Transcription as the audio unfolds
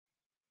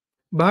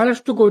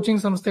ಬಹಳಷ್ಟು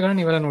ಕೋಚಿಂಗ್ ಸಂಸ್ಥೆಗಳನ್ನ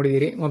ನೀವೆಲ್ಲ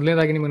ನೋಡಿದಿರಿ.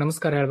 ಮೊದಲನೇದಾಗಿ ನಿಮಗೆ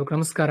ನಮಸ್ಕಾರ ಹೇಳ್ಬೇಕು.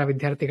 ನಮಸ್ಕಾರ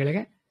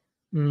ವಿದ್ಯಾರ್ಥಿಗಳಿಗೆ.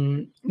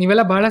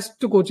 ನೀವೆಲ್ಲ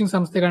ಬಹಳಷ್ಟು ಕೋಚಿಂಗ್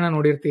ಸಂಸ್ಥೆಗಳನ್ನ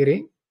ನೋಡಿರ್ತೀರಿ.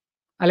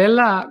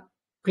 ಅಲ್ಲೆಲ್ಲ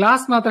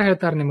ಕ್ಲಾಸ್ ಮಾತ್ರ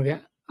ಹೇಳ್ತಾರೆ ನಿಮಗೆ.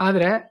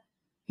 ಆದ್ರೆ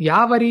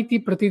ಯಾವ ರೀತಿ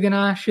ಪ್ರತಿದಿನ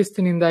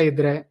ಶಿಸ್ತಿನಿಂದ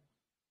ಇದ್ರೆ,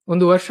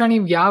 ಒಂದು ವರ್ಷ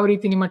ನೀವು ಯಾವ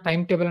ರೀತಿ ನಿಮ್ಮ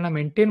ಟೈಮ್ ಟೇಬಲ್ ಅನ್ನ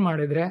ಮೇಂಟೈನ್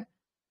ಮಾಡಿದ್ರೆ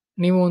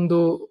ನೀವು ಒಂದು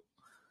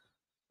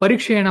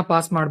ಪರೀಕ್ಷೆಯನ್ನ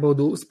ಪಾಸ್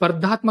ಮಾಡಬಹುದು,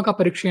 ಸ್ಪರ್ಧಾತ್ಮಕ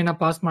ಪರೀಕ್ಷೆಯನ್ನ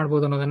ಪಾಸ್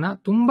ಮಾಡಬಹುದು ಅನ್ನೋದನ್ನ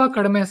ತುಂಬಾ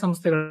ಕಡಿಮೆ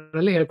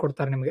ಸಂಸ್ಥೆಗಳಲ್ಲಿ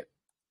ಹೇಳ್ಕೊಡ್ತಾರೆ ನಿಮಗೆ.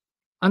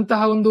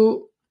 ಅಂತಹ ಒಂದು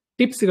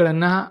ಟಿಪ್ಸ್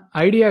ಗಳನ್ನ,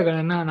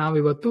 ಐಡಿಯಾಗಳನ್ನ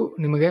ನಾವಿವತ್ತು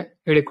ನಿಮಗೆ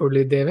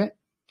ಹೇಳಿಕೊಡ್ಲಿದ್ದೇವೆ.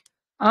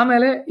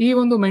 ಆಮೇಲೆ ಈ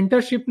ಒಂದು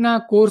ಮೆಂಟರ್ಶಿಪ್ ನ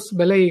ಕೋರ್ಸ್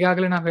ಬೆಲೆ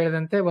ಈಗಾಗಲೇ ನಾವು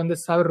ಹೇಳಿದಂತೆ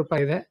 1,000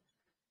 ರೂಪಾಯಿ ಇದೆ.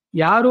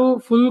 ಯಾರು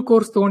ಫುಲ್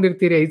ಕೋರ್ಸ್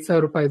ತಗೊಂಡಿರ್ತೀರಿ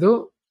 5,000 ರೂಪಾಯಿದು,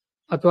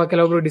 ಅಥವಾ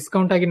ಕೆಲವೊಬ್ರು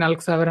ಡಿಸ್ಕೌಂಟ್ ಆಗಿ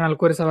 4,000,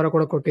 4,500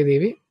 ಕೂಡ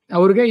ಕೊಟ್ಟಿದ್ದೀವಿ,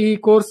 ಅವ್ರಿಗೆ ಈ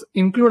ಕೋರ್ಸ್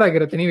ಇನ್ಕ್ಲೂಡ್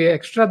ಆಗಿರುತ್ತೆ. ನೀವು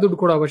ಎಕ್ಸ್ಟ್ರಾ ದುಡ್ಡು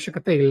ಕೊಡೋ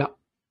ಅವಶ್ಯಕತೆ ಇಲ್ಲ.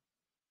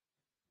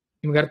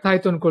 ನಿಮ್ಗೆ ಅರ್ಥ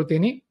ಆಯ್ತು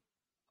ಅನ್ಕೊಳ್ತೀನಿ.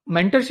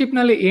 ಮೆಂಟರ್ಶಿಪ್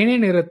ನಲ್ಲಿ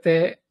ಏನೇನಿರುತ್ತೆ,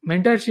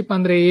 ಮೆಂಟರ್ಶಿಪ್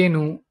ಅಂದ್ರೆ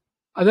ಏನು,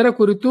 ಅದರ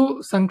ಕುರಿತು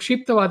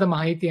ಸಂಕ್ಷಿಪ್ತವಾದ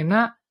ಮಾಹಿತಿಯನ್ನ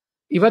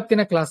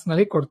ಇವತ್ತಿನ ಕ್ಲಾಸ್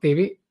ನಲ್ಲಿ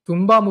ಕೊಡ್ತೀವಿ.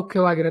 ತುಂಬಾ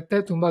ಮುಖ್ಯವಾಗಿರುತ್ತೆ,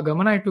 ತುಂಬಾ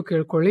ಗಮನ ಇಟ್ಟು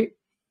ಕೇಳ್ಕೊಳ್ಳಿ.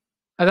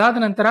 ಅದಾದ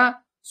ನಂತರ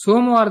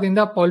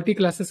ಸೋಮವಾರದಿಂದ ಪಾಲಿಟಿ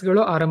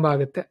ಕ್ಲಾಸಸ್ಗಳು ಆರಂಭ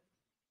ಆಗುತ್ತೆ.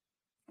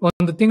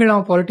 1 ತಿಂಗಳು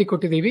ನಾವು ಪಾಲಿಟಿ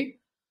ಕೊಟ್ಟಿದ್ದೀವಿ.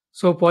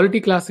 ಸೊ ಪಾಲಿಟಿ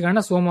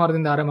ಕ್ಲಾಸ್ಗಳನ್ನ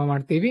ಸೋಮವಾರದಿಂದ ಆರಂಭ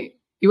ಮಾಡ್ತೀವಿ.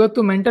 ಇವತ್ತು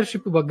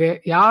ಮೆಂಟರ್ಶಿಪ್ ಬಗ್ಗೆ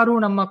ಯಾರು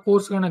ನಮ್ಮ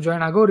ಕೋರ್ಸ್ಗಳನ್ನ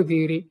ಜಾಯ್ನ್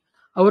ಆಗೋರಿದ್ದೀರಿ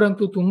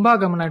ಅವರಂತೂ ತುಂಬಾ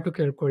ಗಮನ ಇಟ್ಟು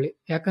ಕೇಳ್ಕೊಳ್ಳಿ.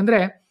 ಯಾಕಂದ್ರೆ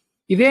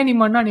ಇದೇ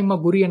ನಿಮ್ಮನ್ನ ನಿಮ್ಮ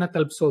ಗುರಿಯನ್ನ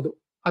ತಲುಪಿಸೋದು.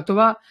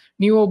 ಅಥವಾ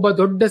ನೀವು ಒಬ್ಬ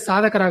ದೊಡ್ಡ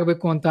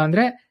ಸಾಧಕರಾಗಬೇಕು ಅಂತ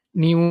ಅಂದ್ರೆ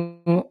ನೀವು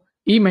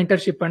ಈ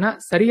ಮೆಂಟರ್ಶಿಪ್ ಅನ್ನ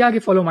ಸರಿಯಾಗಿ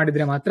ಫಾಲೋ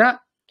ಮಾಡಿದ್ರೆ ಮಾತ್ರ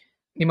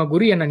ನಿಮ್ಮ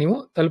ಗುರಿಯನ್ನ ನೀವು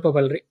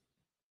ತಲುಪಬಲ್ರಿ.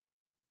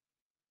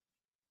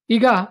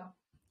 ಈಗ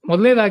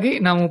ಮೊದಲನೇದಾಗಿ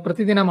ನಾವು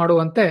ಪ್ರತಿದಿನ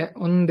ಮಾಡುವಂತೆ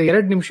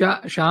 1-2 ನಿಮಿಷ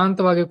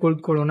ಶಾಂತವಾಗಿ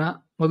ಕುಳಿತುಕೊಳ್ಳೋಣ.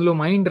 ಮೊದಲು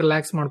ಮೈಂಡ್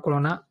ರಿಲ್ಯಾಕ್ಸ್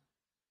ಮಾಡ್ಕೊಳ್ಳೋಣ.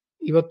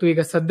 ಇವತ್ತು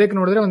ಈಗ ಸದ್ಯಕ್ಕೆ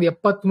ನೋಡಿದ್ರೆ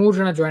 73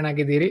 ಜನ ಜಾಯ್ನ್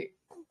ಆಗಿದ್ದೀರಿ.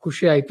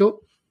 ಖುಷಿ ಆಯ್ತು.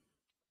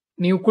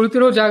 ನೀವು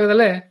ಕುಳಿತಿರೋ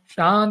ಜಾಗದಲ್ಲೇ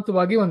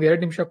ಶಾಂತವಾಗಿ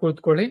 1-2 ನಿಮಿಷ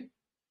ಕುಳಿತುಕೊಳ್ಳಿ.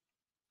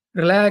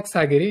 ರಿಲ್ಯಾಕ್ಸ್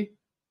ಆಗಿರಿ.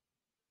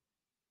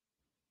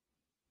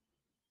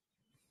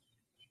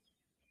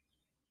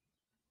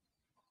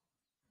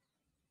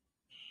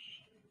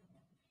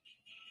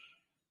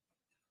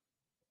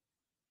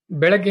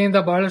 ಬೆಳಗ್ಗೆಯಿಂದ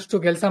ಬಹಳಷ್ಟು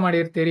ಕೆಲಸ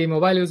ಮಾಡಿರ್ತೀರಿ,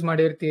 ಮೊಬೈಲ್ ಯೂಸ್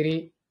ಮಾಡಿರ್ತೀರಿ,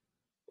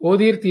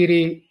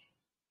 ಓದಿರ್ತೀರಿ,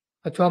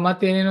 ಅಥವಾ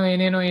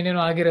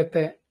ಮತ್ತೇನೇನೋ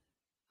ಆಗಿರುತ್ತೆ.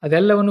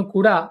 ಅದೆಲ್ಲವನ್ನು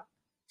ಕೂಡ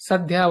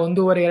ಸದ್ಯ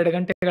 1.5-2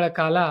 ಗಂಟೆಗಳ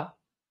ಕಾಲ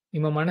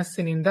ನಿಮ್ಮ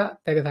ಮನಸ್ಸಿನಿಂದ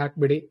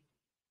ತೆಗೆದುಹಾಕ್ಬಿಡಿ.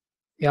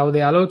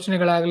 ಯಾವುದೇ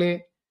ಆಲೋಚನೆಗಳಾಗ್ಲಿ,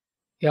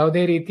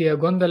 ಯಾವುದೇ ರೀತಿಯ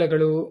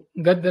ಗೊಂದಲಗಳು,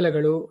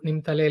 ಗದ್ದಲಗಳು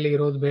ನಿಮ್ಮ ತಲೆಯಲ್ಲಿ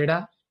ಇರೋದು ಬೇಡ.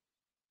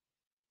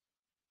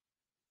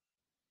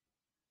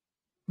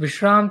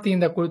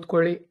 ವಿಶ್ರಾಂತಿಯಿಂದ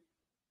ಕುಳಿತುಕೊಳ್ಳಿ.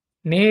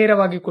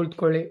 ನೇರವಾಗಿ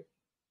ಕುಳಿತುಕೊಳ್ಳಿ.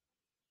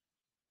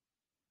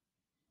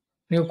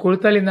 ನೀವು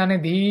ಕುಳಿತಲ್ಲಿಂದಾನೆ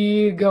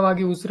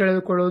ದೀರ್ಘವಾಗಿ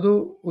ಉಸಿರೆಳೆದುಕೊಳ್ಳೋದು,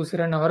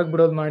 ಉಸಿರನ್ನು ಹೊರಗೆ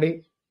ಬಿಡೋದು ಮಾಡಿ.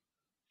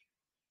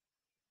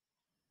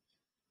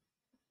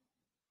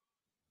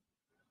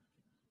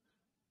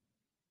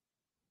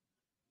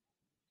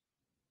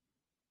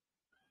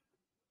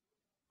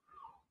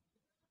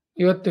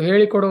 ಇವತ್ತು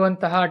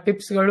ಹೇಳಿಕೊಡುವಂತಹ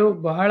ಟಿಪ್ಸ್ಗಳು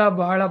ಬಹಳ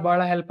ಬಹಳ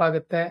ಬಹಳ ಹೆಲ್ಪ್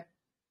ಆಗುತ್ತೆ.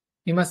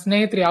 ನಿಮ್ಮ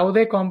ಸ್ನೇಹಿತರು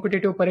ಯಾವುದೇ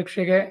ಕಾಂಪಿಟೇಟಿವ್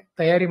ಪರೀಕ್ಷೆಗೆ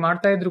ತಯಾರಿ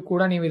ಮಾಡ್ತಾ ಇದ್ರು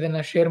ಕೂಡ ನೀವು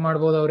ಇದನ್ನ ಶೇರ್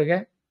ಮಾಡಬಹುದು ಅವರಿಗೆ.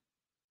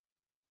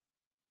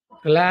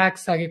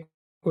 ರಿಲ್ಯಾಕ್ಸ್ ಆಗಿ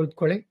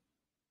ಕುಳಿತುಕೊಳ್ಳಿ.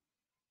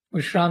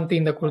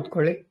 ವಿಶ್ರಾಂತಿಯಿಂದ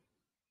ಕುಳಿತುಕೊಳ್ಳಿ.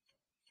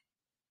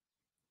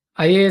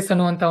 IAS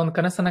ಅನ್ನುವಂತ ಒಂದು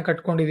ಕನಸನ್ನ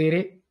ಕಟ್ಕೊಂಡಿದ್ದೀರಿ.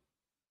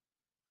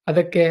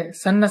 ಅದಕ್ಕೆ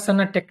ಸಣ್ಣ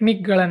ಸಣ್ಣ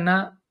ಟೆಕ್ನಿಕ್ಗಳನ್ನ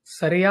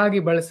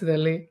ಸರಿಯಾಗಿ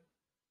ಬಳಸಿದಲ್ಲಿ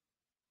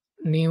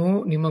ನೀವು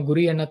ನಿಮ್ಮ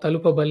ಗುರಿಯನ್ನ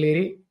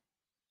ತಲುಪಬಲ್ಲಿರಿ.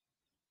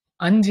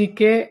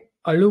 ಅಂಜಿಕೆ,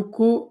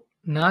 ಅಳುಕು,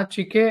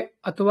 ನಾಚಿಕೆ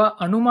ಅಥವಾ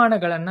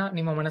ಅನುಮಾನಗಳನ್ನ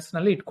ನಿಮ್ಮ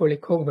ಮನಸ್ಸಿನಲ್ಲಿ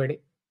ಇಟ್ಕೊಳ್ಳಿಕ್ ಹೋಗ್ಬೇಡಿ.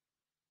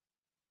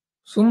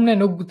 ಸುಮ್ನೆ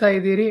ನುಗ್ಗುತ್ತಾ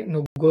ಇದ್ದೀರಿ,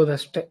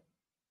 ನುಗ್ಗೋದಷ್ಟೇ.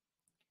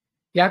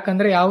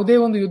 ಯಾಕಂದ್ರೆ ಯಾವುದೇ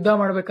ಒಂದು ಯುದ್ಧ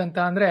ಮಾಡ್ಬೇಕಂತ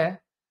ಅಂದ್ರೆ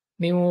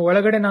ನೀವು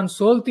ಒಳಗಡೆ ನಾನು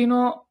ಸೋಲ್ತೀನೋ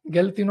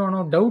ಗೆಲ್ತೀನೋ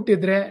ಅನ್ನೋ ಡೌಟ್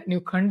ಇದ್ರೆ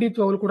ನೀವು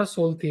ಖಂಡಿತವಾಗ್ಲೂ ಕೂಡ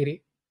ಸೋಲ್ತೀರಿ.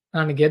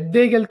 ನಾನು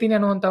ಗೆದ್ದೇ ಗೆಲ್ತೀನಿ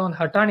ಅನ್ನುವಂತ ಒಂದು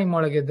ಹಠ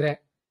ನಿಮ್ಮೊಳಗಿದ್ರೆ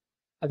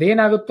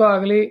ಅದೇನಾಗುತ್ತೋ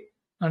ಆಗ್ಲಿ,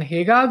 ನಾನು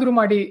ಹೇಗಾದ್ರೂ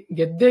ಮಾಡಿ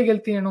ಗೆದ್ದೇ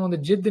ಗೆಲ್ತೀನಿ ಅನ್ನೋ ಒಂದು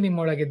ಜಿದ್ದು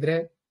ನಿಮ್ಮೊಳಗಿದ್ರೆ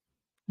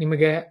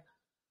ನಿಮಗೆ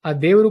ಆ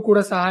ದೇವರು ಕೂಡ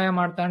ಸಹಾಯ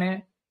ಮಾಡ್ತಾನೆ.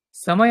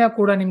 ಸಮಯ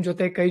ಕೂಡ ನಿಮ್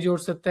ಜೊತೆ ಕೈ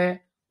ಜೋಡಿಸುತ್ತೆ.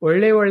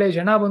 ಒಳ್ಳೆ ಒಳ್ಳೆ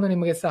ಜನ ಬಂದು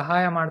ನಿಮಗೆ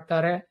ಸಹಾಯ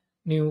ಮಾಡ್ತಾರೆ.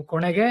 ನೀವು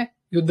ಕೊನೆಗೆ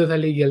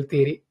ಯುದ್ಧದಲ್ಲಿ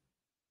ಗೆಲ್ತೀರಿ.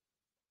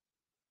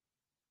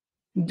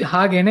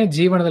 ಹಾಗೇನೆ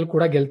ಜೀವನದಲ್ಲಿ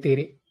ಕೂಡ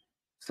ಗೆಲ್ತೀರಿ.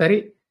 ಸರಿ,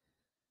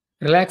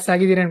 ರಿಲ್ಯಾಕ್ಸ್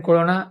ಆಗಿದ್ದೀರಿ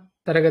ಅನ್ಕೊಳ್ಳೋಣ.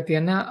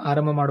 ತರಗತಿಯನ್ನ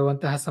ಆರಂಭ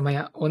ಮಾಡುವಂತಹ ಸಮಯ.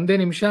 1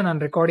 ನಿಮಿಷ. ನಾನು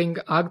ರೆಕಾರ್ಡಿಂಗ್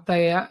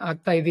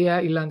ಆಗ್ತಾ ಇದೆಯಾ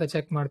ಇಲ್ಲ ಅಂತ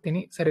ಚೆಕ್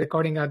ಮಾಡ್ತೀನಿ. ಸರಿ,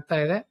 ರೆಕಾರ್ಡಿಂಗ್ ಆಗ್ತಾ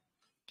ಇದೆ.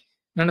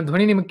 ನನ್ನ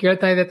ಧ್ವನಿ ನಿಮ್ಗೆ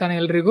ಕೇಳ್ತಾ ಇದೆ ತಾನೆ?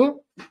 ಎಲ್ರಿಗೂ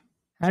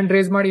ಹ್ಯಾಂಡ್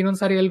ರೇಸ್ ಮಾಡಿ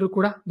ಇನ್ನೊಂದ್ಸಾರಿ. ಎಲ್ರು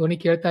ಕೂಡ ಧ್ವನಿ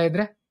ಕೇಳ್ತಾ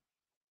ಇದ್ರೆ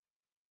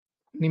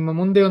ನಿಮ್ಮ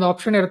ಮುಂದೆ ಒಂದು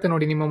ಆಪ್ಷನ್ ಇರುತ್ತೆ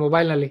ನೋಡಿ, ನಿಮ್ಮ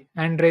ಮೊಬೈಲ್ ನಲ್ಲಿ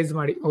ಹ್ಯಾಂಡ್ ರೈಸ್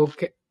ಮಾಡಿ.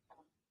 ಓಕೆ,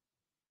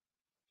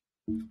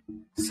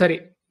 ಸರಿ.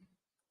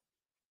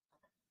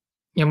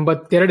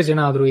 82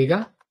 ಜನ ಆದ್ರು. ಈಗ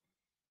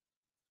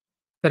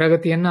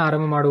ತರಗತಿಯನ್ನ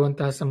ಆರಂಭ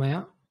ಮಾಡುವಂತಹ ಸಮಯ.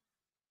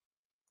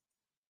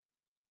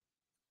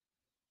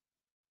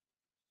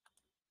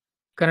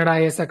 Kannada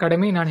IAS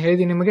academy. ನಾನು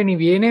ಹೇಳಿದ್ದೀನಿ ನಿಮಗೆ,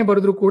 ನೀವು ಏನೇ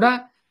ಬರೆದ್ರು ಕೂಡ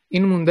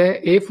ಇನ್ ಮುಂದೆ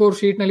A4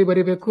 ಶೀಟ್ ನಲ್ಲಿ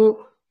ಬರೀಬೇಕು.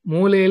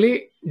 ಮೂಲೆಯಲ್ಲಿ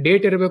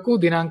ಡೇಟ್ ಇರಬೇಕು,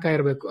 ದಿನಾಂಕ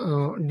ಇರಬೇಕು.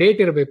 ಡೇಟ್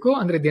ಇರಬೇಕು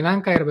ಅಂದ್ರೆ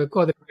ದಿನಾಂಕ ಇರಬೇಕು.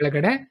 ಅದ್ರ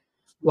ಕೆಳಗಡೆ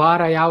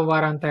ವಾರ, ಯಾವ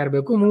ವಾರ ಅಂತ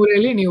ಇರಬೇಕು.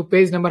 ಮೂಲೆಯಲ್ಲಿ ನೀವು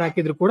ಪೇಜ್ ನಂಬರ್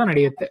ಹಾಕಿದ್ರು ಕೂಡ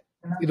ನಡೆಯುತ್ತೆ.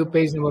 ಇದು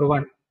ಪೇಜ್ ನಂಬರ್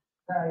 1.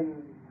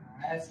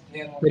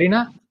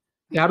 ಸರಿನಾ?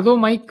 ಯಾರ್ದೋ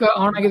ಮೈಕ್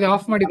ಆನ್ ಆಗಿದೆ,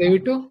 ಆಫ್ ಮಾಡಿ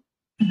ದಯವಿಟ್ಟು.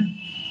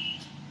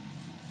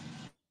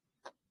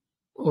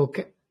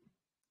 ಓಕೆ,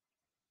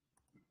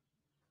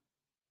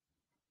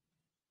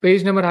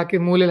 ಪೇಜ್ ನಂಬರ್ ಹಾಕಿ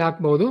ಮೂಲೆಯಲ್ಲಿ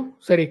ಹಾಕಬಹುದು.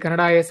 ಸರಿ,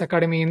 ಕನ್ನಡ IAS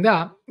ಅಕಾಡೆಮಿಯಿಂದ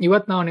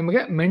ಇವತ್ತು ನಾವು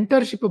ನಿಮಗೆ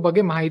ಮೆಂಟರ್ಶಿಪ್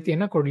ಬಗ್ಗೆ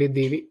ಮಾಹಿತಿಯನ್ನ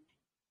ಕೊಡ್ಲಿದ್ದೀವಿ.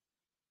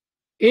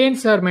 ಏನ್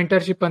ಸರ್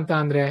ಮೆಂಟರ್ಶಿಪ್ ಅಂತ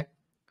ಅಂದ್ರೆ?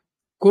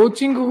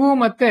 ಕೋಚಿಂಗ್ಗೂ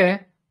ಮತ್ತೆ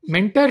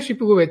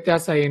ಮೆಂಟರ್ಶಿಪ್ಗೂ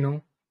ವ್ಯತ್ಯಾಸ ಏನು?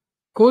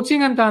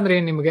 ಕೋಚಿಂಗ್ ಅಂತ ಅಂದ್ರೆ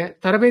ಏನ್? ನಿಮಗೆ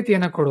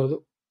ತರಬೇತಿಯನ್ನ ಕೊಡೋದು.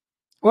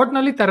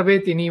 ಒಟ್ನಲ್ಲಿ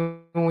ತರಬೇತಿ, ನೀವು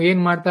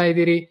ಏನ್ ಮಾಡ್ತಾ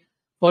ಇದ್ದೀರಿ,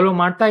 ಫಾಲೋ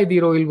ಮಾಡ್ತಾ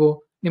ಇದ್ದೀರೋ ಇಲ್ವೋ,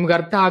 ನಿಮ್ಗೆ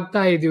ಅರ್ಥ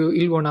ಆಗ್ತಾ ಇದೆಯೋ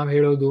ಇಲ್ವೋ ನಾವು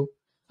ಹೇಳೋದು,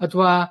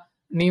 ಅಥವಾ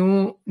ನೀವು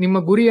ನಿಮ್ಮ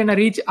ಗುರಿಯನ್ನ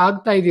ರೀಚ್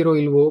ಆಗ್ತಾ ಇದ್ದೀರೋ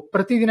ಇಲ್ವೋ,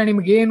 ಪ್ರತಿದಿನ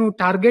ನಿಮ್ಗೆ ಏನು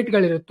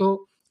ಟಾರ್ಗೆಟ್ಗಳಿರುತ್ತೋ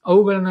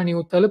ಅವುಗಳನ್ನ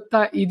ನೀವು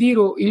ತಲುಪ್ತಾ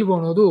ಇದೀರೋ ಇಲ್ವೋ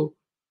ಅನ್ನೋದು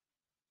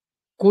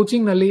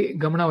ಕೋಚಿಂಗ್ ನಲ್ಲಿ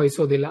ಗಮನ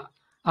ವಹಿಸೋದಿಲ್ಲ.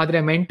 ಆದ್ರೆ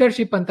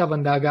ಮೆಂಟರ್ಶಿಪ್ ಅಂತ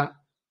ಬಂದಾಗ,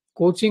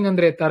 ಕೋಚಿಂಗ್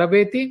ಅಂದ್ರೆ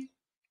ತರಬೇತಿ,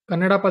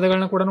 ಕನ್ನಡ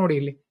ಪದಗಳನ್ನ ಕೂಡ ನೋಡಿ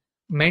ಇಲ್ಲಿ.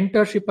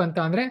 ಮೆಂಟರ್ಶಿಪ್ ಅಂತ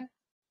ಅಂದ್ರೆ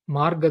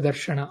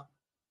ಮಾರ್ಗದರ್ಶನ.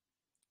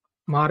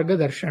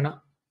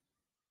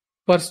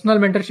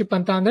 ಪರ್ಸನಲ್ ಮೆಂಟರ್ಶಿಪ್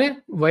ಅಂತ ಅಂದ್ರೆ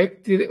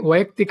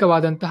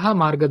ವೈಯಕ್ತಿಕವಾದಂತಹ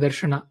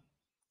ಮಾರ್ಗದರ್ಶನ.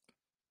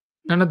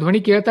 ನನ್ನ ಧ್ವನಿ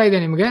ಕೇಳ್ತಾ ಇದೆ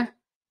ನಿಮ್ಗೆ?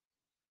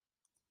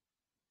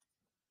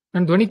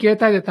 ನನ್ನ ಧ್ವನಿ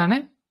ಕೇಳ್ತಾ ಇದೆ ತಾನೆ?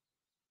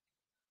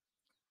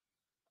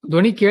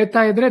 ಧ್ವನಿ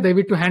ಕೇಳ್ತಾ ಇದ್ರೆ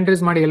ದಯವಿಟ್ಟು ಹ್ಯಾಂಡ್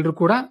ರೈಸ್ ಮಾಡಿ ಎಲ್ರು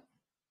ಕೂಡ.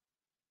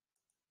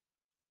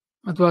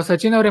 ಅಥವಾ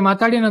ಸಚಿನ್ ಅವರೇ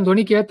ಮಾತಾಡಿ, ನನ್ನ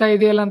ಧ್ವನಿ ಕೇಳ್ತಾ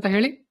ಇದೆಯಲ್ಲ ಅಂತ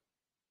ಹೇಳಿ.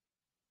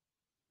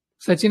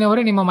 ಸಚಿನ್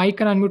ಅವರೇ ನಿಮ್ಮ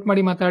ಮೈಕ್ ಅನ್ನು ಅನ್ಮ್ಯೂಟ್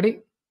ಮಾಡಿ ಮಾತಾಡಿ.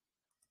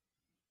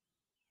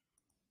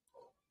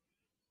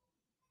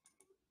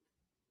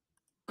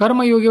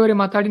 ಕರ್ಮಯೋಗಿ ಅವರೇ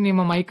ಮಾತಾಡಿ,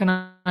 ನಿಮ್ಮ ಮೈಕ್ ಅನ್ನು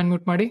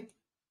ಅನ್ಮ್ಯೂಟ್ ಮಾಡಿ.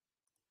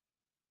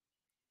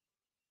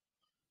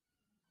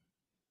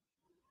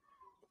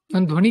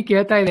 ನನ್ನ ಧ್ವನಿ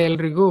ಕೇಳ್ತಾ ಇದೆ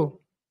ಎಲ್ರಿಗೂ?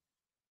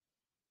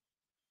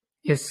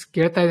 ಎಸ್,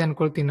 ಕೇಳ್ತಾ ಇದೆ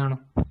ಅನ್ಕೊಳ್ತೀನಿ ನಾನು.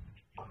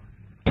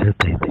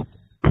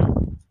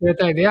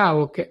 ಕೇಳ್ತಾ ಇದೆಯಾ?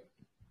 ಓಕೆ,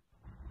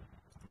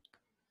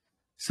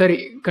 ಸರಿ,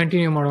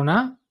 ಕಂಟಿನ್ಯೂ ಮಾಡೋಣ.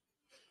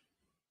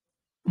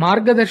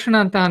 ಮಾರ್ಗದರ್ಶನ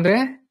ಅಂತ ಅಂದ್ರೆ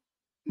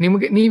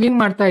ನಿಮ್ಗೆ ನೀವೇನ್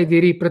ಮಾಡ್ತಾ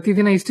ಇದ್ದೀರಿ,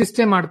 ಪ್ರತಿದಿನ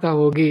ಇಷ್ಟಿಷ್ಟೇ ಮಾಡ್ತಾ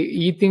ಹೋಗಿ,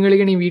 ಈ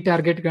ತಿಂಗಳಿಗೆ ನೀವು ಈ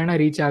ಟಾರ್ಗೆಟ್ಗಳನ್ನ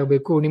ರೀಚ್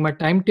ಆಗಬೇಕು, ನಿಮ್ಮ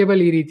ಟೈಮ್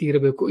ಟೇಬಲ್ ಈ ರೀತಿ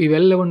ಇರಬೇಕು,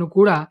 ಇವೆಲ್ಲವನ್ನು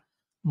ಕೂಡ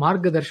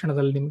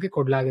ಮಾರ್ಗದರ್ಶನದಲ್ಲಿ ನಿಮ್ಗೆ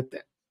ಕೊಡ್ಲಾಗುತ್ತೆ.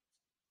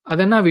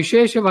 ಅದನ್ನ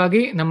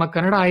ವಿಶೇಷವಾಗಿ ನಮ್ಮ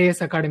ಕನ್ನಡ IAS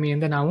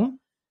ಅಕಾಡೆಮಿಯಿಂದ ನಾವು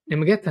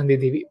ನಿಮಗೆ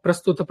ತಂದಿದ್ದೀವಿ,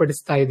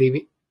 ಪ್ರಸ್ತುತಪಡಿಸ್ತಾ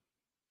ಇದ್ದೀವಿ.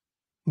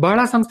 ಬಹಳ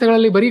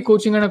ಸಂಸ್ಥೆಗಳಲ್ಲಿ ಬರೀ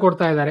ಕೋಚಿಂಗ್ ಅನ್ನ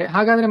ಕೊಡ್ತಾ ಇದ್ದಾರೆ.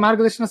 ಹಾಗಾದ್ರೆ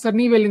ಮಾರ್ಗದರ್ಶನ ಸರ್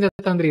ನೀವೆಲ್ಲಿಂದ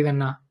ತಂದ್ರಿ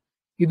ಇದನ್ನ?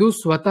 ಇದು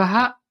ಸ್ವತಃ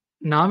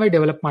ನಾವೇ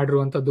ಡೆವಲಪ್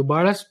ಮಾಡಿರುವಂತದ್ದು.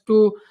 ಬಹಳಷ್ಟು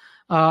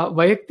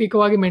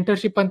ವೈಯಕ್ತಿಕವಾಗಿ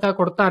ಮೆಂಟರ್ಶಿಪ್ ಅಂತ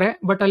ಕೊಡ್ತಾರೆ,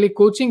 ಬಟ್ ಅಲ್ಲಿ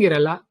ಕೋಚಿಂಗ್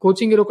ಇರಲ್ಲ,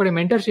 ಕೋಚಿಂಗ್ ಇರೋ ಕಡೆ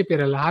ಮೆಂಟರ್ಶಿಪ್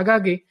ಇರಲ್ಲ.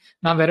 ಹಾಗಾಗಿ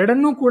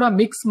ನಾವೆರಡನ್ನೂ ಕೂಡ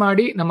ಮಿಕ್ಸ್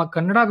ಮಾಡಿ ನಮ್ಮ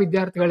ಕನ್ನಡ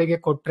ವಿದ್ಯಾರ್ಥಿಗಳಿಗೆ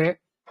ಕೊಟ್ರೆ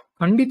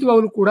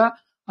ಖಂಡಿತವಾಗ್ಲೂ ಕೂಡ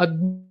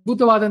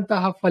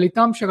ಅದ್ಭುತವಾದಂತಹ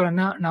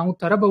ಫಲಿತಾಂಶಗಳನ್ನ ನಾವು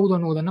ತರಬಹುದು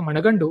ಅನ್ನುವುದನ್ನ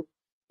ಮನಗಂಡು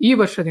ಈ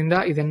ವರ್ಷದಿಂದ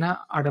ಇದನ್ನ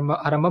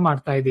ಆರಂಭ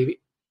ಮಾಡ್ತಾ ಇದ್ದೀವಿ.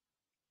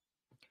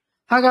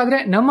 ಹಾಗಾದ್ರೆ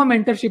ನಮ್ಮ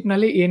ಮೆಂಟರ್ಶಿಪ್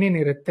ನಲ್ಲಿ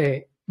ಏನೇನಿರುತ್ತೆ?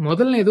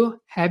 ಮೊದಲನೇದು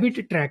ಹ್ಯಾಬಿಟ್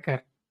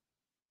ಟ್ರ್ಯಾಕರ್,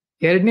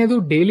 ಎರಡನೇದು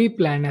ಡೈಲಿ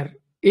ಪ್ಲಾನರ್.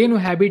 ಏನು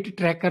ಹ್ಯಾಬಿಟ್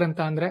ಟ್ರ್ಯಾಕರ್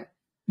ಅಂತ ಅಂದ್ರೆ,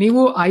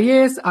 ನೀವು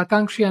IAS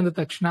ಆಕಾಂಕ್ಷಿ ಅಂದ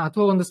ತಕ್ಷಣ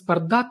ಅಥವಾ ಒಂದು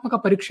ಸ್ಪರ್ಧಾತ್ಮಕ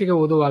ಪರೀಕ್ಷೆಗೆ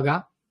ಓದುವಾಗ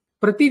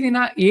ಪ್ರತಿದಿನ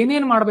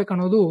ಏನೇನ್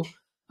ಮಾಡ್ಬೇಕನ್ನೋದು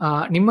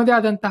ನಿಮ್ಮದೇ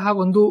ಆದಂತಹ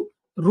ಒಂದು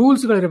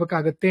ರೂಲ್ಸ್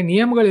ಗಳಿರ್ಬೇಕಾಗತ್ತೆ,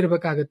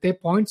 ನಿಯಮಗಳಿರ್ಬೇಕಾಗತ್ತೆ,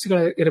 ಪಾಯಿಂಟ್ಸ್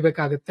ಗಳು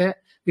ಇರಬೇಕಾಗತ್ತೆ,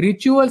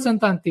 ರಿಚುವಲ್ಸ್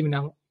ಅಂತ ಅಂತೀವಿ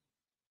ನಾವು.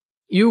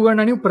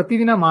 ಇವುಗಳನ್ನ ನೀವು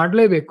ಪ್ರತಿದಿನ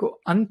ಮಾಡಲೇಬೇಕು.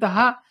 ಅಂತಹ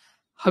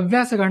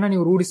ಹವ್ಯಾಸಗಳನ್ನ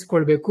ನೀವು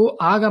ರೂಢಿಸಿಕೊಳ್ಬೇಕು.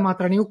 ಆಗ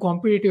ಮಾತ್ರ ನೀವು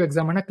ಕಾಂಪಿಟೇಟಿವ್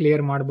ಎಕ್ಸಾಮ್ ಅನ್ನ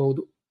ಕ್ಲಿಯರ್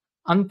ಮಾಡಬಹುದು.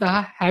 ಅಂತಹ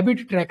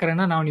ಹ್ಯಾಬಿಟ್ ಟ್ರ್ಯಾಕರ್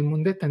ಅನ್ನ ನಾವು ನಿಮ್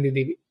ಮುಂದೆ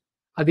ತಂದಿದ್ದೀವಿ.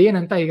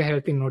 ಅದೇನಂತ ಈಗ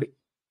ಹೇಳ್ತೀನಿ ನೋಡಿ.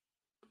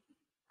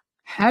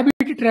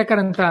 ಹ್ಯಾಬಿಟ್ ಟ್ರ್ಯಾಕರ್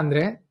ಅಂತ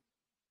ಅಂದ್ರೆ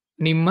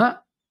ನಿಮ್ಮ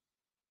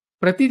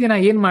ಪ್ರತಿದಿನ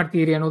ಏನ್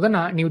ಮಾಡ್ತೀರಿ ಅನ್ನೋದನ್ನ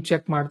ನೀವು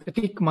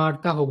ಕ್ಲಿಕ್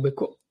ಮಾಡ್ತಾ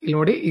ಹೋಗ್ಬೇಕು. ಇಲ್ಲಿ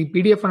ನೋಡಿ, ಈ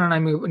PDF ಅನ್ನ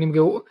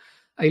ನಿಮ್ಗೆ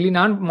ಇಲ್ಲಿ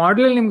ನಾನು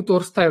ಮಾಡೆಲ್ ನಿಮ್ಗೆ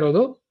ತೋರಿಸ್ತಾ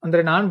ಇರೋದು,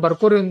 ಅಂದ್ರೆ ನಾನು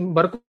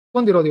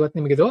ಬರ್ಕೊಂಡಿರೋದು ಇವತ್ತು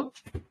ನಿಮ್ಗಿದು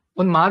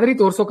ಒಂದು ಮಾದರಿ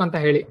ತೋರ್ಸೋಕಂತ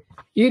ಹೇಳಿ.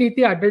 ಈ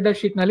ರೀತಿ ಅಡ್ಡ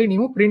ಶೀಟ್ ನಲ್ಲಿ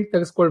ನೀವು ಪ್ರಿಂಟ್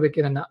ತೆಗೆಸ್ಕೊಳ್ಬೇಕು.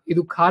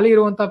 ಇದು ಖಾಲಿ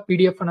ಇರುವಂತಹ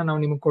PDF ಅನ್ನ ನಾವು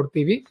ನಿಮ್ಗೆ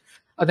ಕೊಡ್ತೀವಿ.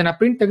 ಅದನ್ನ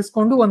ಪ್ರಿಂಟ್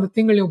ತೆಗೆಸ್ಕೊಂಡು ಒಂದು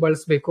ತಿಂಗಳು ನೀವು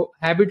ಬಳಸಬೇಕು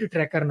ಹ್ಯಾಬಿಟ್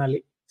ಟ್ರ್ಯಾಕರ್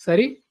ನಲ್ಲಿ.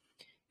 ಸರಿ,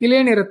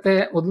 ಇಲ್ಲೇನಿರುತ್ತೆ?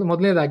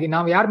 ಮೊದಲನೇದಾಗಿ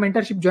ನಾವು ಯಾರು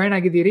ಮೆಂಟರ್ಶಿಪ್ ಜಾಯಿನ್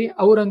ಆಗಿದ್ದೀರಿ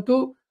ಅವರಂತೂ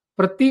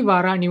ಪ್ರತಿ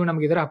ವಾರ ನೀವು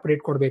ನಮ್ಗೆ ಇದರ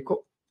ಅಪ್ಡೇಟ್ ಕೊಡಬೇಕು.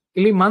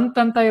 ಇಲ್ಲಿ ಮಂತ್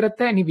ಅಂತ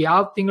ಇರುತ್ತೆ, ನೀವು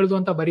ಯಾವ ತಿಂಗಳದು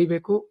ಅಂತ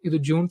ಬರೀಬೇಕು. ಇದು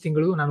ಜೂನ್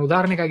ತಿಂಗಳು. ನಾನು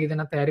ಉದಾಹರಣೆಗಾಗಿ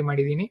ಇದನ್ನ ತಯಾರಿ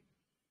ಮಾಡಿದ್ದೀನಿ.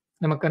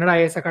 ನಮ್ಮ ಕನ್ನಡ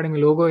IAS ಅಕಾಡೆಮಿ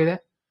ಲೋಗೋ ಇದೆ.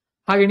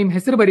 ಹಾಗೆ ನಿಮ್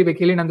ಹೆಸರು ಬರೀಬೇಕು.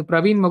 ಇಲ್ಲಿ ನಂದು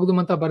ಪ್ರವೀಣ್ ಮಗದುಮ್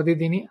ಅಂತ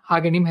ಬರ್ದಿದ್ದೀನಿ.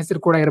 ಹಾಗೆ ನಿಮ್ ಹೆಸರು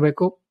ಕೂಡ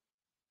ಇರಬೇಕು.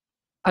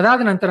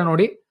 ಅದಾದ ನಂತರ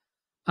ನೋಡಿ,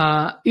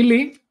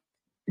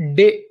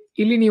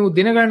 ಇಲ್ಲಿ ನೀವು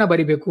ದಿನಗಳನ್ನ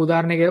ಬರಿಬೇಕು.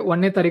 ಉದಾಹರಣೆಗೆ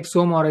 1ನೇ ತಾರೀಕು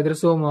ಸೋಮವಾರ ಇದ್ರೆ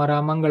ಸೋಮವಾರ,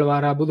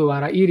 ಮಂಗಳವಾರ,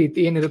 ಬುಧವಾರ, ಈ ರೀತಿ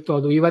ಏನಿರುತ್ತೋ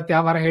ಅದು. ಇವತ್ತು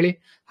ಯಾವ ವಾರ ಹೇಳಿ?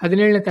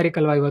 17ನೇ ತಾರೀಕು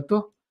ಅಲ್ವಾ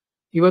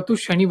ಇವತ್ತು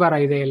ಶನಿವಾರ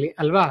ಇದೆ ಇಲ್ಲಿ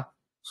ಅಲ್ವಾ?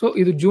 ಸೊ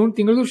ಇದು ಜೂನ್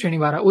ತಿಂಗಳು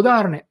ಶನಿವಾರ.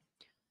 ಉದಾಹರಣೆ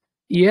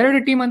 2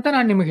 ಟೀಮ್ ಅಂತ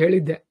ನಾನು ನಿಮ್ಗೆ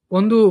ಹೇಳಿದ್ದೆ.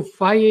 ಒಂದು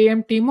 5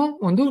 AM ಟೀಮು,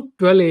 ಒಂದು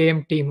 12 AM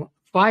ಟೀಮು.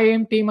 5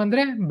 AM ಟೀಮ್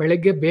ಅಂದ್ರೆ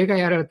ಬೆಳಗ್ಗೆ ಬೇಗ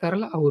ಯಾರು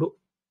ಹೇಳ್ತಾರಲ್ಲ ಅವರು.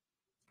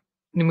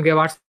 ನಿಮ್ಗೆ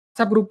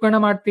ವಾಟ್ಸ್ಆಪ್ ಗ್ರೂಪ್ಗಳನ್ನ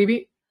ಮಾಡ್ತೀವಿ.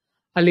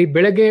 ಅಲ್ಲಿ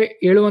ಬೆಳಗ್ಗೆ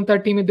ಹೇಳುವಂತ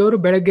ಟೀಮ್ ಇದ್ದವರು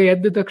ಬೆಳಗ್ಗೆ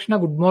ಎದ್ದ ತಕ್ಷಣ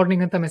ಗುಡ್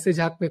ಮಾರ್ನಿಂಗ್ ಅಂತ ಮೆಸೇಜ್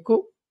ಹಾಕ್ಬೇಕು.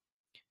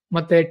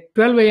 ಮತ್ತೆ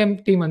 12 AM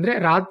ಟೀಮ್ ಅಂದ್ರೆ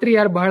ರಾತ್ರಿ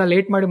ಯಾರು ಬಹಳ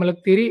ಲೇಟ್ ಮಾಡಿ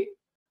ಮಲಗ್ತೀರಿ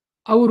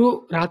ಅವರು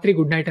ರಾತ್ರಿ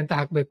ಗುಡ್ ನೈಟ್ ಅಂತ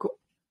ಹಾಕ್ಬೇಕು.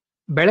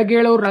 ಬೆಳಗ್ಗೆ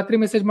ಹೇಳೋರು ರಾತ್ರಿ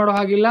ಮೆಸೇಜ್ ಮಾಡೋ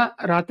ಹಾಗಿಲ್ಲ,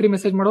 ರಾತ್ರಿ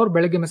ಮೆಸೇಜ್ ಮಾಡೋರು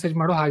ಬೆಳಗ್ಗೆ ಮೆಸೇಜ್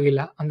ಮಾಡೋ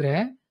ಹಾಗಿಲ್ಲ. ಅಂದ್ರೆ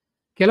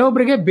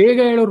ಕೆಲವೊಬ್ಬರಿಗೆ ಬೇಗ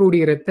ಹೇಳೋ ರೂಢಿ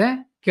ಇರುತ್ತೆ,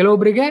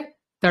 ಕೆಲವೊಬ್ಬರಿಗೆ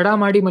ತಡ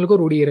ಮಾಡಿ ಮಲಗೋ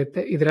ರೂಢಿ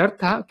ಇರುತ್ತೆ. ಇದರ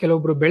ಅರ್ಥ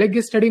ಕೆಲವೊಬ್ರು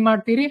ಬೆಳಗ್ಗೆ ಸ್ಟಡಿ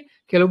ಮಾಡ್ತೀರಿ,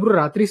 ಕೆಲವೊಬ್ರು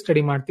ರಾತ್ರಿ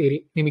ಸ್ಟಡಿ ಮಾಡ್ತೀರಿ.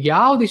 ನಿಮ್ಗೆ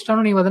ಯಾವ್ದು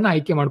ಇಷ್ಟನೋ ನೀವು ಅದನ್ನ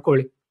ಆಯ್ಕೆ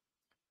ಮಾಡ್ಕೊಳ್ಳಿ.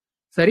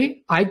 ಸರಿ,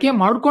 ಆಯ್ಕೆ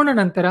ಮಾಡ್ಕೊಂಡ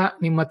ನಂತರ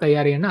ನಿಮ್ಮ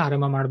ತಯಾರಿಯನ್ನ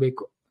ಆರಂಭ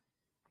ಮಾಡಬೇಕು.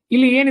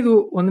 ಇಲ್ಲಿ ಏನಿದು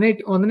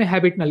ಒಂದನೇ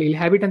ಹ್ಯಾಬಿಟ್ ನಲ್ಲಿ ಇಲ್ಲಿ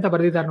ಹ್ಯಾಬಿಟ್ ಅಂತ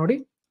ಬರೆದಿದ್ದಾರೆ ನೋಡಿ.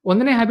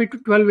 ಒಂದನೇ ಹ್ಯಾಬಿಟ್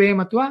 12 AM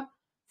ಅಥವಾ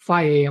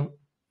 5 AM.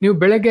 ನೀವು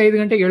ಬೆಳಗ್ಗೆ 5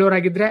 ಗಂಟೆಗೆ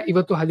ಏಳೋರಾಗಿದ್ರೆ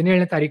ಇವತ್ತು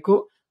 17ನೇ ತಾರೀಕು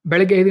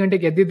ಬೆಳಗ್ಗೆ 5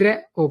 ಗಂಟೆಗೆ ಎದ್ದಿದ್ರೆ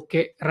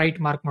ಓಕೆ, ರೈಟ್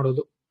ಮಾರ್ಕ್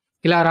ಮಾಡೋದು.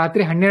 ಇಲ್ಲ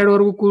ರಾತ್ರಿ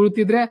 12ವರೆಗೂ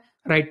ಕೂತಿದ್ರೆ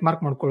ರೈಟ್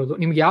ಮಾರ್ಕ್ ಮಾಡ್ಕೊಳ್ಳೋದು.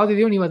 ನಿಮ್ಗೆ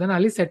ಯಾವ್ದಿದೆಯೋ ನೀವು ಅದನ್ನ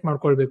ಅಲ್ಲಿ ಸೆಟ್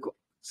ಮಾಡ್ಕೊಳ್ಬೇಕು.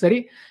 ಸರಿ,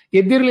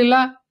 ಎದ್ದಿರ್ಲಿಲ್ಲ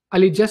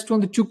ಅಲ್ಲಿ ಜಸ್ಟ್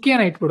ಒಂದು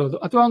ಚುಕ್ಕಿಯನ್ನ ಇಟ್ಬಿಡೋದು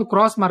ಅಥವಾ ಒಂದು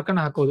ಕ್ರಾಸ್ ಮಾರ್ಕ್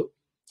ಅನ್ನ ಹಾಕೋದು.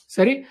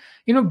 ಸರಿ,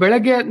 ಇನ್ನು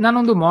ಬೆಳಗ್ಗೆ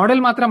ನಾನೊಂದು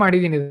ಮಾಡೆಲ್ ಮಾತ್ರ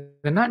ಮಾಡಿದೀನಿ.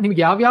 ಇದನ್ನ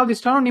ನಿಮ್ಗೆ ಯಾವ್ಯಾವ್ದು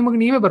ಇಷ್ಟನೋ ನಿಮಗೆ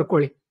ನೀವೇ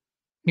ಬರ್ಕೊಳ್ಳಿ.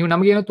 ನೀವು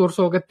ನಮಗೇನೋ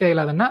ತೋರಿಸೋ ಅಗತ್ಯ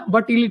ಇಲ್ಲ ಅದನ್ನ.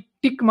 ಬಟ್ ಇಲ್ಲಿ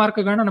ಟಿಕ್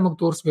ಮಾರ್ಕ್ಗಳನ್ನ ನಮಗ್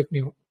ತೋರಿಸ್ಬೇಕು.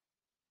 ನೀವು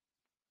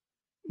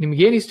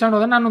ನಿಮ್ಗೆ ಏನ್ ಇಷ್ಟ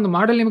ಅನ್ನೋದನ್ನ ನಾನೊಂದು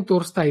ಮಾಡೆಲ್ ನಿಮಗೆ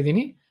ತೋರಿಸ್ತಾ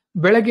ಇದ್ದೀನಿ.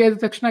 ಬೆಳಗ್ಗೆ ಎದ್ದ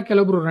ತಕ್ಷಣ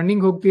ಕೆಲವೊಬ್ರು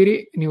ರನ್ನಿಂಗ್ ಹೋಗ್ತೀರಿ.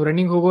 ನೀವು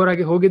ರನ್ನಿಂಗ್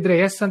ಹೋಗೋರಾಗಿ ಹೋಗಿದ್ರೆ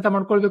ಎಸ್ ಅಂತ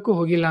ಮಾಡ್ಕೊಳ್ಬೇಕು,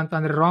 ಹೋಗಿಲ್ಲ ಅಂತ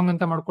ಅಂದ್ರೆ ರಾಂಗ್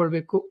ಅಂತ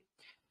ಮಾಡ್ಕೊಳ್ಬೇಕು.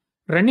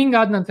 ರನ್ನಿಂಗ್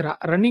ಆದ ನಂತರ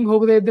ರನ್ನಿಂಗ್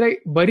ಹೋಗದೇ ಇದ್ರೆ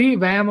ಬರೀ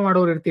ವ್ಯಾಯಾಮ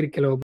ಮಾಡೋರು ಇರ್ತೀರಿ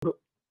ಕೆಲವೊಬ್ರು.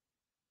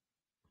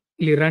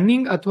 ಇಲ್ಲಿ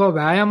ರನ್ನಿಂಗ್ ಅಥವಾ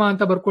ವ್ಯಾಯಾಮ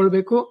ಅಂತ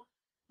ಬರ್ಕೊಳ್ಬೇಕು.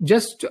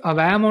 ಜಸ್ಟ್ ಆ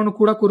ವ್ಯಾಯಾಮವನ್ನು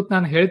ಕೂಡ ಕುರಿತು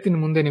ನಾನು ಹೇಳ್ತೀನಿ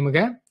ಮುಂದೆ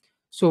ನಿಮಗೆ.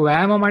 ಸೊ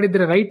ವ್ಯಾಯಾಮ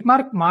ಮಾಡಿದ್ರೆ ರೈಟ್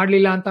ಮಾರ್ಕ್,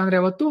 ಮಾಡ್ಲಿಲ್ಲ ಅಂತ ಅಂದ್ರೆ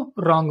ಅವತ್ತು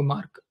ರಾಂಗ್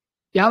ಮಾರ್ಕ್.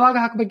 ಯಾವಾಗ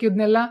ಹಾಕ್ಬೇಕು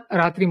ಇದನ್ನೆಲ್ಲ?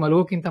 ರಾತ್ರಿ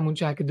ಮಲಗೋಕ್ಕಿಂತ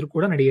ಮುಂಚೆ ಹಾಕಿದ್ರು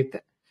ಕೂಡ ನಡೆಯುತ್ತೆ.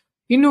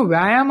 ಇನ್ನು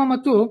ವ್ಯಾಯಾಮ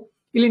ಮತ್ತು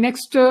ಇಲ್ಲಿ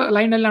ನೆಕ್ಸ್ಟ್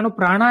ಲೈನ್ ಅಲ್ಲಿ ನಾನು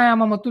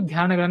ಪ್ರಾಣಾಯಾಮ ಮತ್ತು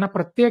ಧ್ಯಾನಗಳನ್ನ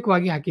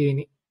ಪ್ರತ್ಯೇಕವಾಗಿ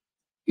ಹಾಕಿದ್ದೀನಿ.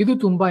 ಇದು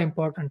ತುಂಬಾ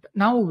ಇಂಪಾರ್ಟೆಂಟ್.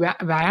 ನಾವು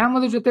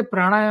ವ್ಯಾಯಾಮದ ಜೊತೆ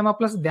ಪ್ರಾಣಾಯಾಮ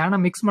ಪ್ಲಸ್ ಧ್ಯಾನ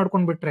ಮಿಕ್ಸ್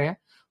ಮಾಡ್ಕೊಂಡ್ ಬಿಟ್ರೆ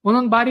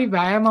ಒಂದೊಂದ್ ಬಾರಿ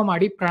ವ್ಯಾಯಾಮ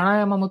ಮಾಡಿ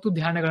ಪ್ರಾಣಾಯಾಮ ಮತ್ತು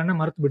ಧ್ಯಾನಗಳನ್ನ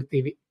ಮರೆತು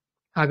ಬಿಡ್ತೀವಿ.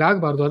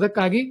 ಹಾಗಾಗಬಾರ್ದು.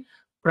 ಅದಕ್ಕಾಗಿ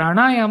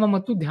ಪ್ರಾಣಾಯಾಮ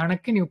ಮತ್ತು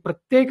ಧ್ಯಾನಕ್ಕೆ ನೀವು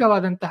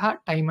ಪ್ರತ್ಯೇಕವಾದಂತಹ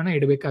ಟೈಮ್ ಅನ್ನ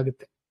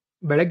ಇಡಬೇಕಾಗುತ್ತೆ.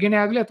 ಬೆಳಗ್ಗೆನೆ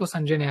ಆಗ್ಲಿ ಅಥವಾ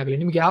ಸಂಜೆನೆ ಆಗ್ಲಿ,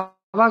 ನಿಮ್ಗೆ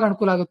ಯಾವಾಗ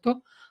ಅನುಕೂಲ ಆಗುತ್ತೋ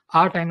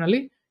ಆ ಟೈಮ್ ನಲ್ಲಿ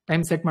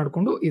ಟೈಮ್ ಸೆಟ್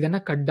ಮಾಡ್ಕೊಂಡು ಇದನ್ನ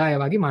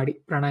ಕಡ್ಡಾಯವಾಗಿ ಮಾಡಿ,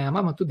 ಪ್ರಾಣಾಯಾಮ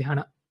ಮತ್ತು ಧ್ಯಾನ.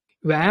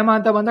 ವ್ಯಾಯಾಮ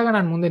ಅಂತ ಬಂದಾಗ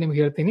ನಾನು ಮುಂದೆ ನಿಮ್ಗೆ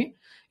ಹೇಳ್ತೀನಿ.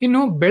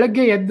 ಇನ್ನು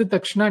ಬೆಳಗ್ಗೆ ಎದ್ದ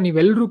ತಕ್ಷಣ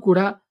ನೀವೆಲ್ಲರೂ ಕೂಡ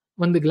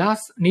ಒಂದು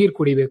ಗ್ಲಾಸ್ ನೀರ್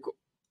ಕುಡಿಬೇಕು.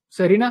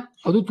 ಸರಿನಾ?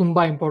 ಅದು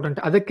ತುಂಬಾ ಇಂಪಾರ್ಟೆಂಟ್.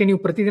 ಅದಕ್ಕೆ ನೀವು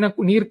ಪ್ರತಿದಿನ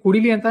ನೀರ್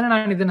ಕುಡಿಲಿ ಅಂತಾನೆ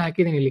ನಾನು ಇದನ್ನ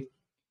ಹಾಕಿದ್ದೀನಿ ಇಲ್ಲಿ.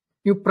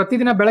 ನೀವು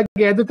ಪ್ರತಿದಿನ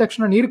ಬೆಳಗ್ಗೆ ಎದ್ದ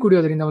ತಕ್ಷಣ ನೀರು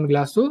ಕುಡಿಯೋದ್ರಿಂದ ಒಂದು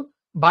ಗ್ಲಾಸು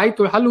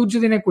ಹಲ್ಲು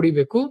ಉಜ್ಜದೇನೆ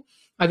ಕುಡಿಬೇಕು.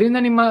 ಅದರಿಂದ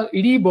ನಿಮ್ಮ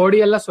ಇಡೀ ಬಾಡಿ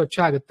ಎಲ್ಲ ಸ್ವಚ್ಛ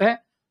ಆಗುತ್ತೆ.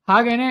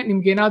 ಹಾಗೇನೆ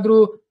ನಿಮ್ಗೆ ಏನಾದ್ರೂ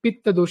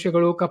ಪಿತ್ತ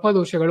ದೋಷಗಳು, ಕಫ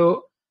ದೋಷಗಳು,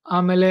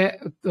 ಆಮೇಲೆ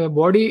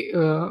ಬಾಡಿ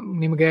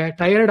ನಿಮ್ಗೆ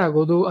ಟಯರ್ಡ್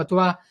ಆಗೋದು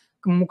ಅಥವಾ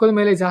ಮುಖದ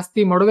ಮೇಲೆ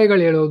ಜಾಸ್ತಿ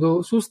ಮೊಡವೆಗಳು ಹೇಳೋದು,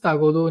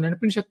 ಸುಸ್ತಾಗೋದು,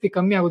 ನೆನಪಿನ ಶಕ್ತಿ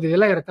ಕಮ್ಮಿ ಆಗೋದು,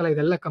 ಇದೆಲ್ಲ ಇರುತ್ತಲ್ಲ,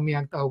 ಇದೆಲ್ಲ ಕಮ್ಮಿ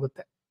ಆಗ್ತಾ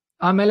ಹೋಗುತ್ತೆ.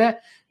 ಆಮೇಲೆ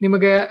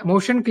ನಿಮಗೆ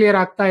ಮೋಷನ್ ಕ್ಲಿಯರ್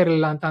ಆಗ್ತಾ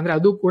ಇರಲಿಲ್ಲ ಅಂತ ಅಂದ್ರೆ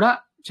ಅದು ಕೂಡ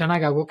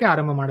ಚೆನ್ನಾಗಿ ಆಗೋಕೆ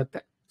ಆರಂಭ ಮಾಡುತ್ತೆ.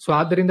 ಸೊ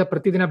ಆದ್ದರಿಂದ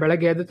ಪ್ರತಿದಿನ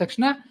ಬೆಳಗ್ಗೆ ಎದ್ದ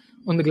ತಕ್ಷಣ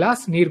ಒಂದು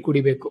ಗ್ಲಾಸ್ ನೀರು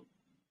ಕುಡಿಬೇಕು.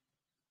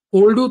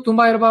 ಕೋಲ್ಡು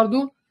ತುಂಬಾ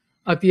ಇರಬಾರ್ದು,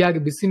 ಅತಿಯಾಗಿ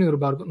ಬಿಸಿನೂ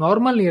ಇರಬಾರ್ದು.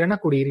 ನಾರ್ಮಲ್ ನೀರನ್ನ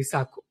ಕುಡಿಯಿರಿ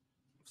ಸಾಕು.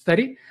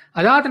 ಸರಿ,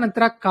 ಅದಾದ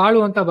ನಂತರ ಕಾಳು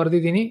ಅಂತ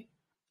ಬರ್ದಿದ್ದೀನಿ.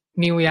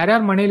 ನೀವು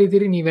ಯಾರ್ಯಾರು ಮನೇಲಿ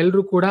ಇದ್ದೀರಿ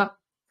ನೀವೆಲ್ಲರೂ ಕೂಡ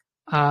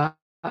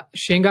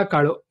ಶೇಂಗಾ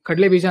ಕಾಳು,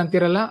 ಕಡಲೆ ಬೀಜ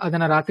ಅಂತಿರಲ್ಲ,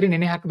 ಅದನ್ನ ರಾತ್ರಿ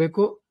ನೆನೆ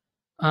ಹಾಕಬೇಕು.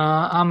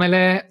 ಆಮೇಲೆ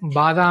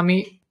ಬಾದಾಮಿ.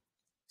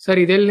 ಸರ್,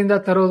 ಇದೆಲ್ಲಿಂದ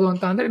ತರೋದು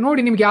ಅಂತ ಅಂದ್ರೆ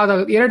ನೋಡಿ, ನಿಮ್ಗೆ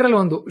ಯಾವ್ದಾಗುತ್ತೆ ಎರಡರಲ್ಲಿ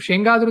ಒಂದು,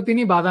 ಶೇಂಗಾ ಆದ್ರೂ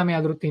ತಿನ್ನಿ, ಬಾದಾಮಿ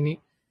ಆದ್ರೂ ತಿನ್ನಿ.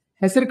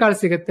 ಹೆಸರು ಕಾಳು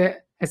ಸಿಗುತ್ತೆ,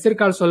 ಹೆಸರು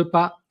ಕಾಳು ಸ್ವಲ್ಪ,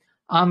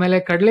 ಆಮೇಲೆ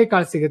ಕಡಲೆ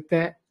ಕಾಳು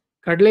ಸಿಗುತ್ತೆ,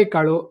 ಕಡಲೆ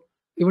ಕಾಳು,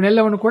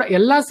 ಇವನ್ನೆಲ್ಲವನ್ನು ಕೂಡ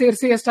ಎಲ್ಲಾ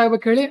ಸೇರಿಸಿ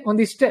ಎಷ್ಟಾಗ್ಬೇಕು ಹೇಳಿ,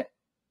 ಒಂದಿಷ್ಟೇ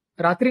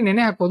ರಾತ್ರಿ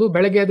ನೆನೆ ಹಾಕೋದು,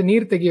 ಬೆಳಗ್ಗೆ ಅದು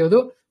ನೀರು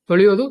ತೆಗಿಯೋದು,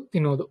 ತೊಳೆಯೋದು,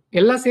 ತಿನ್ನೋದು,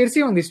 ಎಲ್ಲ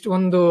ಸೇರಿಸಿ ಒಂದಿಷ್ಟು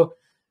ಒಂದು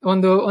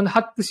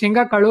 10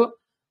 ಶೇಂಗಾ ಕಾಳು,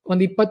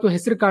 ಒಂದು 20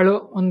 ಹೆಸರು ಕಾಳು,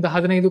 ಒಂದು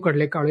 15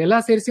 ಕಡಲೆ ಕಾಳು, ಎಲ್ಲಾ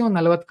ಸೇರಿಸಿ ಒಂದು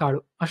 40 ಕಾಳು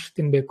ಅಷ್ಟು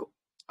ತಿನ್ಬೇಕು.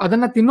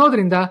 ಅದನ್ನ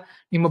ತಿನ್ನೋದ್ರಿಂದ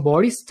ನಿಮ್ಮ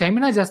ಬಾಡಿ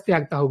ಸ್ಟೆಮಿನಾ ಜಾಸ್ತಿ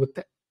ಆಗ್ತಾ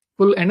ಹೋಗುತ್ತೆ,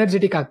 ಫುಲ್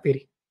ಎನರ್ಜೆಟಿಕ್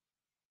ಆಗ್ತೀರಿ,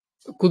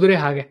 ಕುದುರೆ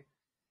ಹಾಗೆ.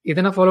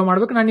 ಇದನ್ನ ಫಾಲೋ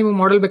ಮಾಡ್ಬೇಕು. ನಾನು ನಿಮ್ಗೆ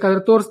ಮಾಡೆಲ್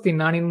ಬೇಕಾದ್ರೆ ತೋರಿಸ್ತೀನಿ.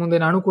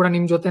 ನಾನು ಕೂಡ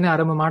ನಿಮ್ ಜೊತೆನೆ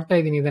ಆರಂಭ ಮಾಡ್ತಾ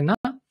ಇದ್ದೀನಿ ಇದನ್ನ.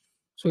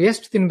 ಸೊ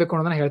ಎಷ್ಟು ತಿನ್ಬೇಕು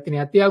ಅನ್ನೋದನ್ನ ಹೇಳ್ತೀನಿ.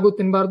 ಅತಿಯಾಗೂ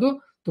ತಿನ್ಬಾರ್ದು,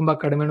 ತುಂಬಾ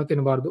ಕಡಿಮೆನೂ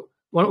ತಿನ್ಬಾರ್ದು.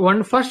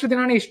 ಫಸ್ಟ್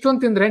ದಿನ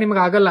ಇಷ್ಟೊಂದು ತಿಂದ್ರೆ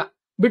ನಿಮ್ಗೆ ಆಗಲ್ಲ,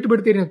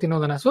 ಬಿಟ್ಬಿಡ್ತೀರಿ ನೀವು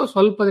ತಿನ್ನೋದನ್ನ. ಸೊ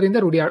ಸ್ವಲ್ಪದರಿಂದ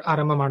ರೂಢಿ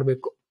ಆರಂಭ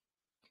ಮಾಡ್ಬೇಕು.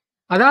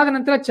 ಅದಾದ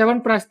ನಂತರ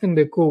ಚ್ಯವನ್ಪ್ರಾಶ್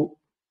ತಿನ್ಬೇಕು.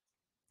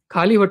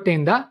 ಖಾಲಿ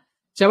ಹೊಟ್ಟೆಯಿಂದ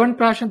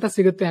ಚ್ಯವನ್ಪ್ರಾಶ್ ಅಂತ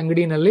ಸಿಗುತ್ತೆ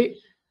ಅಂಗಡಿನಲ್ಲಿ.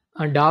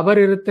 ಡಾಬರ್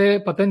ಇರುತ್ತೆ,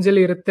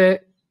 ಪತಂಜಲಿ ಇರುತ್ತೆ.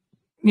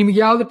 ನಿಮ್ಗೆ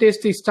ಯಾವ್ದು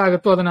ಟೇಸ್ಟ್ ಇಷ್ಟ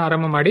ಆಗುತ್ತೋ ಅದನ್ನ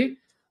ಆರಂಭ ಮಾಡಿ.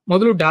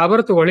 ಮೊದಲು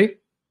ಡಾಬರ್ ತಗೊಳ್ಳಿ,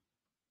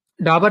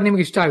 ಡಾಬರ್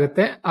ನಿಮ್ಗೆ ಇಷ್ಟ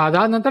ಆಗುತ್ತೆ.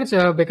 ಅದಾದ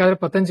ನಂತರ ಬೇಕಾದ್ರೆ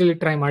ಪತಂಜಲಿ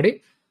ಟ್ರೈ ಮಾಡಿ.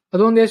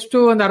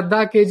 ಒಂದು ಅರ್ಧ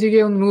ಕೆಜಿಗೆ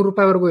ಒಂದು 100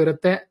 ರೂಪಾಯಿವರೆಗೂ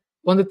ಇರುತ್ತೆ.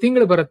 ಒಂದು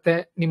ತಿಂಗಳು ಬರುತ್ತೆ.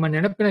 ನಿಮ್ಮ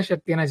ನೆನಪಿನ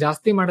ಶಕ್ತಿಯನ್ನ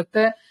ಜಾಸ್ತಿ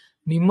ಮಾಡುತ್ತೆ,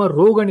 ನಿಮ್ಮ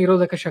ರೋಗ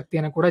ನಿರೋಧಕ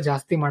ಶಕ್ತಿಯನ್ನ ಕೂಡ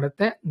ಜಾಸ್ತಿ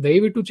ಮಾಡುತ್ತೆ.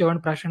 ದಯವಿಟ್ಟು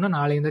ಚ್ಯವನ್ಪ್ರಾಶನ್ನ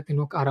ನಾಳೆಯಿಂದ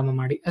ತಿನ್ನೋಕೆ ಆರಂಭ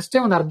ಮಾಡಿ. ಅಷ್ಟೇ,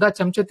 ಒಂದು ಅರ್ಧ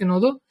ಚಮಚ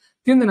ತಿನ್ನೋದು,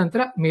 ತಿಂದ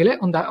ನಂತರ ಮೇಲೆ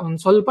ಒಂದ್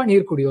ಸ್ವಲ್ಪ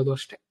ನೀರು ಕುಡಿಯೋದು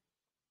ಅಷ್ಟೇ.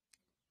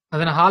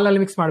 ಅದನ್ನ ಹಾಲಲ್ಲಿ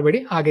ಮಿಕ್ಸ್ ಮಾಡಬೇಡಿ,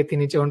 ಹಾಗೆ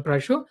ತಿನ್ನಿ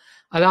ಚ್ಯವನ್ಪ್ರಾಶು.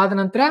 ಅದಾದ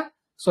ನಂತರ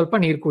ಸ್ವಲ್ಪ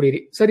ನೀರು ಕುಡೀರಿ.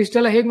 ಸರ್,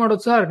 ಇಷ್ಟೆಲ್ಲ ಹೇಗ್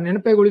ಮಾಡೋದು ಸರ್?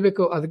 ನೆನಪೇ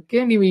ಉಳಿಬೇಕು, ಅದಕ್ಕೆ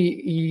ನೀವು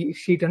ಈ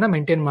ಶೀಟ್ ಅನ್ನ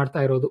ಮೇಂಟೈನ್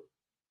ಮಾಡ್ತಾ ಇರೋದು.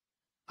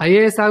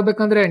 IAS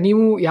ಆಗ್ಬೇಕಂದ್ರೆ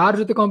ನೀವು ಯಾರ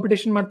ಜೊತೆ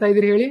ಕಾಂಪಿಟೇಷನ್ ಮಾಡ್ತಾ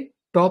ಇದೀರಿ ಹೇಳಿ?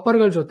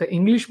 ಟಾಪರ್ಗಳ ಜೊತೆ.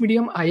 English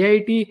medium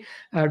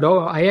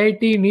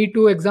IIT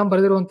NEET exam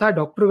ಬರೆದಿರುವಂತಹ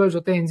ಡಾಕ್ಟರ್ಗಳ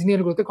ಜೊತೆ,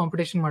 ಇಂಜಿನಿಯರ್ ಜೊತೆ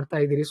ಕಾಂಪಿಟೇಷನ್ ಮಾಡ್ತಾ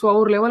ಇದ್ದೀರಿ. ಸೊ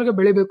ಅವ್ರ ಲೆವೆಲ್ಗೆ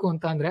ಬೆಳಿಬೇಕು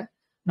ಅಂತ ಅಂದ್ರೆ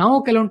ನಾವು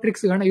ಕೆಲವೊಂದು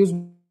ಟ್ರಿಕ್ಸ್ ಗಳನ್ನ ಯೂಸ್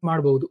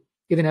ಮಾಡಬಹುದು.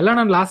 ಇದನ್ನೆಲ್ಲ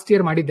ನಾನು ಲಾಸ್ಟ್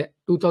ಇಯರ್ ಮಾಡಿದ್ದೆ,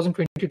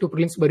 2022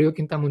 ಪ್ರಿಲಿಮ್ಸ್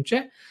ಬರೆಯೋಕ್ಕಿಂತ ಮುಂಚೆ.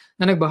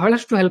 ನನಗೆ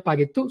ಬಹಳಷ್ಟು ಹೆಲ್ಪ್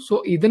ಆಗಿತ್ತು. ಸೊ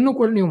ಇದನ್ನು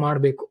ಕೂಡ ನೀವು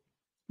ಮಾಡಬೇಕು.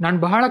 ನಾನು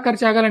ಬಹಳ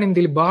ಖರ್ಚಾಗಲ್ಲ ನಿಮ್ದು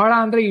ಇಲ್ಲಿ. ಬಹಳ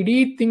ಅಂದ್ರೆ ಇಡೀ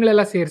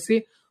ತಿಂಗಳೆಲ್ಲ ಸೇರಿಸಿ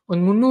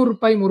ಒಂದು 300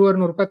 ರೂಪಾಯಿ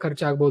 300 ರೂಪಾಯಿ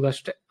ಖರ್ಚಾಗಬಹುದು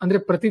ಅಷ್ಟೇ. ಅಂದ್ರೆ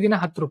ಪ್ರತಿದಿನ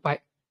 10 ರೂಪಾಯಿ.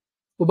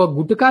 ಒಬ್ಬ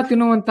ಗುಟ್ಕಾ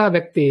ತಿನ್ನುವಂತಹ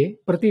ವ್ಯಕ್ತಿ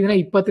ಪ್ರತಿದಿನ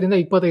 20 ರಿಂದ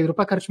 25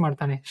 ರೂಪಾಯಿ ಖರ್ಚು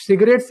ಮಾಡ್ತಾನೆ.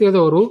 ಸಿಗರೇಟ್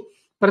ಸೇದೋರು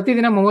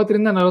ಪ್ರತಿದಿನ 30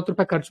 ರಿಂದ 40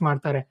 ರೂಪಾಯಿ ಖರ್ಚು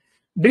ಮಾಡ್ತಾರೆ.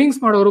 ಡ್ರಿಂಕ್ಸ್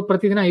ಮಾಡೋರು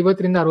ಪ್ರತಿದಿನ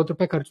 50ರಿಂದ 60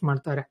 ರೂಪಾಯಿ ಖರ್ಚು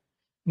ಮಾಡ್ತಾರೆ.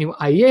 ನೀವು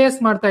IAS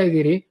ಮಾಡ್ತಾ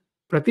ಇದ್ದೀರಿ,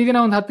 ಪ್ರತಿದಿನ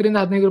ಒಂದು 10ರಿಂದ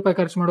 15 ರೂಪಾಯಿ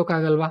ಖರ್ಚು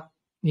ಮಾಡೋಕ್ಕಾಗಲ್ವಾ?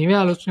 ನೀವೇ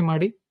ಆಲೋಚನೆ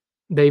ಮಾಡಿ.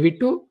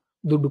 ದಯವಿಟ್ಟು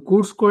ದುಡ್ಡು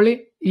ಕೂಡ್ಸ್ಕೊಳ್ಳಿ,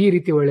 ಈ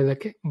ರೀತಿ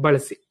ಒಳ್ಳೆಯದಕ್ಕೆ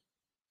ಬಳಸಿ.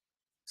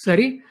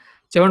 ಸರಿ,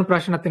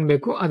 ಚವನಪ್ರಾಶನ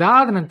ತಿನ್ಬೇಕು.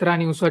 ಅದಾದ ನಂತರ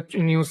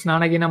ನೀವು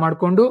ಸ್ನಾನಗೀನ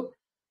ಮಾಡ್ಕೊಂಡು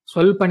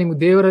ಸ್ವಲ್ಪ ನಿಮ್ಗೆ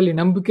ದೇವರಲ್ಲಿ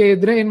ನಂಬಿಕೆ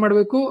ಇದ್ರೆ ಏನ್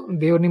ಮಾಡ್ಬೇಕು,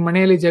 ದೇವ್ರು ನಿಮ್ಮ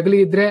ಮನೆಯಲ್ಲಿ ಜಗಲಿ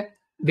ಇದ್ರೆ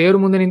ದೇವ್ರ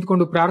ಮುಂದೆ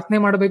ನಿಂತ್ಕೊಂಡು ಪ್ರಾರ್ಥನೆ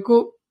ಮಾಡ್ಬೇಕು.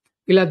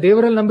 ಇಲ್ಲ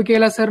ದೇವರಲ್ಲಿ ನಂಬಿಕೆ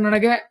ಇಲ್ಲ ಸರ್,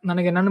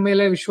 ನನಗೆ ನನ್ನ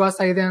ಮೇಲೆ ವಿಶ್ವಾಸ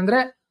ಇದೆ ಅಂದ್ರೆ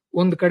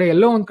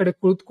ಎಲ್ಲೋ ಒಂದ್ ಕಡೆ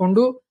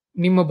ಕುಳಿತುಕೊಂಡು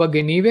ನಿಮ್ಮ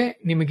ಬಗ್ಗೆ ನೀವೇ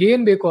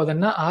ನಿಮಗೇನ್ ಬೇಕೋ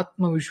ಅದನ್ನ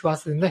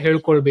ಆತ್ಮವಿಶ್ವಾಸದಿಂದ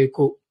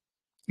ಹೇಳ್ಕೊಳ್ಬೇಕು.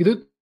 ಇದು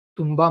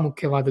ತುಂಬಾ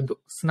ಮುಖ್ಯವಾದದ್ದು.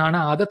 ಸ್ನಾನ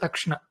ಆದ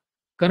ತಕ್ಷಣ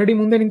ಕನ್ನಡಿ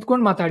ಮುಂದೆ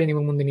ನಿಂತ್ಕೊಂಡು ಮಾತಾಡಿ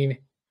ನಿಮಗೆ ಮುಂದೆ ನೀವೇ.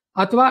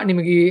 ಅಥವಾ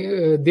ನಿಮಗೆ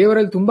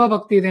ದೇವರಲ್ಲಿ ತುಂಬಾ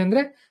ಭಕ್ತಿ ಇದೆ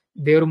ಅಂದ್ರೆ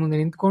ದೇವ್ರ ಮುಂದೆ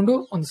ನಿಂತ್ಕೊಂಡು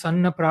ಒಂದು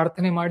ಸಣ್ಣ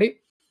ಪ್ರಾರ್ಥನೆ ಮಾಡಿ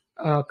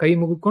ಕೈ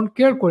ಮುಗಿಕೊಂಡು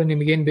ಕೇಳ್ಕೊಳ್ಳಿ,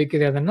 ನಿಮ್ಗೇನ್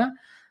ಬೇಕಿದೆ ಅದನ್ನ.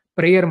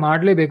 ಪ್ರೇಯರ್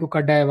ಮಾಡ್ಲೇಬೇಕು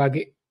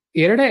ಕಡ್ಡಾಯವಾಗಿ.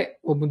 ಎರಡೇ,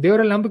 ಒಬ್ಬ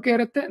ದೇವರಲ್ಲಿ ನಂಬಿಕೆ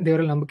ಇರುತ್ತೆ,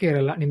 ದೇವರಲ್ಲಿ ನಂಬಿಕೆ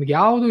ಇರಲ್ಲ. ನಿಮ್ಗೆ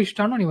ಯಾವುದು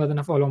ಇಷ್ಟನೋ ನೀವು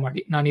ಅದನ್ನ ಫಾಲೋ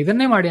ಮಾಡಿ. ನಾನು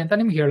ಇದನ್ನೇ ಮಾಡಿ ಅಂತ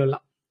ನಿಮ್ಗೆ ಹೇಳಲ್ಲ.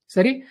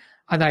 ಸರಿ,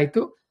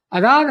 ಅದಾಯ್ತು.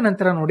 ಅದಾದ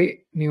ನಂತರ ನೋಡಿ,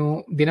 ನೀವು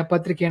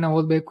ದಿನಪತ್ರಿಕೆಯನ್ನ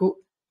ಓದ್ಬೇಕು.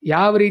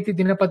 ಯಾವ ರೀತಿ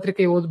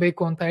ದಿನಪತ್ರಿಕೆ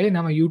ಓದ್ಬೇಕು ಅಂತ ಹೇಳಿ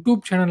ನಮ್ಮ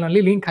ಯೂಟ್ಯೂಬ್ ಚಾನಲ್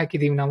ನಲ್ಲಿ ಲಿಂಕ್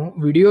ಹಾಕಿದೀವಿ ನಾವು.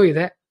 ವಿಡಿಯೋ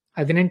ಇದೆ,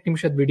 18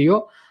 ನಿಮಿಷದ ವಿಡಿಯೋ.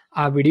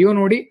 ಆ ವಿಡಿಯೋ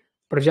ನೋಡಿ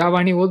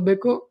ಪ್ರಜಾವಾಣಿ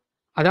ಓದ್ಬೇಕು.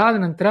 ಅದಾದ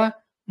ನಂತರ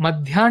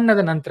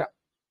ಮಧ್ಯಾಹ್ನದ ನಂತರ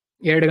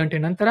 2 ಗಂಟೆ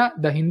ನಂತರ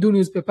the Hindu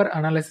news paper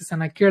analysis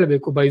ಅನ್ನ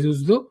ಕೇಳಬೇಕು,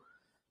 ಬೈಜೂಸ್ದು.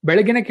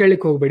 ಬೆಳಗ್ಗೆನೆ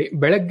ಕೇಳಲಿಕ್ಕೆ ಹೋಗ್ಬೇಡಿ.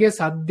 ಬೆಳಗ್ಗೆ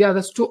ಸಾಧ್ಯ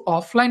ಆದಷ್ಟು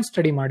ಆಫ್ಲೈನ್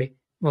ಸ್ಟಡಿ ಮಾಡಿ.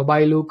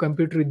 ಮೊಬೈಲು,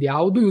 ಕಂಪ್ಯೂಟರ್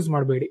ಇದ್ಯಾವುದು ಯೂಸ್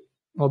ಮಾಡಬೇಡಿ.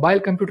 ಮೊಬೈಲ್,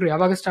 ಕಂಪ್ಯೂಟರ್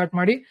ಯಾವಾಗ ಸ್ಟಾರ್ಟ್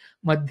ಮಾಡಿ?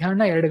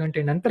 ಮಧ್ಯಾಹ್ನ 2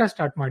 ಗಂಟೆ ನಂತರ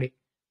ಸ್ಟಾರ್ಟ್ ಮಾಡಿ.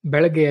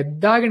 ಬೆಳಗ್ಗೆ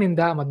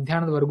ಎದ್ದಾಗಿನಿಂದ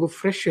ಮಧ್ಯಾಹ್ನದವರೆಗೂ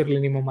ಫ್ರೆಶ್ ಇರಲಿ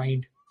ನಿಮ್ಮ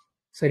ಮೈಂಡ್.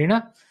 ಸರಿನಾ?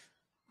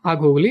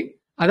 ಹೋಗ್ಲಿ.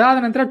 ಅದಾದ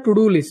ನಂತರ ಟು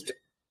ಡೂ ಲಿಸ್ಟ್.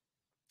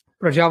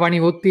 ಪ್ರಜಾವಾಣಿ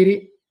ಓದ್ತೀರಿ,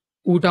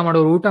 ಊಟ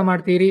ಮಾಡೋರು ಊಟ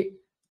ಮಾಡ್ತೀರಿ,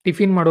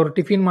 ಟಿಫಿನ್ ಮಾಡೋರು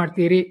ಟಿಫಿನ್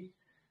ಮಾಡ್ತೀರಿ,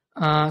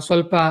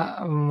 ಸ್ವಲ್ಪ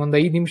ಒಂದು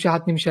 5 ನಿಮಿಷ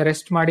 10 ನಿಮಿಷ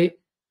ರೆಸ್ಟ್ ಮಾಡಿ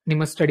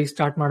ನಿಮ್ಮ ಸ್ಟಡಿ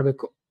ಸ್ಟಾರ್ಟ್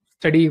ಮಾಡಬೇಕು.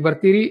 ಸ್ಟಡಿ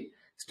ಬರ್ತೀರಿ,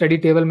 ಸ್ಟಡಿ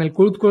ಟೇಬಲ್ ಮೇಲೆ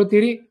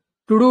ಕುಳಿತುಕೊಳ್ತೀರಿ,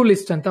 ಟು ಡೂ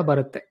ಲಿಸ್ಟ್ ಅಂತ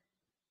ಬರುತ್ತೆ.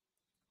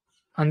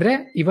 ಅಂದ್ರೆ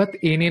ಇವತ್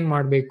ಏನೇನ್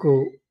ಮಾಡ್ಬೇಕು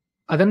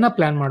ಅದನ್ನ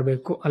ಪ್ಲಾನ್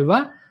ಮಾಡ್ಬೇಕು ಅಲ್ವಾ?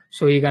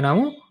 ಸೊ ಈಗ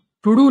ನಾವು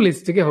ಟು ಡೂ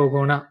ಲಿಸ್ಟ್ಗೆ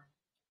ಹೋಗೋಣ.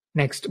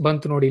 ನೆಕ್ಸ್ಟ್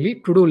ಬಂತು ನೋಡಿ, ಇಲ್ಲಿ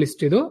ಟು ಡೂ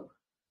ಲಿಸ್ಟ್.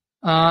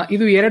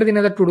 ಇದು 2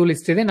 ದಿನದ ಟು ಡೂ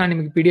ಲಿಸ್ಟ್ ಇದೆ. ನಾನು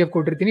ನಿಮಗೆ PDF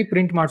ಕೊಟ್ಟಿರ್ತೀನಿ,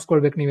 ಪ್ರಿಂಟ್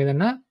ಮಾಡಿಸ್ಕೊಳ್ಬೇಕು ನೀವು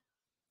ಇದನ್ನ.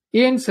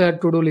 ಏನ್ ಸರ್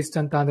ಟು ಡೂ ಲಿಸ್ಟ್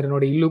ಅಂತ ಅಂದ್ರೆ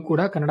ನೋಡಿ, ಇಲ್ಲೂ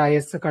ಕೂಡ ಕನ್ನಡ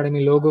IAS ಅಕಾಡೆಮಿ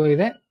ಲೋಗೋ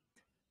ಇದೆ.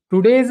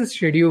 ಟುಡೇಸ್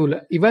ಶೆಡ್ಯೂಲ್,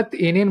 ಇವತ್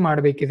ಏನೇನ್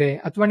ಮಾಡ್ಬೇಕಿದೆ,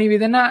 ಅಥವಾ ನೀವು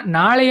ಇದನ್ನ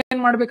ನಾಳೆ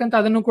ಏನ್ ಮಾಡ್ಬೇಕಂತ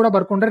ಅದನ್ನು ಕೂಡ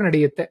ಬರ್ಕೊಂಡ್ರೆ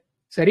ನಡೆಯುತ್ತೆ.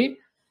 ಸರಿ,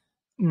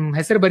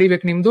 ಹೆಸರು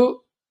ಬರೀಬೇಕು ನಿಮ್ದು.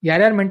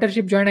 ಯಾರ್ಯಾರು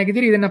ಮೆಂಟರ್ಶಿಪ್ ಜಾಯ್ನ್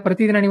ಆಗಿದ್ದೀರಿ ಇದನ್ನ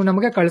ಪ್ರತಿದಿನ ನೀವು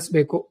ನಮಗೆ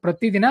ಕಳಿಸ್ಬೇಕು.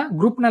 ಪ್ರತಿದಿನ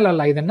ಗ್ರೂಪ್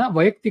ನಲ್ಲಲ್ಲ, ಇದನ್ನ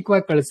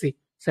ವೈಯಕ್ತಿಕವಾಗಿ ಕಳಿಸಿ.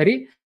 ಸರಿ,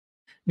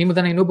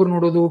 ನಿಮ್ಮದನ್ನ ಇನ್ನೊಬ್ರು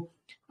ನೋಡೋದು,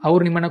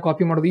 ಅವ್ರು ನಿಮ್ಮನ್ನ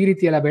ಕಾಪಿ ಮಾಡೋದು, ಈ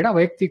ರೀತಿ ಎಲ್ಲ ಬೇಡ.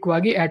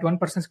 ವೈಯಕ್ತಿಕವಾಗಿ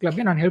 @1%club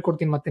ಗೆ ನಾನು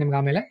ಹೇಳ್ಕೊಡ್ತೀನಿ ಮತ್ತೆ ನಿಮ್ಗೆ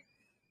ಆಮೇಲೆ.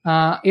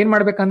 ಏನ್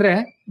ಮಾಡ್ಬೇಕಂದ್ರೆ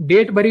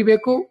ಡೇಟ್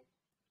ಬರೀಬೇಕು,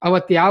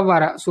 ಅವತ್ತು ಯಾವ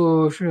ವಾರ. ಸೊ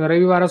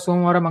ರವಿವಾರ,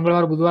 ಸೋಮವಾರ,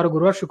 ಮಂಗಳವಾರ, ಬುಧವಾರ,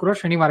 ಗುರುವಾರ, ಶುಕ್ರವಾರ,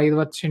 ಶನಿವಾರ.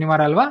 ಇವತ್ತು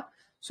ಶನಿವಾರ ಅಲ್ವಾ?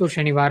 ಸೊ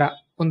ಶನಿವಾರ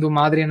ಒಂದು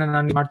ಮಾದರಿಯನ್ನ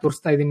ನಾನು ಮಾಡಿ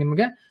ತೋರಿಸ್ತಾ ಇದ್ದೀನಿ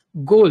ನಿಮಗೆ.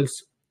 ಗೋಲ್ಸ್,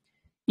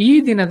 ಈ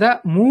ದಿನದ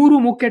 3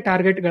 ಮುಖ್ಯ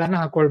ಟಾರ್ಗೆಟ್ ಗಳನ್ನ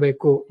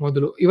ಹಾಕೊಳ್ಬೇಕು.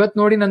 ಮೊದಲು ಇವತ್ತು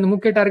ನೋಡಿ, ನಂದು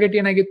ಮುಖ್ಯ ಟಾರ್ಗೆಟ್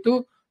ಏನಾಗಿತ್ತು?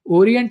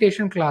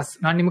 Orientation class.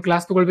 ನಾನು ನಿಮ್ಗೆ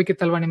ಕ್ಲಾಸ್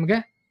ತಗೊಳ್ಬೇಕಿತ್ತಲ್ವಾ ನಿಮ್ಗೆ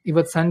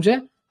ಇವತ್ತು ಸಂಜೆ.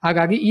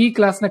 ಹಾಗಾಗಿ ಈ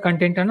ಕ್ಲಾಸ್ ನ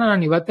ಕಂಟೆಂಟ್ ಅನ್ನ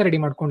ನಾನು ಇವತ್ತೇ ರೆಡಿ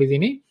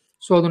ಮಾಡ್ಕೊಂಡಿದ್ದೀನಿ.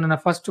 ಸೊ ಅದು ನನ್ನ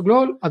ಫಸ್ಟ್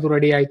ಗೋಲ್, ಅದು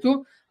ರೆಡಿ ಆಯ್ತು.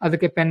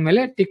 ಅದಕ್ಕೆ ಪೆನ್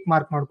ಮೇಲೆ ಟಿಕ್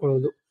ಮಾರ್ಕ್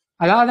ಮಾಡ್ಕೊಳ್ಳೋದು.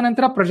 ಅದಾದ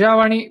ನಂತರ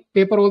ಪ್ರಜಾವಾಣಿ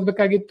ಪೇಪರ್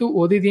ಓದ್ಬೇಕಾಗಿತ್ತು,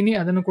 ಓದಿದ್ದೀನಿ,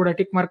 ಅದನ್ನು ಕೂಡ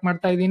ಟಿಕ್ ಮಾರ್ಕ್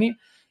ಮಾಡ್ತಾ ಇದ್ದೀನಿ.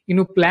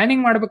 ಇನ್ನು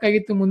ಪ್ಲಾನಿಂಗ್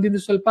ಮಾಡ್ಬೇಕಾಗಿತ್ತು ಮುಂದಿನ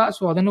ಸ್ವಲ್ಪ,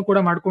 ಸೊ ಅದನ್ನು ಕೂಡ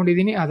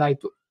ಮಾಡ್ಕೊಂಡಿದ್ದೀನಿ,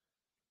 ಅದಾಯ್ತು.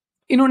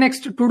 ಇನ್ನು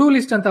ನೆಕ್ಸ್ಟ್ ಟು ಡೂ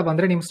ಲಿಸ್ಟ್ ಅಂತ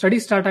ಬಂದ್ರೆ ನಿಮ್ ಸ್ಟಡಿ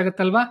ಸ್ಟಾರ್ಟ್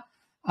ಆಗುತ್ತಲ್ವಾ,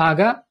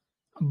 ಆಗ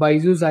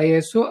ಬೈಜೂಸ್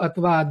IAS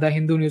ಅಥವಾ ದ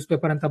ಹಿಂದೂ ನ್ಯೂಸ್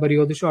ಪೇಪರ್ ಅಂತ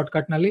ಬರೆಯೋದು ಶಾರ್ಟ್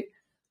ಕಟ್ ನಲ್ಲಿ.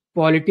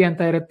 ಪಾಲಿಟಿ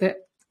ಅಂತ ಇರುತ್ತೆ,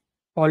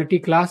 ಪಾಲಿಟಿ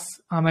ಕ್ಲಾಸ್.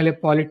 ಆಮೇಲೆ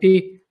ಪಾಲಿಟಿ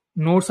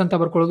ನೋಟ್ಸ್ ಅಂತ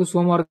ಬರ್ಕೊಳ್ಳೋದು,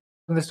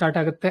 ಸೋಮವಾರದಿಂದ ಸ್ಟಾರ್ಟ್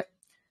ಆಗುತ್ತೆ.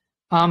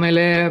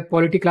 ಆಮೇಲೆ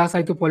ಪಾಲಿಟಿ ಕ್ಲಾಸ್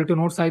ಆಯ್ತು, ಪಾಲಿಟಿ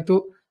ನೋಟ್ಸ್ ಆಯ್ತು.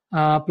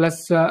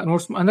 ಪ್ಲಸ್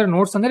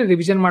ನೋಟ್ಸ್ ಅಂದ್ರೆ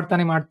ರಿವಿಷನ್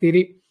ಮಾಡ್ತಾನೆ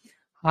ಮಾಡ್ತೀರಿ.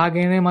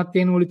 ಹಾಗೇನೆ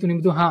ಮತ್ತೇನು ಉಳಿತು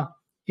ನಿಮ್ದು?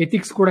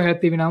 ಎಥಿಕ್ಸ್ ಕೂಡ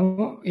ಹೇಳ್ತೀವಿ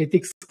ನಾವು.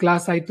 ಎಥಿಕ್ಸ್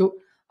ಕ್ಲಾಸ್ ಆಯ್ತು.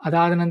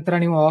 ಅದಾದ ನಂತರ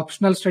ನೀವು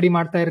ಆಪ್ಷನಲ್ ಸ್ಟಡಿ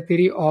ಮಾಡ್ತಾ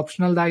ಇರ್ತೀರಿ,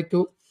 ಆಪ್ಷನಲ್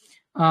ಆಯ್ತು.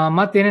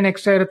 ಮತ್ತೇನೇನು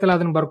ಎಕ್ಸ್ಟ್ರಾ ಇರುತ್ತಲ್ಲ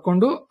ಅದನ್ನ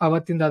ಬರ್ಕೊಂಡು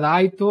ಅವತ್ತಿಂದ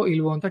ಅದಾಯ್ತು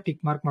ಇಲ್ವೋ ಅಂತ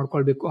ಟಿಕ್ ಮಾರ್ಕ್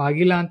ಮಾಡ್ಕೊಳ್ಬೇಕು.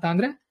 ಆಗಿಲ್ಲ ಅಂತ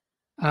ಅಂದ್ರೆ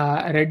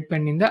ರೆಡ್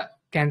ಪೆನ್ ಇಂದ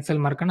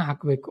ಕ್ಯಾನ್ಸಲ್ ಮಾರ್ಕ್ ಅನ್ನ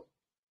ಹಾಕಬೇಕು.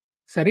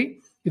 ಸರಿ,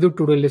 ಇದು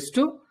ಟು ಡೂ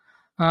ಲಿಸ್ಟ್.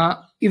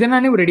 ಇದನ್ನ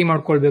ನೀವು ರೆಡಿ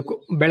ಮಾಡ್ಕೊಳ್ಬೇಕು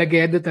ಬೆಳಗ್ಗೆ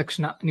ಎದ್ದ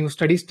ತಕ್ಷಣ, ನೀವು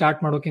ಸ್ಟಡಿ ಸ್ಟಾರ್ಟ್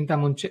ಮಾಡೋಕ್ಕಿಂತ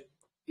ಮುಂಚೆ.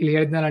 ಇಲ್ಲಿ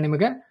ಹೇಳಿದ್ನಲ್ಲ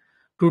ನಿಮಗೆ,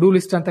 ಟು ಡೂ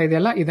ಲಿಸ್ಟ್ ಅಂತ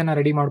ಇದೆಯಲ್ಲ, ಇದನ್ನ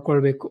ರೆಡಿ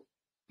ಮಾಡ್ಕೊಳ್ಬೇಕು.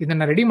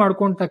 ಇದನ್ನ ರೆಡಿ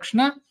ಮಾಡ್ಕೊಂಡ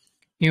ತಕ್ಷಣ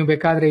ನೀವು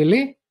ಬೇಕಾದ್ರೆ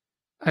ಇಲ್ಲಿ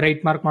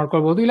ರೈಟ್ ಮಾರ್ಕ್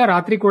ಮಾಡ್ಕೊಳ್ಬಹುದು, ಇಲ್ಲ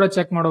ರಾತ್ರಿ ಕೂಡ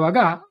ಚೆಕ್ ಮಾಡುವಾಗ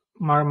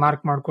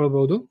ಮಾರ್ಕ್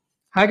ಮಾಡ್ಕೊಳ್ಬಹುದು.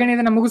 ಹಾಗೇನೆ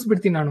ಇದನ್ನ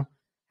ಮುಗಿಸ್ಬಿಡ್ತೀನಿ ನಾನು.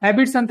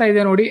 ಹ್ಯಾಬಿಟ್ಸ್ ಅಂತ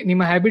ಇದೆ ನೋಡಿ,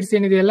 ನಿಮ್ಮ ಹ್ಯಾಬಿಟ್ಸ್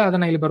ಏನಿದೆಯಲ್ಲ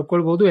ಅದನ್ನ ಇಲ್ಲಿ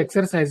ಬರ್ಕೊಳ್ಬಹುದು.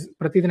 ಎಕ್ಸರ್ಸೈಸ್,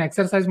 ಪ್ರತಿದಿನ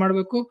ಎಕ್ಸರ್ಸೈಸ್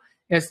ಮಾಡಬೇಕು.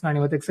 ಎಸ್, ನಾನು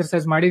ಇವತ್ತು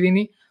ಎಕ್ಸರ್ಸೈಸ್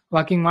ಮಾಡಿದ್ದೀನಿ.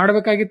 ವಾಕಿಂಗ್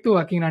ಮಾಡಬೇಕಾಗಿತ್ತು,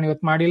 ವಾಕಿಂಗ್ ನಾನು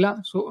ಇವತ್ತು ಮಾಡಿಲ್ಲ,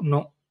 ಸೊ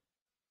ನೋ.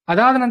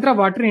 ಅದಾದ ನಂತರ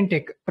ವಾಟರ್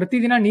ಇಂಟೇಕ್,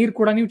 ಪ್ರತಿದಿನ ನೀರು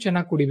ಕೂಡ ನೀವು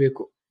ಚೆನ್ನಾಗಿ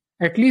ಕುಡಿಬೇಕು.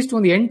 ಅಟ್ ಲೀಸ್ಟ್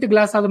ಒಂದು 8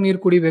 ಗ್ಲಾಸ್ ಆದ್ರೂ ನೀರು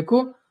ಕುಡಿಬೇಕು.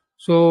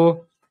 ಸೊ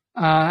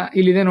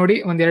ಇಲ್ಲಿದೆ ನೋಡಿ,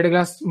 1-2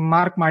 ಗ್ಲಾಸ್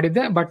ಮಾರ್ಕ್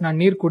ಮಾಡಿದ್ದೆ, ಬಟ್ ನಾನು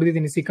ನೀರು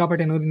ಕುಡಿದಿದ್ದೀನಿ,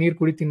 ಸಿಕ್ಕಾಪಟ್ಟೆ ನೀರು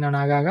ಕುಡಿತೀನಿ ನಾನು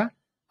ಆಗಾಗ.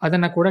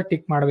 ಅದನ್ನ ಕೂಡ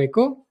ಟಿಕ್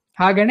ಮಾಡಬೇಕು.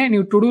 ಹಾಗೇನೆ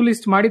ನೀವು ಟು ಡೂ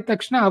ಲಿಸ್ಟ್ ಮಾಡಿದ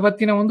ತಕ್ಷಣ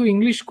ಅವತ್ತಿನ ಒಂದು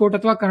ಇಂಗ್ಲಿಷ್ ಕೋಟ್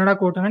ಅಥವಾ ಕನ್ನಡ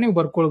ಕೋಟ್ ಅನ್ನ ನೀವು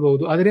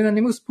ಬರ್ಕೊಳ್ಬಹುದು. ಅದರಿಂದ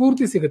ನಿಮಗೆ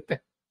ಸ್ಫೂರ್ತಿ ಸಿಗುತ್ತೆ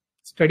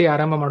ಸ್ಟಡಿ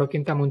ಆರಂಭ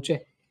ಮಾಡೋಕ್ಕಿಂತ ಮುಂಚೆ.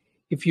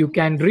 If you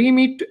can dream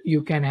it, you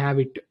can have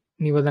it.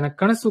 ನೀವು ಅದನ್ನ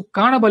ಕನಸು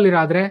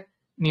ಕಾಣಬಲ್ಲಿರಾದ್ರೆ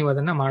ನೀವು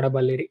ಅದನ್ನ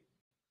ಮಾಡಬಲ್ಲಿರಿ.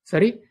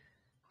 ಸರಿ,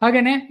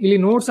 ಹಾಗೇನೆ ಇಲ್ಲಿ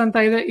ನೋಟ್ಸ್ ಅಂತ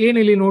ಇದೆ. ಏನ್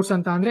ಇಲ್ಲಿ ನೋಟ್ಸ್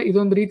ಅಂತ ಅಂದ್ರೆ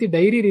ಇದೊಂದು ರೀತಿ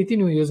ಡೈರಿ ರೀತಿ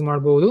ನೀವು ಯೂಸ್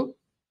ಮಾಡಬಹುದು.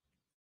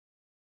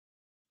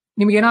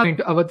 ನಿಮ್ಗೆ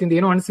ಏನಾದ್ರು ಅವತ್ತಿಂದ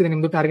ಏನೋ ಅನಿಸಿದೆ,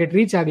 ನಿಮ್ದು ಟಾರ್ಗೆಟ್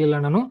ರೀಚ್ ಆಗ್ಲಿಲ್ಲ,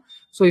 ನಾನು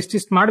ಸೊ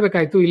ಇಷ್ಟಿಷ್ಟು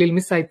ಮಾಡ್ಬೇಕಾಯ್ತು, ಇಲ್ಲಿ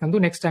ಮಿಸ್ ಆಯ್ತು ಅಂದು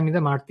ನೆಕ್ಸ್ಟ್ ಟೈಮ್ ಇಂದ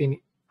ಮಾಡ್ತೀನಿ,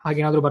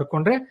 ಹಾಗೇನಾದ್ರು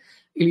ಬರ್ಕೊಂಡ್ರೆ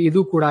ಇಲ್ಲಿ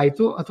ಇದು ಕೂಡ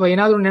ಆಯ್ತು. ಅಥವಾ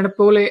ಏನಾದ್ರು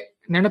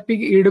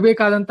ನೆನಪಿಗೆ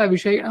ಇಡಬೇಕಾದಂತ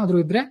ವಿಷಯ ಏನಾದ್ರು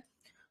ಇದ್ರೆ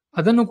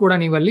ಅದನ್ನು ಕೂಡ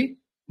ನೀವಲ್ಲಿ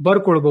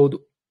ಬರ್ಕೊಳ್ಬಹುದು.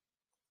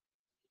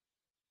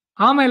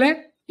 ಆಮೇಲೆ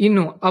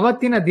ಇನ್ನು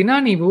ಅವತ್ತಿನ ದಿನ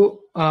ನೀವು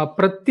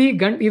ಪ್ರತಿ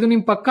ಗಂಟೆ, ಇದು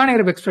ನಿಮ್ ಪಕ್ಕಾನೇ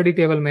ಇರ್ಬೇಕು ಸ್ಟಡಿ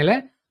ಟೇಬಲ್ ಮೇಲೆ,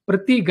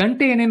 ಪ್ರತಿ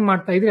ಗಂಟೆ ಏನೇನ್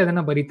ಮಾಡ್ತಾ ಇದ್ರಿ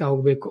ಅದನ್ನ ಬರಿತಾ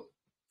ಹೋಗ್ಬೇಕು.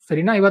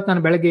 ಸರಿನಾ? ಇವತ್ತು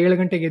ನಾನು ಬೆಳಗ್ಗೆ 7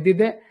 ಗಂಟೆಗೆ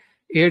ಎದ್ದಿದ್ದೆ,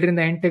 7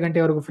 ರಿಂದ 8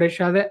 ಗಂಟೆವರೆಗೂ ಫ್ರೆಶ್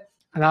ಆದೆ,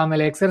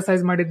 ಅದಾದ್ಮೇಲೆ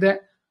ಎಕ್ಸರ್ಸೈಸ್ ಮಾಡಿದ್ದೆ,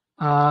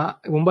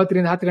 9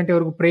 ರಿಂದ 10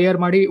 ಗಂಟೆವರೆಗೂ ಪ್ರೇಯರ್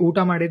ಮಾಡಿ ಊಟ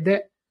ಮಾಡಿದ್ದೆ,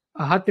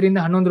 10 ರಿಂದ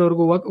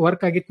 11ರವರೆಗೂ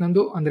ವರ್ಕ್ ಆಗಿತ್ತು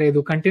ನಂದು, ಅಂದ್ರೆ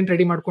ಇದು ಕಂಟೆಂಟ್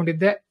ರೆಡಿ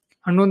ಮಾಡ್ಕೊಂಡಿದ್ದೆ,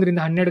 11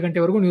 ರಿಂದ 12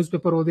 ಗಂಟೆವರೆಗೂ ನ್ಯೂಸ್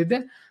ಪೇಪರ್ ಓದಿದ್ದೆ.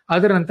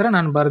 ಅದರ ನಂತರ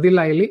ನಾನು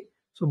ಬರ್ದಿಲ್ಲ ಇಲ್ಲಿ,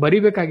 ಸೊ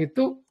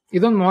ಬರಿಬೇಕಾಗಿತ್ತು.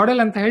 ಇದೊಂದು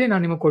ಮಾಡೆಲ್ ಅಂತ ಹೇಳಿ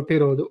ನಾನು ನಿಮಗೆ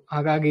ಕೊಟ್ಟಿರೋದು,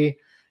 ಹಾಗಾಗಿ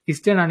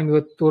ಇಷ್ಟೇ ನಾನು ನಿಮಗೆ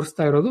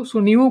ತೋರಿಸ್ತಾ ಇರೋದು. ಸೊ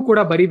ನೀವು ಕೂಡ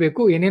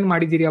ಬರಿಬೇಕು ಏನೇನ್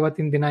ಮಾಡಿದಿರಿ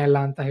ಅವತ್ತಿನ ದಿನ ಎಲ್ಲ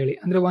ಅಂತ ಹೇಳಿ.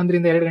 ಅಂದ್ರೆ 1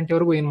 ರಿಂದ 2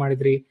 ಗಂಟೆವರೆಗೂ ಏನ್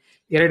ಮಾಡಿದ್ರಿ,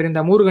 2 ರಿಂದ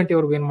 3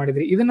 ಗಂಟೆವರೆಗೂ ಏನ್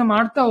ಮಾಡಿದ್ರಿ, ಇದನ್ನ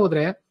ಮಾಡ್ತಾ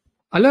ಹೋದ್ರೆ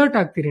ಅಲರ್ಟ್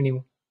ಆಗ್ತೀರಿ ನೀವು.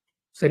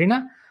 ಸರಿನಾ?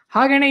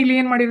 ಹಾಗೇನೆ ಇಲ್ಲಿ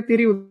ಏನ್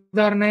ಮಾಡಿರ್ತೀರಿ,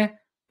 ಉದಾಹರಣೆ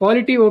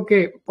ಪಾಲಿಟಿ, ಓಕೆ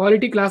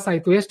ಪಾಲಿಟಿ ಕ್ಲಾಸ್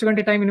ಆಯ್ತು, ಎಷ್ಟು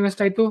ಗಂಟೆ ಟೈಮ್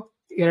ಇನ್ವೆಸ್ಟ್ ಆಯ್ತು,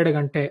 2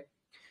 ಗಂಟೆ.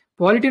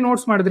 ಪಾಲಿಟಿ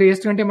ನೋಟ್ಸ್ ಮಾಡಿದ್ರಿ,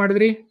 ಎಷ್ಟು ಗಂಟೆ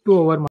ಮಾಡಿದ್ರಿ, 2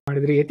 ಅವರ್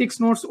ಮಾಡಿದ್ರಿ.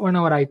 ಎಥಿಕ್ಸ್ ನೋಟ್ಸ್ 1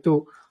 ಅವರ್ ಆಯ್ತು.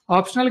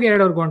 ಆಪ್ಷನಲ್ಗೆ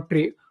 2 ಅವರ್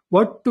ಹೊಂಟ್ರಿ.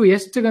 ಒಟ್ಟು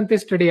ಎಷ್ಟು ಗಂಟೆ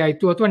ಸ್ಟಡಿ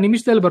ಆಯ್ತು, ಅಥವಾ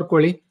ನಿಮಿಷದಲ್ಲಿ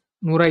ಬರ್ಕೊಳ್ಳಿ,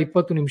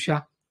 120 ನಿಮಿಷ.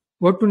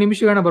 ಒಟ್ಟು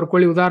ನಿಮಿಷಗಳನ್ನ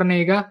ಬರ್ಕೊಳ್ಳಿ. ಉದಾಹರಣೆ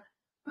ಈಗ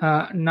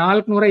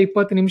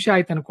 420 ನಿಮಿಷ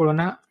ಆಯ್ತು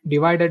ಅನ್ಕೊಳ್ಳೋಣ,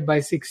 ಡಿವೈಡೆಡ್ ಬೈ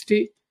 60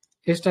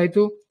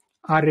 ಎಷ್ಟಾಯ್ತು,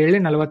 6 7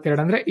 42,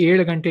 ಅಂದ್ರೆ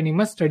 7 ಗಂಟೆ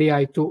ನಿಮ್ಮ ಸ್ಟಡಿ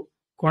ಆಯ್ತು.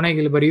 ಕೊನೆಗೆ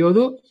ಇಲ್ಲಿ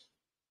ಬರೆಯೋದು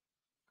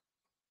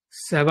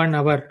 7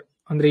 ಅವರ್,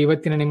 ಅಂದ್ರೆ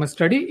ಇವತ್ತಿನ ನಿಮ್ಮ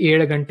ಸ್ಟಡಿ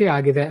 7 ಗಂಟೆ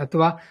ಆಗಿದೆ.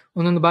 ಅಥವಾ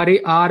ಒಂದೊಂದು ಬಾರಿ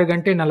 6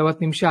 ಗಂಟೆ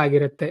 40 ನಿಮಿಷ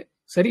ಆಗಿರುತ್ತೆ.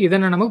 ಸರಿ,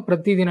 ಇದನ್ನ ನಮಗ್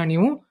ಪ್ರತಿದಿನ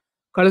ನೀವು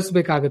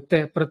ಕಳಿಸ್ಬೇಕಾಗತ್ತೆ.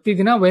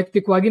 ಪ್ರತಿದಿನ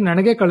ವೈಯಕ್ತಿಕವಾಗಿ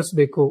ನನಗೆ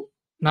ಕಳಿಸ್ಬೇಕು.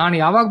 ನಾನು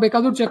ಯಾವಾಗ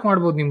ಬೇಕಾದ್ರೂ ಚೆಕ್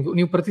ಮಾಡ್ಬೋದು ನಿಮ್ದು,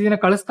 ನೀವು ಪ್ರತಿದಿನ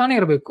ಕಳಿಸ್ತಾನೆ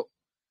ಇರಬೇಕು.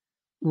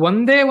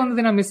 ಒಂದೇ ಒಂದು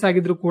ದಿನ ಮಿಸ್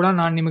ಆಗಿದ್ರು ಕೂಡ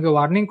ನಾನು ನಿಮಗೆ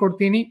ವಾರ್ನಿಂಗ್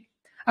ಕೊಡ್ತೀನಿ.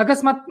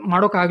 ಅಕಸ್ಮಾತ್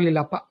ಮಾಡೋಕ್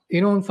ಆಗ್ಲಿಲ್ಲಪ್ಪ,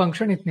 ಏನೋ ಒಂದು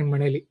ಫಂಕ್ಷನ್ ಇತ್ತು ನಿಮ್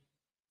ಮನೇಲಿ,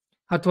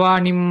 ಅಥವಾ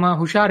ನಿಮ್ಮ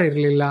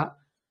ಹುಷಾರಿರ್ಲಿಲ್ಲ,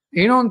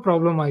 ಏನೋ ಒಂದು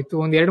ಪ್ರಾಬ್ಲಮ್ ಆಯ್ತು,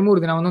 ಒಂದ್ 2-3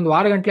 ದಿನ, ಒಂದೊಂದು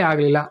ವಾರ ಗಂಟ್ಲೆ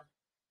ಆಗ್ಲಿಲ್ಲ,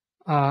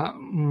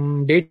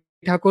 ಡೇಟ್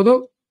ಹಾಕೋದು,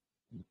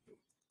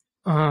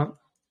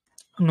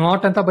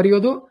 ನಾಟ್ ಅಂತ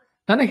ಬರೆಯೋದು,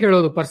 ನನಗೆ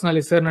ಹೇಳೋದು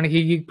ಪರ್ಸನಲಿ, ಸರ್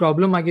ನನಗೆ ಹೀಗೆ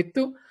ಪ್ರಾಬ್ಲಮ್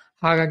ಆಗಿತ್ತು,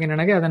 ಹಾಗಾಗಿ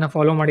ನನಗೆ ಅದನ್ನ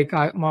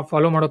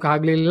ಫಾಲೋ ಮಾಡೋಕ್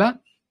ಆಗ್ಲಿಲ್ಲ,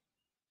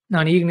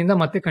 ನಾನು ಈಗಿನಿಂದ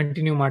ಮತ್ತೆ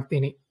ಕಂಟಿನ್ಯೂ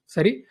ಮಾಡ್ತೀನಿ.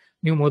 ಸರಿ,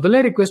 ನೀವು ಮೊದಲೇ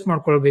ರಿಕ್ವೆಸ್ಟ್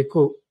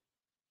ಮಾಡ್ಕೊಳ್ಬೇಕು.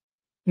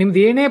 ನಿಮ್ದು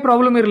ಏನೇ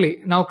ಪ್ರಾಬ್ಲಮ್ ಇರಲಿ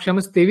ನಾವು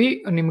ಕ್ಷಮಿಸ್ತೀವಿ,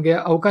 ನಿಮ್ಗೆ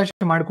ಅವಕಾಶ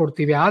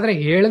ಮಾಡಿಕೊಡ್ತೀವಿ. ಆದ್ರೆ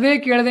ಹೇಳದೆ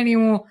ಕೇಳದೆ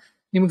ನೀವು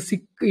ನಿಮ್ಗೆ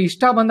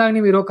ಇಷ್ಟ ಬಂದಾಗ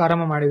ನೀವು ಇರೋಕ್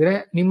ಆರಂಭ ಮಾಡಿದ್ರೆ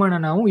ನಿಮ್ಮನ್ನ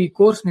ನಾವು ಈ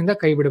ಕೋರ್ಸ್ ನಿಂದ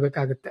ಕೈ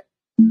ಬಿಡಬೇಕಾಗತ್ತೆ.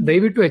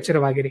 ದಯವಿಟ್ಟು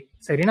ಎಚ್ಚರವಾಗಿರಿ.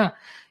 ಸರಿನಾ?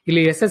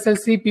 ಇಲ್ಲಿ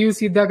SSLC PUC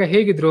ಇದ್ದಾಗ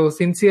ಹೇಗಿದ್ರು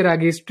ಸಿನ್ಸಿಯರ್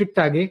ಆಗಿ ಸ್ಟ್ರಿಕ್ಟ್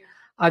ಆಗಿ,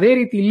 ಅದೇ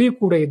ರೀತಿ ಇಲ್ಲಿ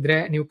ಕೂಡ ಇದ್ರೆ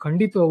ನೀವು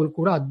ಖಂಡಿತವಾಗ್ಲೂ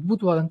ಕೂಡ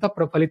ಅದ್ಭುತವಾದಂತ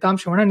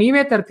ಫಲಿತಾಂಶವನ್ನ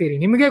ನೀವೇ ತರ್ತೀರಿ.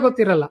 ನಿಮಗೆ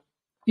ಗೊತ್ತಿರಲ್ಲ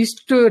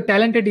ಇಷ್ಟು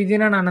ಟ್ಯಾಲೆಂಟೆಡ್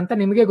ಇದೀನ ನಾನಂತ,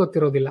 ನಿಮಗೆ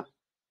ಗೊತ್ತಿರೋದಿಲ್ಲ.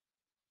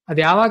 ಅದ್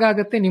ಯಾವಾಗ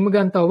ಆಗತ್ತೆ,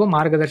 ನಿಮ್ಗಂತ ಒಬ್ಬ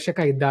ಮಾರ್ಗದರ್ಶಕ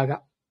ಇದ್ದಾಗ.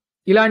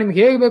 ಇಲ್ಲ ನಿಮ್ಗೆ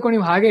ಹೇಗ್ ಬೇಕೋ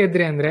ನೀವು ಹಾಗೆ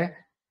ಇದ್ರೆ ಅಂದ್ರೆ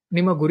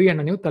ನಿಮ್ಮ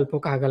ಗುರಿಯನ್ನ ನೀವು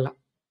ತಲುಪೋಕ್ ಆಗಲ್ಲ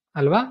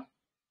ಅಲ್ವಾ?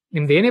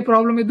 ನಿಮ್ದು ಏನೇ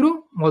ಪ್ರಾಬ್ಲಮ್ ಇದ್ರು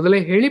ಮೊದಲೇ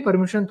ಹೇಳಿ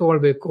ಪರ್ಮಿಷನ್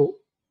ತಗೊಳ್ಬೇಕು.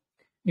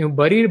 ನೀವು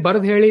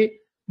ಬರ್ದ್ ಹೇಳಿ,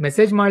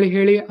 ಮೆಸೇಜ್ ಮಾಡಿ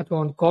ಹೇಳಿ, ಅಥವಾ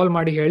ಒಂದು ಕಾಲ್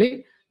ಮಾಡಿ ಹೇಳಿ,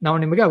 ನಾವು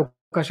ನಿಮಗೆ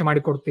ಅವಕಾಶ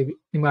ಮಾಡಿಕೊಡ್ತೀವಿ.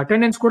 ನಿಮ್ಗೆ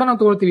ಅಟೆಂಡೆನ್ಸ್ ಕೂಡ ನಾವು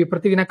ತಗೊಳ್ತೀವಿ.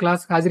 ಪ್ರತಿದಿನ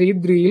ಕ್ಲಾಸ್ ಹಾಜರಿ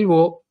ಇದ್ರಿ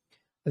ಇಲ್ವೋ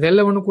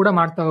ಅದೆಲ್ಲವನ್ನು ಕೂಡ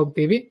ಮಾಡ್ತಾ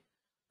ಹೋಗ್ತೀವಿ.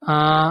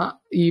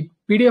 ಈ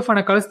PDF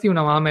ಅನ್ನ ಕಳಿಸ್ತೀವಿ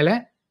ನಾವು. ಆಮೇಲೆ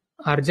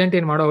ಅರ್ಜೆಂಟ್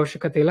ಏನ್ ಮಾಡೋ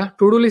ಅವಶ್ಯಕತೆ ಇಲ್ಲ.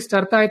 ಟು ಡೂ ಲಿಸ್ಟ್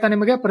ಅರ್ಥ ಆಯ್ತಾ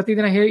ನಿಮಗೆ?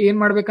 ಪ್ರತಿದಿನ ಏನ್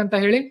ಮಾಡ್ಬೇಕಂತ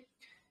ಹೇಳಿ.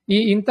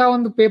 ಇಂಥ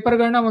ಒಂದು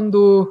ಪೇಪರ್ಗಳನ್ನ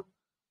ಒಂದು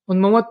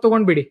 30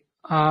 ತಗೊಂಡ್ಬಿಡಿ.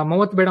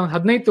 30 ಬೇಡ, ಒಂದು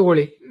 15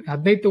 ತಗೊಳ್ಳಿ.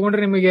 15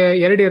 ತಗೊಂಡ್ರೆ ನಿಮಗೆ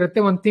 2 ಇರುತ್ತೆ,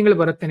 1 ತಿಂಗಳು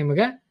ಬರುತ್ತೆ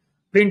ನಿಮಗೆ.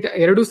 ಪ್ರಿಂಟ್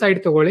 2 ಸೈಡ್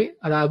ತಗೊಳ್ಳಿ,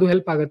 ಅದು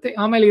ಹೆಲ್ಪ್ ಆಗುತ್ತೆ.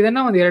 ಆಮೇಲೆ ಇದನ್ನ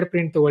ಒಂದು 2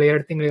 ಪ್ರಿಂಟ್ ತಗೊಳ್ಳಿ,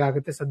 2 ತಿಂಗಳಿಗೆ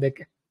ಆಗುತ್ತೆ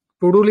ಸದ್ಯಕ್ಕೆ.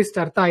 ಟು ಡೂ ಲಿಸ್ಟ್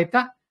ಅರ್ಥ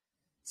ಆಯ್ತಾ?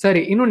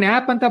 ಸರಿ, ಇನ್ನು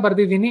ನ್ಯಾಪ್ ಅಂತ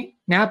ಬರ್ದಿದ್ದೀನಿ.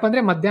 ನ್ಯಾಪ್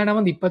ಅಂದ್ರೆ ಮಧ್ಯಾಹ್ನ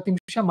ಒಂದು 20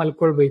 ನಿಮಿಷ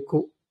ಮಲ್ಕೊಳ್ಬೇಕು.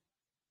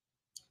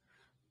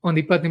 ಒಂದು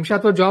 20 ನಿಮಿಷ,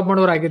 ಅಥವಾ ಜಾಬ್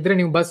ಮಾಡೋರಾಗಿದ್ರೆ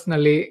ನೀವು ಬಸ್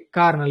ನಲ್ಲಿ,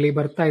 ಕಾರ್ ನಲ್ಲಿ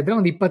ಬರ್ತಾ ಇದ್ರೆ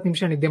ಒಂದು 20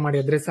 ನಿಮಿಷ ನಿದ್ದೆ ಮಾಡಿ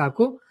ಆದ್ರೆ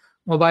ಸಾಕು.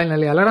 ಮೊಬೈಲ್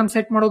ನಲ್ಲಿ ಅಲಾರಾಮ್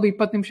ಸೆಟ್ ಮಾಡೋದು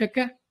 20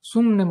 ನಿಮಿಷಕ್ಕೆ,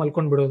 ಸುಮ್ನೆ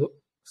ಮಲ್ಕೊಂಡ್ ಬಿಡೋದು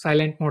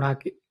ಸೈಲೆಂಟ್ ಮೋಡ್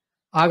ಹಾಕಿ.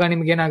 ಆಗ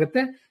ನಿಮ್ಗೆ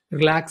ಏನಾಗುತ್ತೆ,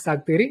 ರಿಲ್ಯಾಕ್ಸ್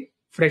ಆಗ್ತೀರಿ,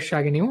 ಫ್ರೆಶ್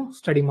ಆಗಿ ನೀವು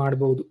ಸ್ಟಡಿ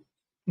ಮಾಡಬಹುದು.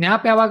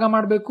 ನ್ಯಾಪ್ ಯಾವಾಗ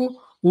ಮಾಡ್ಬೇಕು?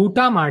 ಊಟ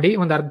ಮಾಡಿ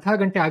ಒಂದು ಅರ್ಧ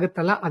ಗಂಟೆ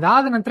ಆಗುತ್ತಲ್ಲ,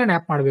 ಅದಾದ ನಂತರ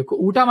ನ್ಯಾಪ್ ಮಾಡ್ಬೇಕು.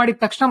 ಊಟ ಮಾಡಿದ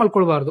ತಕ್ಷಣ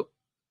ಮಲ್ಕೊಳ್ಬಾರ್ದು,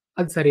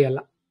 ಅದು ಸರಿಯಲ್ಲ.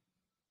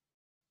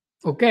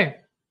 ಓಕೆ.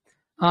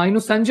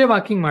 ಇನ್ನು ಸಂಜೆ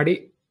ವಾಕಿಂಗ್ ಮಾಡಿ.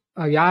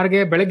 ಯಾರಿಗೆ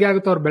ಬೆಳಗ್ಗೆ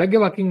ಆಗುತ್ತೋ ಅವ್ರು ಬೆಳಗ್ಗೆ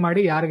ವಾಕಿಂಗ್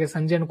ಮಾಡಿ, ಯಾರಿಗೆ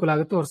ಸಂಜೆ ಅನುಕೂಲ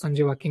ಆಗುತ್ತೋ ಅವ್ರು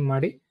ಸಂಜೆ ವಾಕಿಂಗ್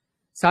ಮಾಡಿ.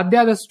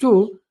 ಸಾಧ್ಯ ಆದಷ್ಟು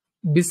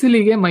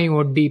ಬಿಸಿಲಿಗೆ ಮೈ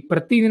ಒಡ್ಡಿ.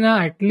 ಪ್ರತಿದಿನ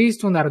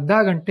ಅಟ್ಲೀಸ್ಟ್ ಒಂದು ಅರ್ಧ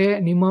ಗಂಟೆ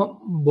ನಿಮ್ಮ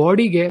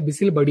ಬಾಡಿಗೆ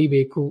ಬಿಸಿಲು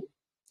ಬಡಿಬೇಕು.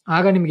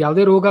 ಆಗ ನಿಮ್ಗೆ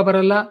ಯಾವುದೇ ರೋಗ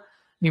ಬರಲ್ಲ.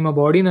 ನಿಮ್ಮ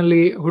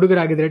ಬಾಡಿನಲ್ಲಿ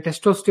ಹುಡುಗರಾಗಿದ್ರೆ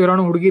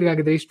ಟೆಸ್ಟೋಸ್ಟಿರಾನ್,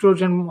 ಹುಡುಗಿರಾಗಿದ್ರೆ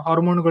ಈಸ್ಟ್ರೋಜನ್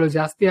ಹಾರ್ಮೋನ್ಗಳು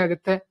ಜಾಸ್ತಿ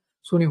ಆಗುತ್ತೆ.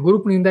 ಸೊ ನೀವು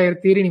ಹುರುಪಿನಿಂದ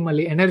ಇರ್ತೀರಿ,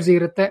 ನಿಮ್ಮಲ್ಲಿ ಎನರ್ಜಿ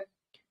ಇರುತ್ತೆ.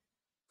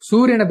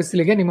 ಸೂರ್ಯನ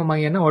ಬಿಸಿಲಿಗೆ ನಿಮ್ಮ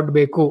ಮೈಯನ್ನ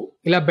ಒಡ್ಬೇಕು.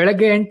 ಇಲ್ಲ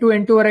ಬೆಳಗ್ಗೆ 8,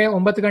 8:30,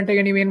 9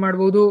 ಗಂಟೆಗೆ ನೀವೇನ್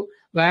ಮಾಡಬಹುದು,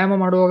 ವ್ಯಾಯಾಮ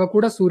ಮಾಡುವಾಗ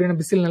ಕೂಡ ಸೂರ್ಯನ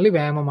ಬಿಸಿಲಿನಲ್ಲಿ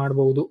ವ್ಯಾಯಾಮ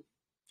ಮಾಡಬಹುದು.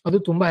 ಅದು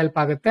ತುಂಬಾ ಹೆಲ್ಪ್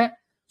ಆಗುತ್ತೆ.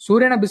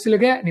 ಸೂರ್ಯನ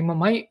ಬಿಸಿಲಿಗೆ ನಿಮ್ಮ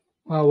ಮೈ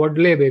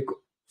ಒಡ್ಲೇಬೇಕು.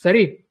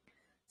 ಸರಿ,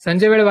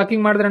 ಸಂಜೆ ವೇಳೆ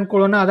ವಾಕಿಂಗ್ ಮಾಡಿದ್ರೆ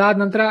ಅನ್ಕೊಳ್ಳೋಣ. ಅದಾದ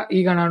ನಂತರ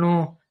ಈಗ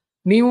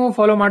ನೀವು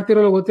ಫಾಲೋ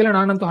ಮಾಡ್ತಿರೋ ಗೊತ್ತಿಲ್ಲ,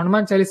 ನಾನಂತೂ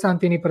ಹನುಮಾನ್ ಚಾಲಿಸಾ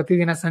ಅಂತೀನಿ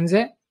ಪ್ರತಿದಿನ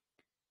ಸಂಜೆ.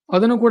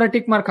 ಅದನ್ನು ಕೂಡ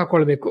ಟಿಕ್ ಮಾರ್ಕ್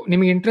ಹಾಕೊಳ್ಬೇಕು.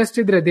 ನಿಮಗೆ ಇಂಟ್ರೆಸ್ಟ್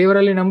ಇದ್ರೆ,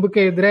 ದೇವರಲ್ಲಿ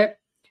ನಂಬಿಕೆ ಇದ್ರೆ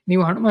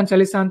ನೀವು ಹನುಮಾನ್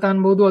ಚಾಲಿಸಾ ಅಂತ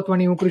ಅನ್ಬಹುದು, ಅಥವಾ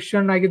ನೀವು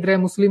ಕ್ರಿಶ್ಚಿಯನ್ ಆಗಿದ್ರೆ,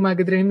 ಮುಸ್ಲಿಂ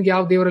ಆಗಿದ್ರೆ, ನಿಮ್ಗೆ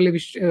ಯಾವ ದೇವರಲ್ಲಿ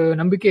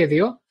ನಂಬಿಕೆ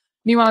ಇದೆಯೋ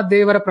ನೀವು ಆ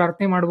ದೇವರ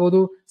ಪ್ರಾರ್ಥನೆ ಮಾಡಬಹುದು.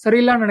 ಸರಿ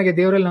ಇಲ್ಲ, ನನಗೆ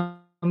ದೇವರಲ್ಲಿ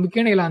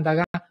ನಂಬಿಕೆನೇ ಇಲ್ಲ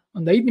ಅಂದಾಗ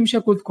ಒಂದ್ 5 ನಿಮಿಷ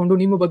ಕೂತ್ಕೊಂಡು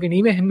ನಿಮ್ಮ ಬಗ್ಗೆ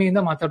ನೀವೇ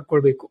ಹೆಮ್ಮೆಯಿಂದ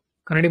ಮಾತಾಡ್ಕೊಳ್ಬೇಕು.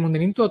 ಕನ್ನಡಿ ಮುಂದೆ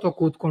ನಿಂತು ಅಥವಾ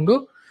ಕೂತ್ಕೊಂಡು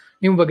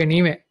ನಿಮ್ಮ ಬಗ್ಗೆ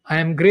ನೀವೇ, I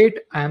am great,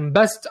 I am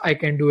best, I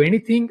can do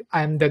anything,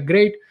 I am the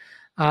great,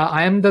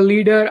 I am the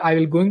leader, I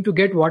will going to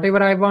get what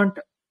ever I want,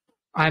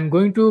 I am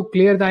going to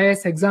clear the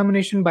IAS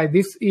examination by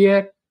this year,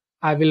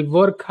 I will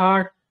work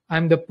hard, I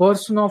am the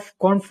person of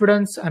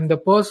confidence, I am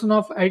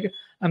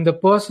the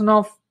person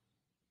of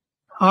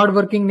hard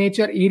working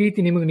nature. ಈ ರೀತಿ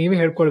ನಿಮಗೆ ನೀವೇ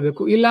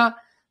ಹೇಳ್ಕೊಳ್ಬೇಕು. ಇಲ್ಲ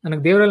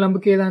ನನಗೆ ದೇವರಲ್ಲಿ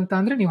ನಂಬಿಕೆ ಇದೆ ಅಂತ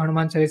ಅಂದ್ರೆ ನೀವು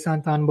ಹನುಮಾನ್ ಚಾಲಿಸಾ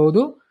ಅಂತ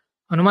ಅನ್ಬಹುದು.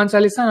 ಹನುಮಾನ್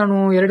ಚಾಲಿಸಾ ನಾನು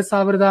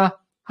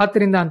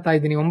 2010 ಅಂತ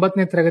ಇದ್ದೀನಿ,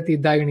 9ನೇ ತರಗತಿ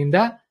ಇದ್ದಾಗಿನಿಂದ.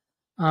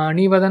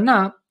 ನೀವು ಅದನ್ನ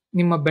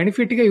ನಿಮ್ಮ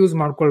ಬೆನಿಫಿಟ್ಗೆ ಯೂಸ್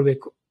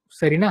ಮಾಡ್ಕೊಳ್ಬೇಕು,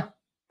 ಸರಿನಾ?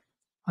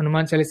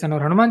 ಹನುಮಾನ್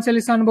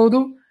ಚಾಲಿಸಾ ಅನ್ಬಹುದು.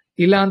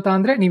 ಇಲ್ಲ ಅಂತ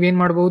ಅಂದ್ರೆ ನೀವೇನ್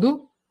ಮಾಡಬಹುದು,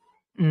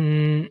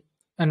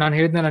 ನಾನು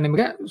ಹೇಳಿದ್ನಲ್ಲ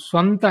ನಿಮ್ಗೆ,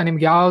 ಸ್ವಂತ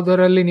ನಿಮ್ಗೆ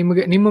ಯಾವ್ದರಲ್ಲಿ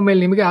ನಿಮ್ಮ ಮೇಲೆ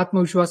ನಿಮಗೆ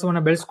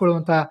ಆತ್ಮವಿಶ್ವಾಸವನ್ನ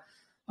ಬೆಳೆಸ್ಕೊಳ್ಳುವಂತ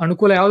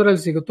ಅನುಕೂಲ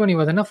ಯಾವ್ದ್ರಲ್ಲಿ ಸಿಗುತ್ತೋ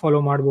ನೀವು ಅದನ್ನ ಫಾಲೋ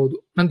ಮಾಡಬಹುದು.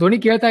 ನನ್ನ ಧ್ವನಿ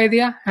ಕೇಳ್ತಾ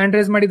ಇದೆಯಾ? ಹ್ಯಾಂಡ್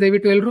ರೈಸ್ ಮಾಡಿ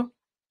ದಯವಿಟ್ಟು ಎಲ್ರು.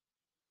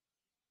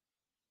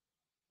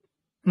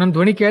 ನನ್ನ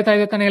ಧ್ವನಿ ಕೇಳ್ತಾ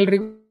ಇದೆ ತಾನೆ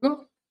ಎಲ್ರಿಗೂ?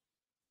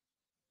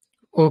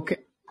 ಓಕೆ,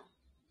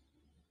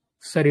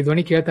 ಸರಿ,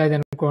 ಧ್ವನಿ ಕೇಳ್ತಾ ಇದೆ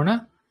ಅನ್ಕೋಣ.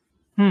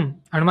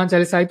 ಹನುಮಾನ್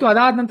ಚಾಲಿಸಾ ಆಯ್ತು.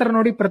 ಅದಾದ ನಂತರ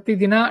ನೋಡಿ,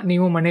 ಪ್ರತಿದಿನ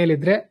ನೀವು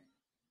ಮನೆಯಲ್ಲಿದ್ರೆ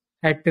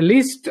ಅಟ್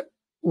ಲೀಸ್ಟ್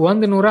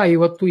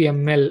 150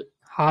 ml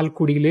ಹಾಲು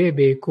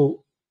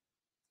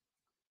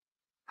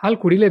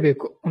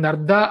ಕುಡಿಲೇಬೇಕು. ಒಂದು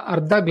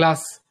ಅರ್ಧ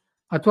ಗ್ಲಾಸ್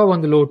ಅಥವಾ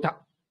 1 ಲೋಟ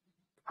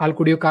ಹಾಲು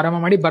ಕುಡಿಯೋಕೆ ಆರಂಭ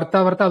ಮಾಡಿ. ಬರ್ತಾ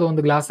ಅದು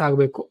 1 ಗ್ಲಾಸ್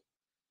ಆಗ್ಬೇಕು.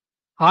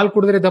 ಹಾಲು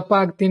ಕುಡಿದ್ರೆ ದಪ್ಪ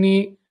ಆಗ್ತೀನಿ,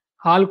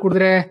 ಹಾಲು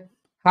ಕುಡಿದ್ರೆ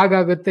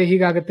ಹಾಗಾಗುತ್ತೆ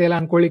ಹೀಗಾಗುತ್ತೆ ಎಲ್ಲ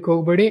ಅನ್ಕೊಳ್ಳಿಕ್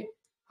ಹೋಗ್ಬೇಡಿ.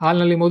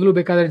 ಹಾಲಿನಲ್ಲಿ ಮೊದಲು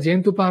ಬೇಕಾದ್ರೆ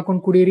ಜೇನುತುಪ್ಪ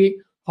ಹಾಕೊಂಡು ಕುಡೀರಿ,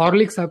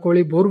 ಹಾರ್ಲಿಕ್ಸ್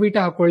ಹಾಕೊಳ್ಳಿ,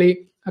 ಬೋರ್ವಿಟಾ ಹಾಕೊಳ್ಳಿ,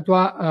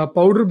 ಅಥವಾ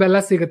ಪೌಡರ್ ಬೆಲ್ಲ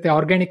ಸಿಗುತ್ತೆ,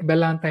 ಆರ್ಗ್ಯಾನಿಕ್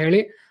ಬೆಲ್ಲ ಅಂತ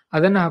ಹೇಳಿ,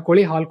 ಅದನ್ನ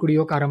ಹಾಕೊಳ್ಳಿ. ಹಾಲು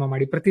ಕುಡಿಯೋಕೆ ಆರಂಭ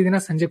ಮಾಡಿ. ಪ್ರತಿದಿನ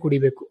ಸಂಜೆ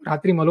ಕುಡಿಬೇಕು.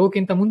 ರಾತ್ರಿ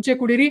ಮಲಗೋಕ್ಕಿಂತ ಮುಂಚೆ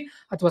ಕುಡೀರಿ,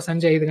 ಅಥವಾ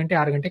ಸಂಜೆ 5 ಗಂಟೆ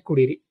 6 ಗಂಟೆ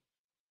ಕುಡೀರಿ.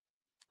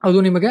 ಅದು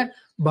ನಿಮಗೆ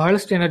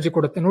ಬಹಳಷ್ಟು ಎನರ್ಜಿ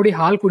ಕೊಡುತ್ತೆ. ನೋಡಿ,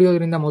 ಹಾಲು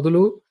ಕುಡಿಯೋದ್ರಿಂದ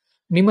ಮೊದಲು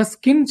ನಿಮ್ಮ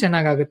ಸ್ಕಿನ್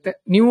ಚೆನ್ನಾಗಾಗುತ್ತೆ.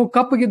 ನೀವು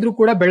ಕಪ್ಪಗಿದ್ರು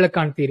ಕೂಡ ಬೆಳ್ಳಗ್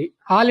ಕಾಣ್ತೀರಿ.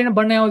 ಹಾಲಿನ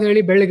ಬಣ್ಣ ಯಾವ್ದು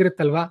ಹೇಳಿ?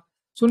 ಬೆಳ್ಳಗಿರುತ್ತಲ್ವಾ.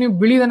 ಸೊ ನೀವು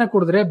ಬಿಳಿದನ್ನ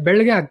ಕುಡಿದ್ರೆ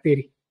ಬೆಳ್ಳಗೆ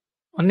ಆಗ್ತೀರಿ,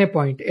 1ನೇ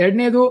ಪಾಯಿಂಟ್.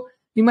 2ನೇದು,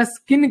 ನಿಮ್ಮ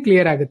ಸ್ಕಿನ್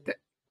ಕ್ಲಿಯರ್ ಆಗುತ್ತೆ.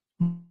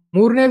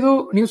 3ನೇದು,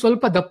 ನೀವು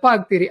ಸ್ವಲ್ಪ ದಪ್ಪ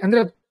ಆಗ್ತೀರಿ.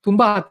 ಅಂದ್ರೆ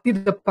ತುಂಬಾ ಅತಿ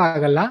ದಪ್ಪ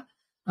ಆಗಲ್ಲ.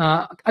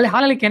 ಅಲ್ಲಿ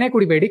ಹಾಲಲ್ಲಿ ಕೆನೆ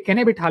ಕುಡಿಬೇಡಿ,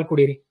 ಕೆನೆ ಬಿಟ್ಟು ಹಾಲು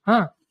ಕುಡೀರಿ.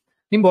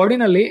 ನಿಮ್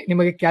ಬಾಡಿನಲ್ಲಿ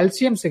ನಿಮಗೆ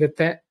ಕ್ಯಾಲ್ಸಿಯಂ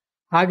ಸಿಗುತ್ತೆ,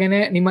 ಹಾಗೇನೆ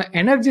ನಿಮ್ಮ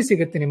ಎನರ್ಜಿ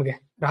ಸಿಗುತ್ತೆ. ನಿಮಗೆ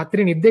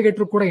ರಾತ್ರಿ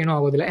ನಿದ್ದೆಗೆಟ್ರು ಕೂಡ ಏನೂ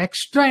ಆಗೋದಿಲ್ಲ.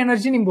 ಎಕ್ಸ್ಟ್ರಾ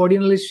ಎನರ್ಜಿ ನಿಮ್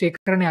ಬಾಡಿನಲ್ಲಿ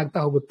ಶೇಖರಣೆ ಆಗ್ತಾ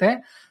ಹೋಗುತ್ತೆ.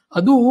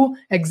 ಅದು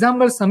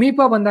ಎಕ್ಸಾಮ್ಗಳು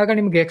ಸಮೀಪ ಬಂದಾಗ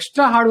ನಿಮ್ಗೆ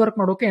ಎಕ್ಸ್ಟ್ರಾ ಹಾರ್ಡ್ ವರ್ಕ್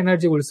ಮಾಡೋಕೆ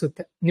ಎನರ್ಜಿ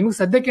ಉಳಿಸುತ್ತೆ. ನಿಮ್ಗೆ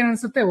ಸದ್ಯಕ್ಕೆ ಏನ್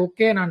ಅನ್ಸುತ್ತೆ,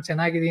 ಓಕೆ ನಾನು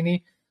ಚೆನ್ನಾಗಿದ್ದೀನಿ,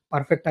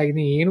 ಪರ್ಫೆಕ್ಟ್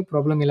ಆಗಿದ್ದೀನಿ, ಏನು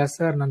ಪ್ರಾಬ್ಲಮ್ ಇಲ್ಲ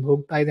ಸರ್, ನಂದು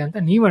ಹೋಗ್ತಾ ಇದೆ ಅಂತ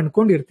ನೀವು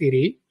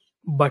ಅನ್ಕೊಂಡಿರ್ತೀರಿ.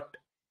 ಬಟ್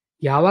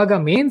ಯಾವಾಗ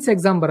ಮೇನ್ಸ್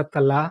ಎಕ್ಸಾಮ್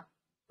ಬರುತ್ತಲ್ಲ,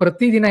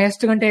 ಪ್ರತಿದಿನ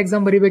ಎಷ್ಟು ಗಂಟೆ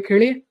ಎಕ್ಸಾಮ್ ಬರೀಬೇಕು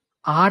ಹೇಳಿ?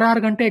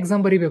 6 ಗಂಟೆ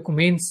ಎಕ್ಸಾಮ್ ಬರೀಬೇಕು.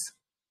 ಮೇನ್ಸ್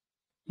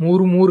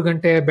 3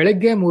 ಗಂಟೆ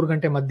ಬೆಳಗ್ಗೆ, 3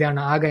 ಗಂಟೆ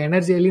ಮಧ್ಯಾಹ್ನ. ಆಗ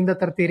ಎನರ್ಜಿ ಎಲ್ಲಿಂದ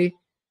ತರ್ತೀರಿ?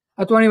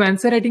 ಅಥವಾ ನೀವು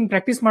ಆನ್ಸರ್ ರೈಟಿಂಗ್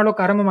ಪ್ರಾಕ್ಟೀಸ್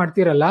ಮಾಡೋಕೆ ಆರಂಭ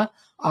ಮಾಡ್ತೀರಲ್ಲ,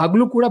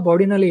 ಆಗ್ಲೂ ಕೂಡ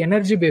ಬಾಡಿನಲ್ಲಿ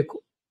ಎನರ್ಜಿ ಬೇಕು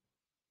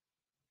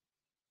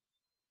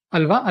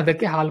ಅಲ್ವಾ?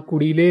 ಅದಕ್ಕೆ ಹಾಲು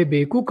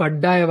ಕುಡಿಲೇಬೇಕು.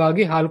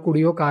 ಕಡ್ಡಾಯವಾಗಿ ಹಾಲು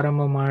ಕುಡಿಯೋಕೆ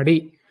ಆರಂಭ ಮಾಡಿ.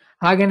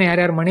 ಹಾಗೇನೆ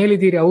ಯಾರ್ಯಾರು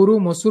ಮನೆಯಲ್ಲಿದ್ದೀರಿ ಅವರು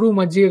ಮೊಸರು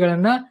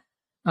ಮಜ್ಜಿಗೆಗಳನ್ನ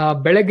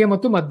ಬೆಳಗ್ಗೆ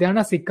ಮತ್ತು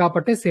ಮಧ್ಯಾಹ್ನ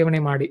ಸಿಕ್ಕಾಪಟ್ಟೆ ಸೇವನೆ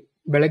ಮಾಡಿ.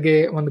 ಬೆಳಗ್ಗೆ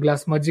 1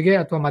 ಗ್ಲಾಸ್ ಮಜ್ಜಿಗೆ,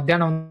 ಅಥವಾ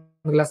ಮಧ್ಯಾಹ್ನ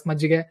 1 ಗ್ಲಾಸ್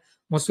ಮಜ್ಜಿಗೆ,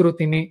 ಮೊಸರು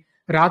ತಿನ್ನಿ.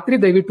 ರಾತ್ರಿ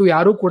ದಯವಿಟ್ಟು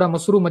ಯಾರು ಕೂಡ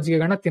ಮೊಸರು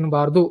ಮಜ್ಜಿಗೆಗಳನ್ನ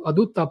ತಿನ್ನಬಾರ್ದು.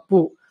 ಅದು ತಪ್ಪು,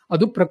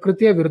 ಅದು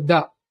ಪ್ರಕೃತಿಯ ವಿರುದ್ಧ.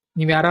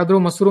 ನೀವ್ ಯಾರಾದ್ರೂ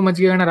ಮೊಸರು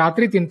ಮಜ್ಜಿಗೆಗಳನ್ನ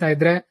ರಾತ್ರಿ ತಿಂತಾ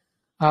ಇದ್ರೆ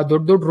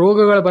ದೊಡ್ಡ ದೊಡ್ಡ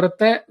ರೋಗಗಳು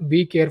ಬರುತ್ತೆ. Be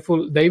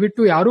careful.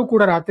 ದಯವಿಟ್ಟು ಯಾರು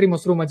ಕೂಡ ರಾತ್ರಿ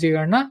ಮೊಸರು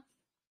ಮಜ್ಜಿಗೆಗಳನ್ನ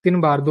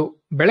ತಿನ್ನಬಾರ್ದು.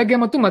 ಬೆಳಗ್ಗೆ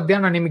ಮತ್ತು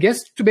ಮಧ್ಯಾಹ್ನ ನಿಮ್ಗೆ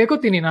ಎಷ್ಟು ಬೇಕೋ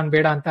ತಿನ್ನಿ, ನಾನು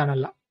ಬೇಡ ಅಂತ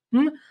ಅನ್ನಲ್ಲ.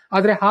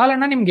 ಆದ್ರೆ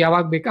ಹಾಲನ್ನ ನಿಮ್ಗೆ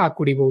ಯಾವಾಗ ಬೇಕಾ ಹಾಕಿ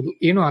ಕುಡಿಬಹುದು,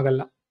 ಏನೂ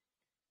ಆಗಲ್ಲ.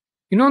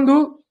 ಇನ್ನೊಂದು,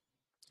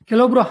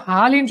 ಕೆಲವೊಬ್ರು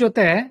ಹಾಲಿನ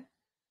ಜೊತೆ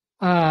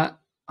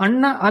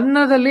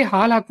ಅನ್ನದಲ್ಲಿ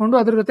ಹಾಲು ಹಾಕೊಂಡು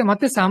ಅದ್ರ ಜೊತೆ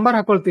ಮತ್ತೆ ಸಾಂಬಾರ್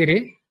ಹಾಕೊಳ್ತೀರಿ.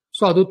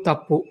 ಸೊ ಅದು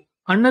ತಪ್ಪು.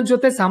 ಅನ್ನದ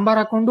ಜೊತೆ ಸಾಂಬಾರ್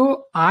ಹಾಕೊಂಡು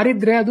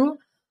ಆರಿದ್ರೆ ಅದು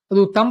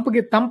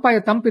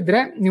ತಂಪಿದ್ರೆ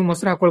ನೀವು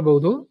ಮೊಸರು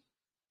ಹಾಕೊಳ್ಬಹುದು.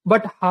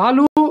 ಬಟ್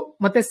ಹಾಲು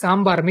ಮತ್ತೆ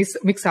ಸಾಂಬಾರ್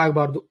ಮಿಕ್ಸ್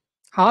ಆಗಬಾರ್ದು.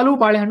 ಹಾಲು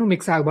ಬಾಳೆಹಣ್ಣು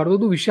ಮಿಕ್ಸ್ ಆಗಬಾರ್ದು,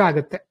 ಅದು ವಿಷ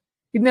ಆಗುತ್ತೆ.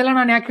 ಇದನ್ನೆಲ್ಲ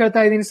ನಾನು ಯಾಕೆ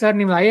ಹೇಳ್ತಾ ಇದ್ದೀನಿ ಸರ್,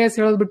 ನೀವು IAS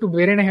ಹೇಳೋದ್ ಬಿಟ್ಟು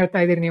ಬೇರೆನೆ ಹೇಳ್ತಾ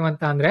ಇದೀರಿ ನೀವು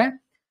ಅಂತ ಅಂದ್ರೆ,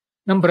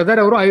 ನಮ್ ಬ್ರದರ್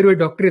ಅವರು ಆಯುರ್ವೇದ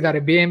ಡಾಕ್ಟರ್ ಇದ್ದಾರೆ,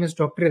 BAMS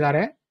ಡಾಕ್ಟರ್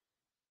ಇದ್ದಾರೆ.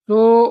 ಸೊ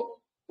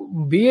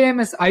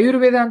BAMS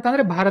ಆಯುರ್ವೇದ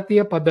ಅಂತಂದ್ರೆ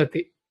ಭಾರತೀಯ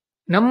ಪದ್ಧತಿ.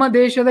 ನಮ್ಮ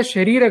ದೇಶದ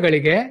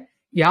ಶರೀರಗಳಿಗೆ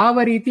ಯಾವ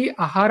ರೀತಿ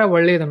ಆಹಾರ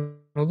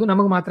ಒಳ್ಳೆಯದನ್ನೋದು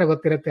ನಮಗ್ ಮಾತ್ರ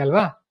ಗೊತ್ತಿರುತ್ತೆ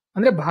ಅಲ್ವಾ?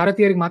 ಅಂದ್ರೆ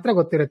ಭಾರತೀಯರಿಗೆ ಮಾತ್ರ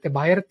ಗೊತ್ತಿರುತ್ತೆ,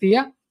 ಭಾರತೀಯ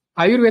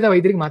ಆಯುರ್ವೇದ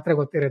ವೈದ್ಯರಿಗೆ ಮಾತ್ರ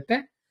ಗೊತ್ತಿರುತ್ತೆ.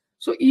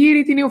 ಸೊ ಈ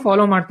ರೀತಿ ನೀವು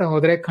ಫಾಲೋ ಮಾಡ್ತಾ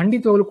ಹೋದ್ರೆ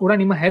ಖಂಡಿತವಾಗ್ಲೂ ಕೂಡ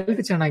ನಿಮ್ಮ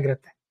ಹೆಲ್ತ್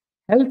ಚೆನ್ನಾಗಿರುತ್ತೆ.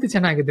 ಹೆಲ್ತ್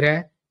ಚೆನ್ನಾಗಿದ್ರೆ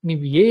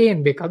ನೀವು ಏನ್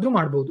ಬೇಕಾದ್ರೂ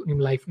ಮಾಡ್ಬೋದು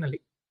ನಿಮ್ ಲೈಫ್ ನಲ್ಲಿ.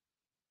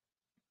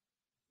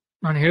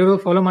 ನಾನು ಹೇಳೋದು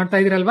ಫಾಲೋ ಮಾಡ್ತಾ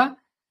ಇದೀರಲ್ವಾ?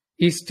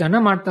 ಇಷ್ಟನ್ನ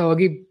ಮಾಡ್ತಾ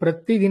ಹೋಗಿ.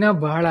 ಪ್ರತಿದಿನ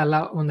ಬಹಳ ಅಲ್ಲ,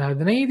 ಒಂದು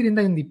 15ರಿಂದ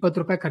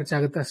 20 ರೂಪಾಯಿ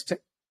ಖರ್ಚಾಗುತ್ತೆ ಅಷ್ಟೇ.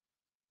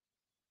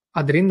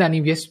 ಅದರಿಂದ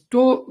ನೀವು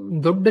ಎಷ್ಟೋ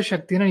ದೊಡ್ಡ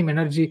ಶಕ್ತಿನ ನಿಮ್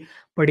ಎನರ್ಜಿ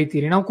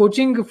ಪಡಿತೀರಿ. ನಾವು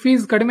ಕೋಚಿಂಗ್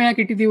ಫೀಸ್ ಕಡಿಮೆ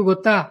ಯಾಕೆ ಇಟ್ಟಿದೀವಿ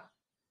ಗೊತ್ತಾ?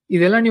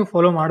 ಇದೆಲ್ಲ ನೀವು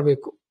ಫಾಲೋ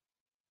ಮಾಡ್ಬೇಕು.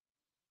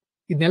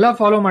 ಇದನ್ನೆಲ್ಲ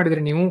ಫಾಲೋ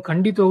ಮಾಡಿದ್ರೆ ನೀವು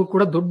ಖಂಡಿತವಾಗೂ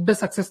ಕೂಡ ದೊಡ್ಡ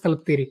ಸಕ್ಸಸ್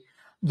ತಲುಪ್ತೀರಿ.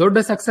 ದೊಡ್ಡ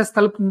ಸಕ್ಸಸ್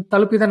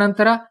ತಲುಪಿದ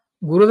ನಂತರ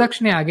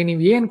ಗುರುದಕ್ಷಿಣೆ ಆಗಿ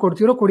ನೀವು ಏನ್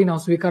ಕೊಡ್ತೀರೋ ಕೊಡಿ,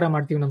 ನಾವು ಸ್ವೀಕಾರ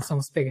ಮಾಡ್ತೀವಿ ನಮ್ಮ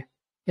ಸಂಸ್ಥೆಗೆ.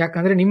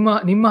 ಯಾಕಂದ್ರೆ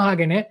ನಿಮ್ಮ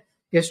ಹಾಗೇನೆ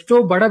ಎಷ್ಟೋ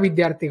ಬಡ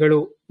ವಿದ್ಯಾರ್ಥಿಗಳು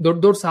ದೊಡ್ಡ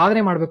ದೊಡ್ಡ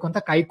ಸಾಧನೆ ಮಾಡ್ಬೇಕು ಅಂತ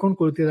ಕಾಯ್ಕೊಂಡು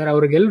ಕುಳಿತಿದ್ದಾರೆ.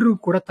 ಅವ್ರಿಗೆಲ್ರಿಗೂ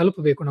ಕೂಡ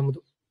ತಲುಪಬೇಕು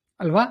ನಮ್ದು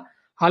ಅಲ್ವಾ.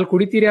 ಹಾಲು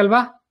ಕುಡಿತೀರಿ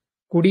ಅಲ್ವಾ?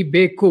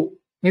 ಕುಡಿಬೇಕು,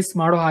 ಮಿಸ್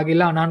ಮಾಡೋ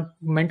ಹಾಗಿಲ್ಲ. ನಾನು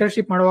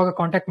ಮೆಂಟರ್ಶಿಪ್ ಮಾಡುವಾಗ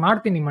ಕಾಂಟ್ಯಾಕ್ಟ್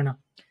ಮಾಡ್ತೀನಿ ನಿಮ್ಮನ್ನ.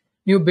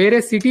 ನೀವು ಬೇರೆ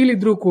ಸಿಟಿಲಿ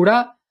ಇದ್ರೂ ಕೂಡ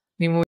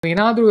ನೀವು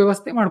ಏನಾದ್ರೂ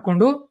ವ್ಯವಸ್ಥೆ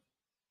ಮಾಡ್ಕೊಂಡು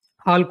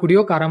ಹಾಲು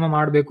ಕುಡಿಯೋಕೆ ಆರಾಮ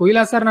ಮಾಡ್ಬೇಕು.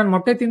 ಇಲ್ಲ ಸರ್ ನಾನು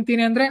ಮೊಟ್ಟೆ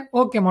ತಿಂತೀನಿ ಅಂದ್ರೆ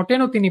ಓಕೆ,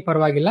 ಮೊಟ್ಟೆನೂ ತಿನ್ನಿ,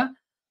 ಪರವಾಗಿಲ್ಲ.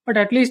 ಬಟ್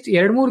ಅಟ್ಲೀಸ್ಟ್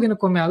 2-3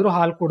 ದಿನಕ್ಕೊಮ್ಮೆ ಆದ್ರೂ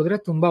ಹಾಲು ಕುಡಿದ್ರೆ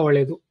ತುಂಬಾ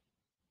ಒಳ್ಳೇದು.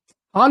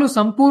 ಹಾಲು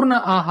ಸಂಪೂರ್ಣ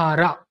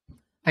ಆಹಾರ.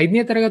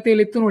 5ನೇ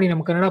ತರಗತಿಯಲ್ಲಿ ಇತ್ತು ನೋಡಿ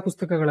ನಮ್ಮ ಕನ್ನಡ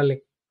ಪುಸ್ತಕಗಳಲ್ಲಿ,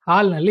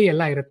 ಹಾಲಿನಲ್ಲಿ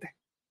ಎಲ್ಲ ಇರುತ್ತೆ.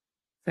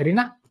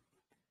 ಸರಿನಾ?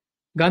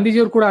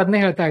 ಗಾಂಧೀಜಿಯವರು ಕೂಡ ಅದನ್ನೇ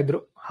ಹೇಳ್ತಾ ಇದ್ರು,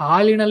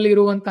 ಹಾಲಿನಲ್ಲಿ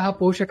ಇರುವಂತಹ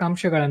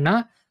ಪೋಷಕಾಂಶಗಳನ್ನ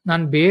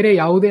ನಾನು ಬೇರೆ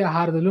ಯಾವುದೇ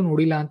ಆಹಾರದಲ್ಲೂ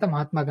ನೋಡಿಲ್ಲ ಅಂತ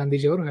ಮಹಾತ್ಮ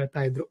ಗಾಂಧೀಜಿಯವರು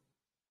ಹೇಳ್ತಾ ಇದ್ರು.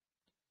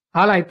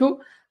 ಹಾಲಾಯ್ತು.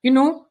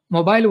 ಇನ್ನು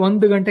ಮೊಬೈಲ್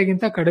 1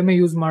 ಗಂಟೆಗಿಂತ ಕಡಿಮೆ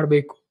ಯೂಸ್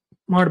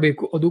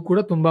ಮಾಡಬೇಕು. ಅದು ಕೂಡ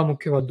ತುಂಬಾ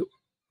ಮುಖ್ಯವಾದ್ದು.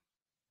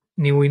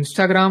 ನೀವು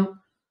ಇನ್ಸ್ಟಾಗ್ರಾಮ್,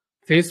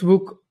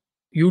 ಫೇಸ್ಬುಕ್,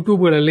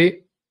 ಯೂಟ್ಯೂಬ್ಗಳಲ್ಲಿ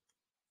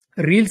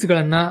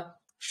ರೀಲ್ಸ್ಗಳನ್ನ,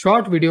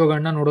 ಶಾರ್ಟ್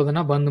ವಿಡಿಯೋಗಳನ್ನ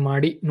ನೋಡೋದನ್ನ ಬಂದ್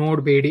ಮಾಡಿ.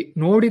 ನೋಡಬೇಡಿ.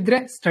 ನೋಡಿದ್ರೆ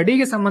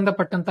ಸ್ಟಡಿಗೆ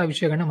ಸಂಬಂಧಪಟ್ಟಂತ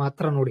ವಿಷಯಗಳನ್ನ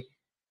ಮಾತ್ರ ನೋಡಿ.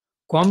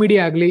 ಕಾಮಿಡಿ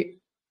ಆಗ್ಲಿ,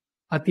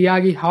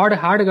 ಅತಿಯಾಗಿ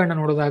ಹಾಡುಗಳನ್ನ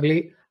ನೋಡೋದಾಗ್ಲಿ,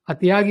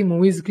 ಅತಿಯಾಗಿ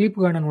ಮೂವೀಸ್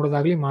ಕ್ಲಿಪ್ಗಳನ್ನ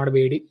ನೋಡೋದಾಗ್ಲಿ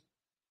ಮಾಡಬೇಡಿ.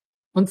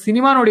 ಒಂದು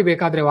ಸಿನಿಮಾ ನೋಡಿ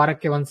ಬೇಕಾದ್ರೆ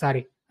ವಾರಕ್ಕೆ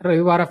ಒಂದ್ಸಾರಿ,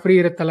 ರವಿವಾರ ಫ್ರೀ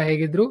ಇರುತ್ತಲ್ಲ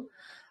ಹೇಗಿದ್ರು.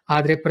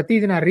 ಆದ್ರೆ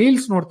ಪ್ರತಿದಿನ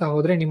ರೀಲ್ಸ್ ನೋಡ್ತಾ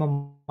ಹೋದ್ರೆ ನಿಮ್ಮ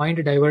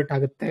ಮೈಂಡ್ ಡೈವರ್ಟ್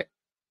ಆಗುತ್ತೆ.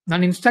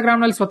 ನಾನು ಇನ್ಸ್ಟಾಗ್ರಾಮ್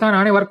ನಲ್ಲಿ ಸ್ವತಃ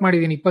ನಾನೇ ವರ್ಕ್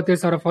ಮಾಡಿದ್ದೀನಿ.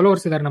 27,000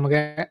 ಫಾಲೋವರ್ಸ್ ಇದಾರೆ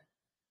ನಮಗೆ.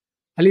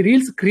 ಅಲ್ಲಿ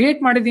ರೀಲ್ಸ್ ಕ್ರಿಯೇಟ್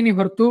ಮಾಡಿದ್ದೀನಿ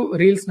ಹೊರತು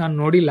ರೀಲ್ಸ್ ನಾನು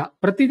ನೋಡಿಲ್ಲ.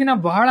 ಪ್ರತಿದಿನ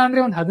ಬಹಳ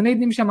ಅಂದ್ರೆ ಒಂದು 15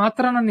 ನಿಮಿಷ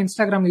ಮಾತ್ರ ನಾನು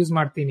ಇನ್ಸ್ಟಾಗ್ರಾಮ್ ಯೂಸ್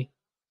ಮಾಡ್ತೀನಿ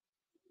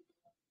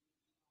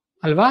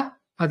ಅಲ್ವಾ.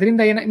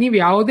 ಅದರಿಂದ ನೀವ್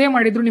ಯಾವುದೇ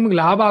ಮಾಡಿದ್ರು ನಿಮ್ಗೆ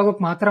ಲಾಭ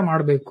ಆಗೋಕ್ ಮಾತ್ರ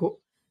ಮಾಡ್ಬೇಕು.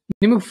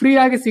 ನಿಮಗ್ ಫ್ರೀ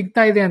ಆಗಿ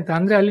ಸಿಗ್ತಾ ಇದೆ ಅಂತ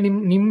ಅಂದ್ರೆ ಅಲ್ಲಿ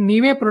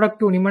ನೀವೇ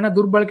ಪ್ರಾಡಕ್ಟ್, ನಿಮ್ಮನ್ನ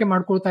ದುರ್ಬಳಕೆ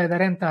ಮಾಡ್ಕೊಳ್ತಾ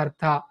ಇದ್ದಾರೆ ಅಂತ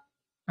ಅರ್ಥ.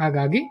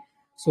 ಹಾಗಾಗಿ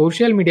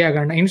ಸೋಷಿಯಲ್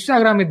ಮೀಡಿಯಾಗಳನ್ನ,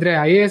 ಇನ್ಸ್ಟಾಗ್ರಾಮ್ ಇದ್ರೆ,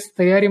 IAS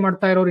ತಯಾರಿ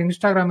ಮಾಡ್ತಾ ಇರೋರು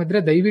ಇನ್ಸ್ಟಾಗ್ರಾಮ್ ಇದ್ರೆ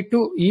ದಯವಿಟ್ಟು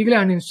ಈಗಲೇ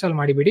ಅನ್ಇನ್ಸ್ಟಾಲ್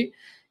ಮಾಡಿಬಿಡಿ.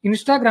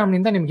 ಇನ್ಸ್ಟಾಗ್ರಾಮ್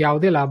ನಿಂದ ನಿಮ್ಗೆ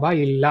ಯಾವುದೇ ಲಾಭ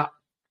ಇಲ್ಲ.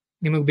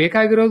 ನಿಮಗ್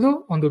ಬೇಕಾಗಿರೋದು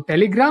ಒಂದು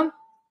ಟೆಲಿಗ್ರಾಮ್,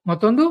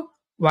 ಮತ್ತೊಂದು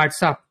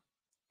ವಾಟ್ಸಾಪ್.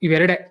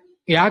 ಇವೆರಡೆ.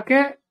 ಯಾಕೆ?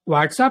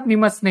 ವಾಟ್ಸಾಪ್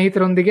ನಿಮ್ಮ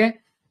ಸ್ನೇಹಿತರೊಂದಿಗೆ,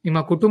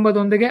 ನಿಮ್ಮ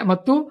ಕುಟುಂಬದೊಂದಿಗೆ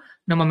ಮತ್ತು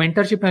ನಮ್ಮ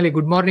ಮೆಂಟರ್ಶಿಪ್ ನಲ್ಲಿ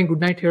ಗುಡ್ ಮಾರ್ನಿಂಗ್,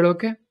 ಗುಡ್ ನೈಟ್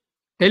ಹೇಳೋಕೆ.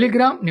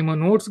 ಟೆಲಿಗ್ರಾಮ್ ನಿಮ್ಮ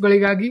ನೋಟ್ಸ್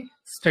ಗಳಿಗಾಗಿ,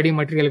 ಸ್ಟಡಿ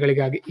ಮಟೀರಿಯಲ್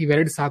ಗಳಿಗಾಗಿ.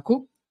 ಇವೆರಡು ಸಾಕು.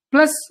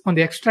 ಪ್ಲಸ್ ಒಂದು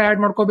ಎಕ್ಸ್ಟ್ರಾ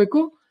ಆಡ್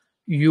ಮಾಡ್ಕೋಬೇಕು,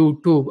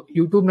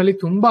 ಯೂಟ್ಯೂಬ್ ನಲ್ಲಿ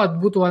ತುಂಬಾ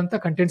ಅದ್ಭುತವಾದಂತ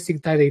ಕಂಟೆಂಟ್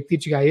ಸಿಗ್ತಾ ಇದೆ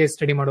ಇತ್ತೀಚೆಗೆ IAS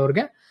ಸ್ಟಡಿ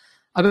ಮಾಡೋರ್ಗೆ.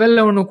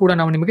 ಅವೆಲ್ಲವನ್ನು ಕೂಡ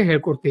ನಾವು ನಿಮಗೆ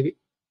ಹೇಳ್ಕೊಡ್ತೀವಿ.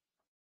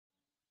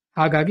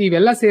 ಹಾಗಾಗಿ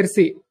ಇವೆಲ್ಲ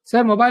ಸೇರಿಸಿ,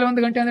 ಸರ್ ಮೊಬೈಲ್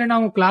 1 ಗಂಟೆ ಅಂದ್ರೆ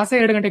ನಾವು ಕ್ಲಾಸೇ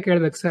 2 ಗಂಟೆ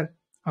ಕೇಳ್ಬೇಕು ಸರ್.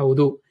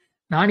 ಹೌದು,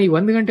 ನಾನು ಈ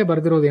 1 ಗಂಟೆ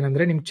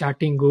ಬರ್ದಿರೋದೇನಂದ್ರೆ ನಿಮ್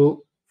ಚಾಟಿಂಗು,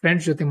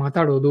 ಫ್ರೆಂಡ್ಸ್ ಜೊತೆ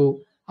ಮಾತಾಡೋದು,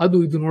 ಅದು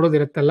ಇದು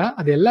ನೋಡೋದಿರುತ್ತಲ್ಲ,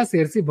 ಅದೆಲ್ಲ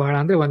ಸೇರಿಸಿ ಬಹಳ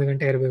ಅಂದ್ರೆ 1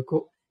 ಗಂಟೆ ಇರಬೇಕು.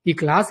 ಈ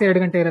ಕ್ಲಾಸ್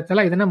 2 ಗಂಟೆ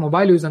ಇರುತ್ತಲ್ಲ, ಇದನ್ನ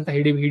ಮೊಬೈಲ್ ಯೂಸ್ ಅಂತ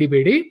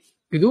ಹಿಡಿಬೇಡಿ.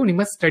 ಇದು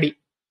ನಿಮ್ಮ ಸ್ಟಡಿ.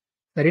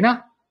 ಸರಿನಾ?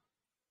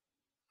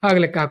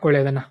 ಆಗ್ಲೆಕ್ಕ ಹಾಕೊಳ್ಳಿ.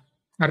 ಅದನ್ನ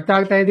ಅರ್ಥ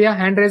ಆಗ್ತಾ ಇದೆಯಾ?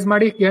 ಹ್ಯಾಂಡ್ ರೈಸ್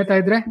ಮಾಡಿ ಕೇಳ್ತಾ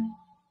ಇದ್ರೆ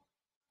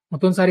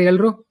ಮತ್ತೊಂದ್ಸಾರಿ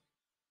ಎಲ್ರು.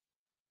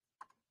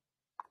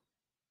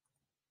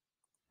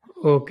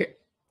 ಓಕೆ,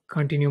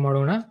 ಕಂಟಿನ್ಯೂ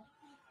ಮಾಡೋಣ.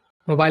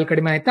 ಮೊಬೈಲ್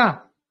ಕಡಿಮೆ ಆಯ್ತಾ?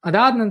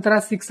 ಅದಾದ ನಂತರ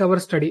 6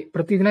 ಅವರ್ಸ್ ಸ್ಟಡಿ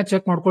ಪ್ರತಿದಿನ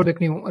ಚೆಕ್ ಮಾಡ್ಕೊಳ್ಬೇಕು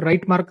ನೀವು.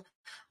 ರೈಟ್ ಮಾರ್ಕ್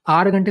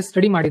 6 ಗಂಟೆ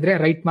ಸ್ಟಡಿ ಮಾಡಿದ್ರೆ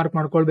ರೈಟ್ ಮಾರ್ಕ್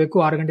ಮಾಡ್ಕೊಳ್ಬೇಕು.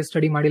 6 ಗಂಟೆ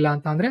ಸ್ಟಡಿ ಮಾಡಿಲ್ಲ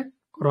ಅಂತ ಅಂದ್ರೆ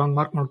ರಾಂಗ್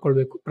ಮಾರ್ಕ್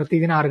ಮಾಡ್ಕೊಳ್ಬೇಕು.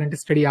 ಪ್ರತಿದಿನ 6 ಗಂಟೆ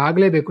ಸ್ಟಡಿ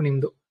ಆಗ್ಲೇಬೇಕು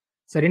ನಿಮ್ದು.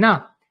 ಸರಿನಾ?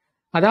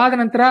 ಅದಾದ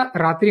ನಂತರ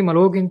ರಾತ್ರಿ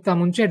ಮಲಗೋಕ್ಕಿಂತ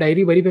ಮುಂಚೆ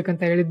ಡೈರಿ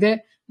ಬರಿಬೇಕಂತ ಹೇಳಿದ್ದೆ.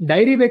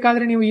 ಡೈರಿ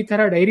ಬೇಕಾದ್ರೆ ನೀವು ಈ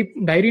ತರ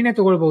ಡೈರಿನೇ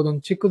ತಗೊಳ್ಬಹುದು,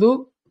 ಒಂದು ಚಿಕ್ಕದು.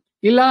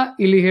 ಇಲ್ಲ,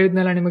 ಇಲ್ಲಿ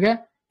ಹೇಳಿದ್ನಲ್ಲ ನಿಮಗೆ,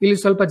 ಇಲ್ಲಿ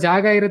ಸ್ವಲ್ಪ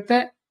ಜಾಗ ಇರುತ್ತೆ,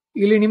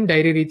 ಇಲ್ಲಿ ನಿಮ್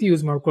ಡೈರಿ ರೀತಿ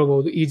ಯೂಸ್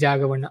ಮಾಡ್ಕೊಳ್ಬಹುದು ಈ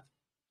ಜಾಗವನ್ನ.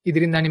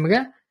 ಇದರಿಂದ ನಿಮಗೆ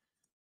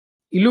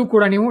ಇಲ್ಲೂ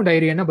ಕೂಡ ನೀವು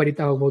ಡೈರಿಯನ್ನ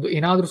ಬರಿತಾ ಹೋಗ್ಬಹುದು.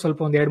 ಏನಾದ್ರೂ ಸ್ವಲ್ಪ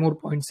ಒಂದ್ 2-3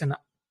 ಪಾಯಿಂಟ್ಸ್ ಅನ್ನ.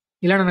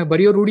 ಇಲ್ಲ ನನಗೆ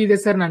ಬರೆಯೋ ರೂಢಿ ಇದೆ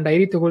ಸರ್, ನಾನು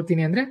ಡೈರಿ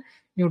ತಗೊಳ್ತೀನಿ ಅಂದ್ರೆ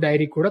ನೀವು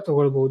ಡೈರಿ ಕೂಡ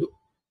ತಗೊಳ್ಬಹುದು.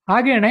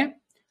 ಹಾಗೇನೆ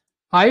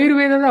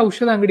ಆಯುರ್ವೇದದ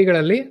ಔಷಧ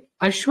ಅಂಗಡಿಗಳಲ್ಲಿ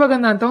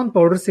ಅಶ್ವಗಂಧ ಅಂತ ಒಂದು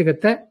ಪೌಡರ್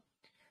ಸಿಗುತ್ತೆ.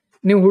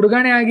 ನೀವು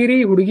ಹುಡುಗನೇ ಆಗಿರಿ,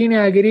 ಹುಡುಗಿನೇ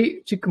ಆಗಿರಿ,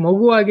 ಚಿಕ್ಕ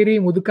ಮಗು ಆಗಿರಿ,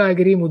 ಮುದುಕ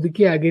ಆಗಿರಿ,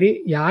 ಮುದುಕಿ ಆಗಿರಿ,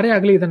 ಯಾರೇ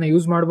ಆಗ್ಲಿ ಇದನ್ನ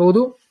ಯೂಸ್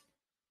ಮಾಡಬಹುದು.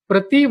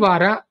 ಪ್ರತಿ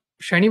ವಾರ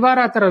ಶನಿವಾರ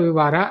ಅಥವಾ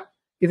ರವಿವಾರ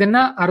ಇದನ್ನ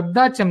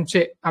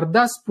ಅರ್ಧ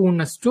ಸ್ಪೂನ್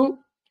ನಷ್ಟು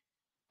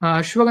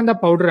ಅಶ್ವಗಂಧ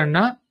ಪೌಡರ್ ಅನ್ನ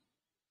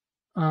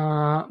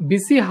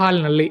ಬಿಸಿ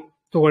ಹಾಲ್ನಲ್ಲಿ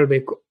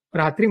ತಗೊಳ್ಬೇಕು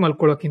ರಾತ್ರಿ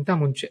ಮಲ್ಕೊಳ್ಳೋಕ್ಕಿಂತ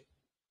ಮುಂಚೆ.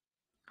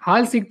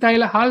 ಹಾಲ್ ಸಿಗ್ತಾ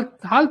ಇಲ್ಲ,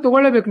 ಹಾಲ್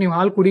ತಗೊಳ್ಳೇಬೇಕು ನೀವು,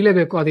 ಹಾಲು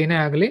ಕುಡಿಲೇಬೇಕು. ಅದೇನೇ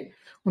ಆಗಲಿ,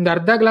 ಒಂದು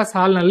ಅರ್ಧ ಗ್ಲಾಸ್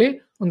ಹಾಲ್ನಲ್ಲಿ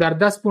ಒಂದು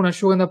ಅರ್ಧ ಸ್ಪೂನ್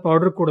ಅಶ್ವಗಂಧ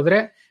ಪೌಡರ್ ಕುಡಿದ್ರೆ,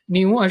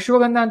 ನೀವು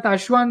ಅಶ್ವಗಂಧ ಅಂತ,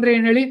 ಅಶ್ವ ಅಂದ್ರೆ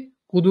ಏನ್ ಹೇಳಿ?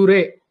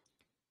 ಕುದುರೆ,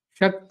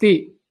 ಶಕ್ತಿ.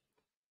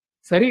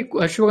 ಸರಿ,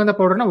 ಅಶ್ವಗಂಧ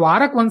ಪೌಡರ್ನ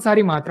ವಾರಕ್ಕೆ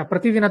ಒಂದ್ಸಾರಿ ಮಾತ್ರ,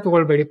 ಪ್ರತಿದಿನ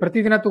ತಗೊಳ್ಬೇಡಿ.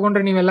 ಪ್ರತಿದಿನ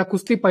ತಗೊಂಡ್ರೆ ನೀವೆಲ್ಲ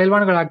ಕುಸ್ತಿ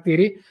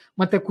ಪೈಲ್ವಾನ್ಗಳಾಗ್ತೀರಿ,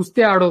 ಮತ್ತೆ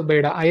ಕುಸ್ತಿ ಆಡೋದು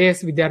ಬೇಡ.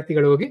 IAS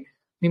ವಿದ್ಯಾರ್ಥಿಗಳು ಹೋಗಿ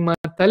ನಿಮ್ಮ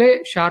ತಲೆ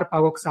ಶಾರ್ಪ್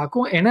ಆಗೋಕ್ ಸಾಕು,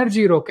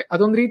 ಎನರ್ಜಿ ಇರೋಕೆ.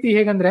 ಅದೊಂದ್ ರೀತಿ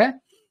ಹೇಗಂದ್ರೆ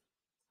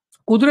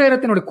ಕುದುರೆ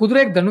ಇರುತ್ತೆ ನೋಡಿ,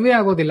 ಕುದುರೆಗೆ ದನುವೆ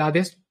ಆಗೋದಿಲ್ಲ.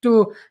 ಅದೆಷ್ಟು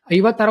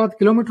 50-60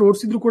 ಕಿಲೋಮೀಟರ್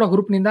ಓಡಿಸಿದ್ರು ಕೂಡ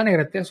ಹುರುಪಿನಿಂದಾನೇ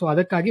ಇರುತ್ತೆ. ಸೊ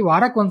ಅದಕ್ಕಾಗಿ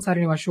ವಾರಕ್ಕೆ ಒಂದ್ಸಾರಿ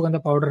ನೀವು ಅಶ್ವಗಂಧ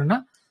ಪೌಡರ್ ಅನ್ನ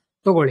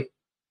ತಗೊಳ್ಳಿ.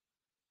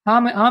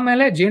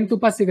 ಆಮೇಲೆ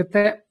ಜೇನುತುಪ್ಪ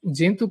ಸಿಗುತ್ತೆ.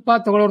 ಜೇನುತುಪ್ಪ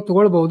ತಗೊಳ್ಳೋರು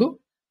ತಗೊಳ್ಬಹುದು.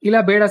 ಇಲ್ಲ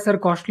ಬೇಡ ಸರ್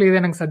ಕಾಸ್ಟ್ಲಿ ಇದೆ,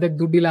 ನಂಗೆ ಸದ್ಯಕ್ಕೆ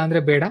ದುಡ್ಡಿಲ್ಲ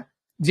ಅಂದ್ರೆ ಬೇಡ.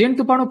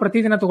 ಜೇನುತುಪ್ಪನೂ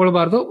ಪ್ರತಿದಿನ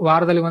ತಗೊಳ್ಬಾರ್ದು,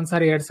 ವಾರದಲ್ಲಿ 1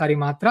 ಸಾರಿ 2 ಸಾರಿ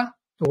ಮಾತ್ರ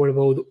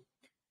ತಗೊಳ್ಬಹುದು.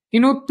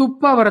 ಇನ್ನು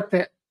ತುಪ್ಪ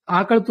ಬರುತ್ತೆ,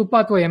 ಆಕಳ ತುಪ್ಪ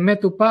ಅಥವಾ ಎಮ್ಮೆ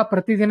ತುಪ್ಪ.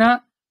 ಪ್ರತಿದಿನ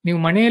ನೀವು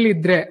ಮನೆಯಲ್ಲಿ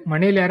ಇದ್ರೆ,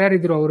 ಮನೆಯಲ್ಲಿ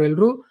ಯಾರ್ಯಾರಿದ್ರು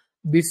ಅವರೆಲ್ಲರೂ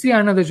ಬಿಸಿ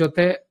ಅನ್ನದ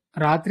ಜೊತೆ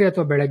ರಾತ್ರಿ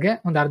ಅಥವಾ ಬೆಳಗ್ಗೆ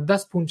ಒಂದು ಅರ್ಧ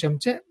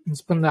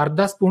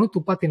ಸ್ಪೂನ್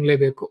ತುಪ್ಪ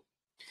ತಿನ್ಲೇಬೇಕು.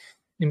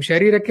 ನಿಮ್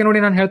ಶರೀರಕ್ಕೆ ನೋಡಿ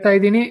ನಾನು ಹೇಳ್ತಾ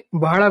ಇದ್ದೀನಿ,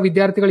 ಬಹಳ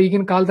ವಿದ್ಯಾರ್ಥಿಗಳು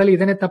ಈಗಿನ ಕಾಲದಲ್ಲಿ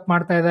ಇದನ್ನೇ ತಪ್ಪು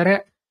ಮಾಡ್ತಾ ಇದ್ದಾರೆ.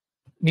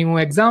 ನೀವು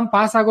ಎಕ್ಸಾಮ್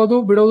ಪಾಸ್ ಆಗೋದು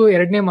ಬಿಡೋದು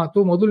ಎರಡನೇ ಮಾತು.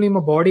 ಮೊದಲು ನಿಮ್ಮ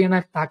ಬಾಡಿಯನ್ನ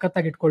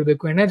ತಾಕತ್ತಾಗಿ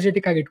ಇಟ್ಕೊಳ್ಬೇಕು,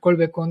 ಎನರ್ಜೆಟಿಕ್ ಆಗಿ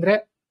ಇಟ್ಕೊಳ್ಬೇಕು ಅಂದ್ರೆ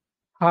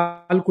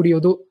ಹಾಲು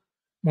ಕುಡಿಯೋದು,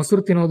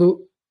 ಮೊಸರು ತಿನ್ನೋದು,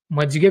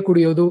 ಮಜ್ಜಿಗೆ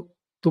ಕುಡಿಯೋದು,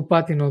 ತುಪ್ಪ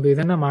ತಿನ್ನೋದು,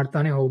 ಇದನ್ನ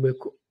ಮಾಡ್ತಾನೆ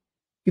ಹೋಗ್ಬೇಕು.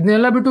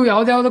 ಇದನ್ನೆಲ್ಲ ಬಿಟ್ಟು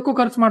ಯಾವ್ದಾವ್ದಕ್ಕೂ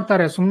ಖರ್ಚು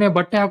ಮಾಡ್ತಾರೆ. ಸುಮ್ನೆ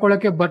ಬಟ್ಟೆ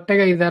ಹಾಕೊಳ್ಳಕ್ಕೆ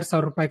ಬಟ್ಟೆಗೆ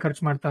 5,000-6,000 ರೂಪಾಯಿ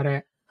ಖರ್ಚು ಮಾಡ್ತಾರೆ.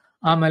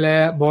 ಆಮೇಲೆ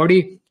ಬಾಡಿ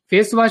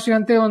ಫೇಸ್ ವಾಶ್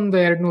ಗಂತೆ ಒಂದ್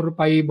 200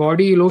 ರೂಪಾಯಿ,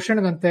 ಬಾಡಿ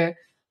ಲೋಷನ್ ಗಂತೆ,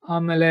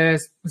 ಆಮೇಲೆ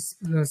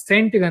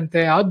ಸೆಂಟ್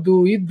ಗಂತೆ, ಅದು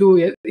ಇದ್ದು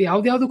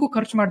ಯಾವ್ದಾವ್ದಕ್ಕೂ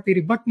ಖರ್ಚು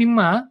ಮಾಡ್ತೀರಿ. ಬಟ್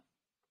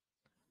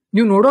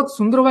ನೀವು ನೋಡೋಕ್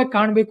ಸುಂದರವಾಗಿ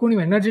ಕಾಣ್ಬೇಕು,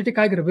 ನೀವು ಎನರ್ಜೆಟಿಕ್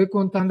ಆಗಿರ್ಬೇಕು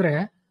ಅಂತ ಅಂದ್ರೆ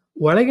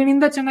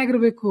ಒಳಗಿನಿಂದ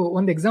ಚೆನ್ನಾಗಿರ್ಬೇಕು.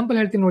 ಒಂದ್ ಎಕ್ಸಾಂಪಲ್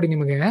ಹೇಳ್ತೀನಿ ನೋಡಿ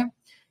ನಿಮಗೆ.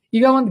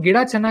 ಈಗ ಒಂದ್ ಗಿಡ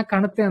ಚೆನ್ನಾಗಿ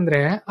ಕಾಣುತ್ತೆ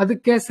ಅಂದ್ರೆ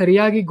ಅದಕ್ಕೆ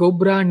ಸರಿಯಾಗಿ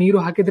ಗೊಬ್ಬರ ನೀರು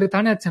ಹಾಕಿದ್ರೆ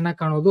ತಾನೇ ಅದು ಚೆನ್ನಾಗಿ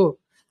ಕಾಣೋದು.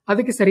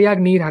 ಅದಕ್ಕೆ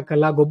ಸರಿಯಾಗಿ ನೀರ್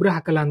ಹಾಕಲ್ಲ, ಗೊಬ್ಬರ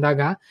ಹಾಕಲ್ಲ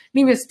ಅಂದಾಗ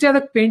ನೀವ್ ಎಷ್ಟೇ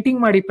ಅದಕ್ಕೆ ಪೇಂಟಿಂಗ್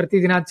ಮಾಡಿ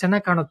ಪ್ರತಿದಿನ ಅದ್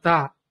ಚೆನ್ನಾಗಿ ಕಾಣುತ್ತಾ?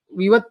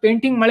 ಇವತ್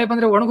ಪೇಂಟಿಂಗ್ ಮಳೆ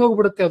ಬಂದ್ರೆ ಒಣಗ್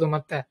ಹೋಗ್ಬಿಡುತ್ತೆ ಅದು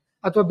ಮತ್ತೆ,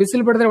 ಅಥವಾ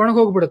ಬಿಸಿಲು ಬಿಡಿದ್ರೆ ಒಣಗ್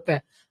ಹೋಗ್ಬಿಡುತ್ತೆ.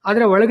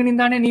 ಆದ್ರೆ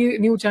ಒಳಗಿನಿಂದಾನೇ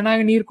ನೀವು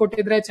ಚೆನ್ನಾಗಿ ನೀರ್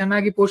ಕೊಟ್ಟಿದ್ರೆ,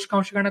 ಚೆನ್ನಾಗಿ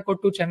ಪೋಷಕಾಂಶಗಳನ್ನ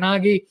ಕೊಟ್ಟು,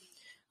 ಚೆನ್ನಾಗಿ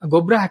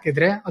ಗೊಬ್ಬರ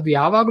ಹಾಕಿದ್ರೆ ಅದು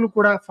ಯಾವಾಗ್ಲೂ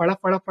ಕೂಡ ಫಳ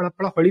ಫಳ ಫಳ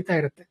ಫಳ ಹೊಳಿತಾ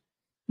ಇರುತ್ತೆ.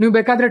 ನೀವು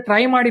ಬೇಕಾದ್ರೆ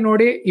ಟ್ರೈ ಮಾಡಿ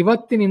ನೋಡಿ.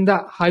 ಇವತ್ತಿನಿಂದ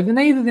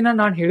 15 ದಿನ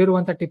ನಾನು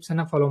ಹೇಳಿರುವಂತ ಟಿಪ್ಸ್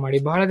ಅನ್ನ ಫಾಲೋ ಮಾಡಿ.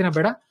 ಬಹಳ ದಿನ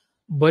ಬೇಡ,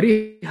 ಬರೀ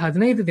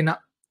 15 ದಿನ.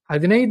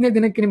 15ನೇ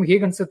ದಿನಕ್ಕೆ ನಿಮ್ಗೆ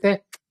ಹೇಗ್ ಅನ್ಸುತ್ತೆ,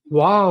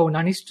 ವಾವ್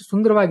ನಾನಿಷ್ಟು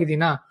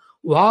ಸುಂದರವಾಗಿದ್ದೀನಾ,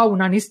 ವಾವ್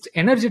ನಾನು ಇಷ್ಟು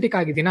ಎನರ್ಜೆಟಿಕ್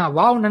ಆಗಿದ್ದೀನಾ,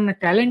 ವಾವ್ ನನ್ನ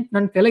ಟ್ಯಾಲೆಂಟ್,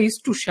 ನನ್ನ ತಲೆ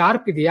ಇಷ್ಟು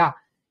ಶಾರ್ಪ್ ಇದೆಯಾ,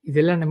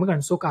 ಇದೆಲ್ಲ ನಿಮ್ಗೆ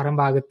ಅನ್ಸೋಕ್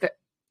ಆರಂಭ ಆಗುತ್ತೆ.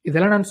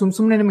 ಇದೆಲ್ಲ ನಾನು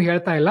ಸುಮ್ನೆ ನಿಮ್ಗೆ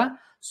ಹೇಳ್ತಾ ಇಲ್ಲ,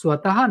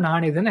 ಸ್ವತಃ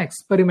ನಾನು ಇದನ್ನ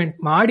ಎಕ್ಸ್ಪೆರಿಮೆಂಟ್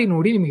ಮಾಡಿ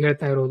ನೋಡಿ ನಿಮ್ಗೆ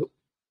ಹೇಳ್ತಾ ಇರೋದು.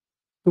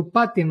 ತುಪ್ಪ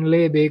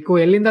ತಿನ್ಲೇಬೇಕು.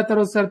 ಎಲ್ಲಿಂದ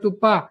ತರೋದು ಸರ್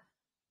ತುಪ್ಪ?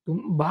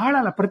 ಬಹಳ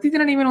ಅಲ್ಲ,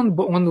 ಪ್ರತಿದಿನ ನೀವೇನು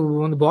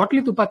ಒಂದು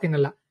ಬಾಟ್ಲಿ ತುಪ್ಪ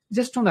ತಿನ್ನಲ್ಲ,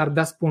 ಜಸ್ಟ್ ಒಂದು ಅರ್ಧ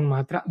ಸ್ಪೂನ್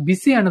ಮಾತ್ರ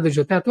ಬಿಸಿ ಅನ್ನದ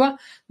ಜೊತೆ ಅಥವಾ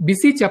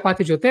ಬಿಸಿ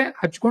ಚಪಾತಿ ಜೊತೆ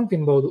ಹಚ್ಕೊಂಡು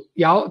ತಿನ್ಬಹುದು.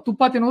 ಯಾವ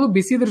ತುಪ್ಪ ತಿನ್ನೋದು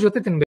ಬಿಸಿದ್ರ ಜೊತೆ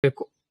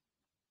ತಿನ್ಬೇಕು,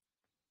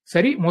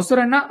 ಸರಿ?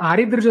 ಮೊಸರನ್ನ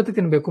ಆರಿದ್ರ ಜೊತೆ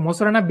ತಿನ್ಬೇಕು,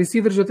 ಮೊಸರನ್ನ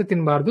ಬಿಸಿದ್ರ ಜೊತೆ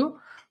ತಿನ್ಬಾರ್ದು.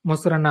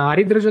 ಮೊಸರನ್ನ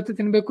ಆರಿದ್ರ ಜೊತೆ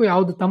ತಿನ್ಬೇಕು,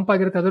 ಯಾವ್ದು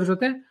ತಂಪಾಗಿರುತ್ತೆ ಅದ್ರ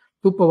ಜೊತೆ,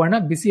 ತುಪ್ಪವನ್ನ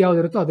ಬಿಸಿ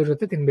ಯಾವ್ದಿರುತ್ತೋ ಅದ್ರ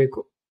ಜೊತೆ ತಿನ್ಬೇಕು,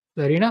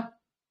 ಸರಿನಾ?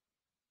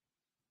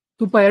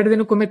 ತುಪ್ಪ 2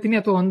 ದಿನಕ್ಕೊಮ್ಮೆ ತಿನ್ನಿ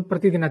ಅಥವಾ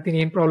ಪ್ರತಿದಿನ ತಿನ್ನಿ,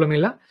 ಏನ್ ಪ್ರಾಬ್ಲಮ್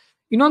ಇಲ್ಲ.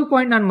 ಇನ್ನೊಂದು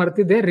ಪಾಯಿಂಟ್ ನಾನು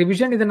ಮರ್ತಿದ್ದೆ,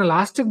 ರಿವಿಷನ್. ಇದನ್ನ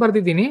ಲಾಸ್ಟ್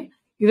ಬರ್ದಿದ್ದೀನಿ,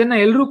 ಇದನ್ನ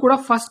ಎಲ್ಲರೂ ಕೂಡ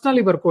ಫಸ್ಟ್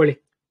ನಲ್ಲಿ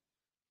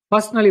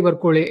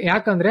ಬರ್ಕೊಳ್ಳಿ.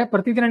 ಯಾಕಂದ್ರೆ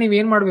ಪ್ರತಿದಿನ ನೀವ್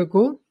ಏನ್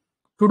ಮಾಡ್ಬೇಕು,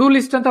 ಟು ಡೂ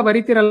ಲಿಸ್ಟ್ ಅಂತ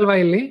ಬರೀತಿರಲ್ವಾ,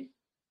 ಇಲ್ಲಿ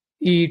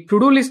ಈ ಟು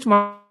ಡೂ ಲಿಸ್ಟ್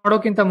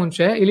ಮಾಡೋಕ್ಕಿಂತ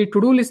ಮುಂಚೆ ಇಲ್ಲಿ ಟು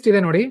ಡೂ ಲಿಸ್ಟ್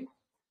ಇದೆ ನೋಡಿ.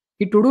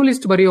 ಈ ಟು ಡೂ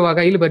ಲಿಸ್ಟ್ ಬರೆಯುವಾಗ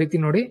ಇಲ್ಲಿ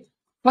ಬರೀತೀನಿ ನೋಡಿ,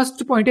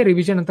 ಫಸ್ಟ್ ಪಾಯಿಂಟ್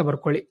ರಿವಿಷನ್ ಅಂತ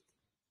ಬರ್ಕೊಳ್ಳಿ.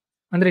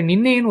 ಅಂದ್ರೆ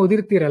ನಿನ್ನೆ ಏನು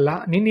ಓದಿರ್ತೀರಲ್ಲ,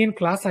 ನಿನ್ನೆ ಏನ್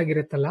ಕ್ಲಾಸ್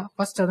ಆಗಿರುತ್ತಲ್ಲ,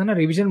 ಫಸ್ಟ್ ಅದನ್ನ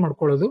ರಿವಿಷನ್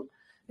ಮಾಡ್ಕೊಳ್ಳೋದು.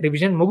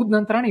 ರಿವಿಷನ್ ಮುಗಿದ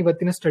ನಂತರ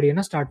ಇವತ್ತಿನ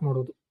ಸ್ಟಡಿಯನ್ನ ಸ್ಟಾರ್ಟ್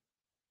ಮಾಡೋದು.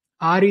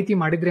 ಆ ರೀತಿ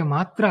ಮಾಡಿದ್ರೆ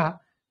ಮಾತ್ರ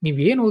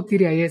ನೀವೇನ್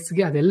ಓದ್ತೀರಿ IAS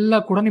ಗೆ ಅದೆಲ್ಲ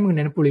ಕೂಡ ನಿಮ್ಗೆ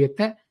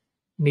ನೆನಪುಳಿಯುತ್ತೆ.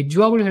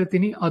 ನಿಜವಾಗ್ಲೂ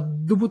ಹೇಳ್ತೀನಿ,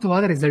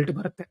 ಅದ್ಭುತವಾದ ರಿಸಲ್ಟ್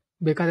ಬರುತ್ತೆ.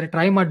 ಬೇಕಾದ್ರೆ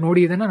ಟ್ರೈ ಮಾಡಿ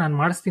ನೋಡಿ, ಇದನ್ನ ನಾನು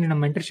ಮಾಡಿಸ್ತೀನಿ.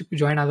 ನಮ್ಮ ಮೆಂಟರ್ಶಿಪ್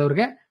ಜಾಯ್ನ್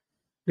ಆದವ್ರಿಗೆ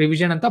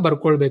ರಿವಿಷನ್ ಅಂತ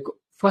ಬರ್ಕೊಳ್ಬೇಕು.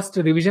 ಫಸ್ಟ್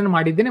ರಿವಿಷನ್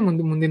ಮಾಡಿದ್ದೇನೆ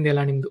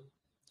ಮುಂದಿಂದೆಲ್ಲ ನಿಮ್ದು,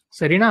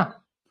 ಸರಿನಾ?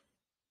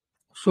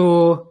 ಸೊ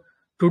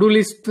ಟು ಡೂ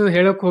ಲಿಸ್ಟ್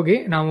ಹೇಳಕ್ ಹೋಗಿ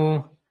ನಾವು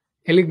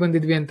ಎಲ್ಲಿಗೆ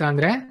ಬಂದಿದ್ವಿ ಅಂತ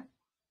ಅಂದ್ರೆ,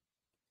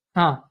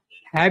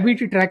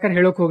 ಹ್ಯಾಬಿಟ್ ಟ್ರ್ಯಾಕರ್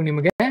ಹೇಳಕ್ ಹೋಗಿ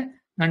ನಿಮಗೆ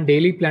ನಾನು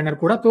ಡೈಲಿ ಪ್ಲಾನರ್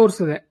ಕೂಡ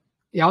ತೋರಿಸಿದೆ.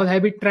 ಯಾವ್ದು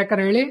ಹ್ಯಾಬಿಟ್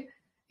ಟ್ರ್ಯಾಕರ್ ಹೇಳಿ?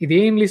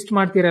 ಇದೇನ್ ಲಿಸ್ಟ್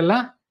ಮಾಡ್ತೀರಲ್ಲ,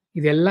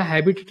 ಇದೆಲ್ಲ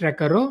ಹ್ಯಾಬಿಟ್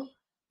ಟ್ರ್ಯಾಕರು.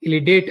 ಇಲ್ಲಿ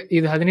ಡೇಟ್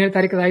ಇದು 17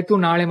 ತಾರೀಕದಾಯ್ತು,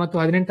 ನಾಳೆ ಮತ್ತು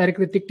 18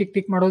 ತಾರೀಕು ಟಿಕ್ ಟಿಕ್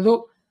ಟಿಕ್ ಮಾಡೋದು,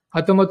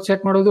 19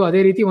 ಚೆಕ್ ಮಾಡೋದು, ಅದೇ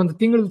ರೀತಿ ಒಂದು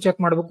ತಿಂಗಳು ಚೆಕ್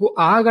ಮಾಡಬೇಕು.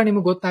 ಆಗ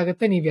ನಿಮ್ಗೆ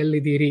ಗೊತ್ತಾಗುತ್ತೆ ನೀವು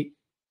ಎಲ್ಲಿದ್ದೀರಿ.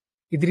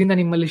 ಇದರಿಂದ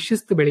ನಿಮ್ಮಲ್ಲಿ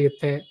ಶಿಸ್ತು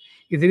ಬೆಳೆಯುತ್ತೆ,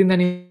 ಇದರಿಂದ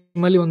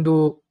ನಿಮ್ಮಲ್ಲಿ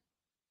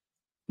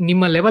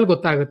ನಿಮ್ಮ ಲೆವೆಲ್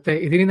ಗೊತ್ತಾಗುತ್ತೆ.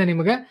 ಇದರಿಂದ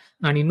ನಿಮಗೆ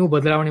ನಾನು ಇನ್ನೂ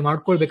ಬದಲಾವಣೆ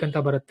ಮಾಡ್ಕೊಳ್ಬೇಕಂತ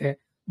ಬರುತ್ತೆ.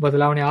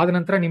 ಬದಲಾವಣೆ ಆದ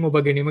ನಂತರ ನಿಮ್ಮ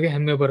ಬಗ್ಗೆ ನಿಮಗೆ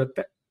ಹೆಮ್ಮೆ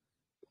ಬರುತ್ತೆ.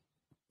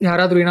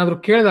 ಯಾರಾದ್ರೂ ಏನಾದ್ರೂ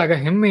ಕೇಳಿದಾಗ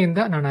ಹೆಮ್ಮೆಯಿಂದ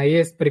ನಾನು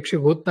IAS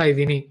ಪರೀಕ್ಷೆಗೆ ಓದ್ತಾ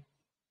ಇದ್ದೀನಿ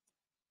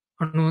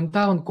ಅನ್ನುವಂತ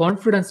ಒಂದು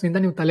ಕಾನ್ಫಿಡೆನ್ಸ್ ನಿಂದ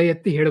ನೀವು ತಲೆ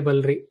ಎತ್ತಿ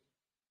ಹೇಳಬಲ್ರಿ.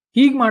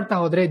 ಹೀಗ್ ಮಾಡ್ತಾ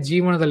ಹೋದ್ರೆ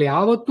ಜೀವನದಲ್ಲಿ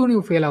ಯಾವತ್ತೂ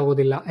ನೀವು ಫೇಲ್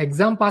ಆಗೋದಿಲ್ಲ.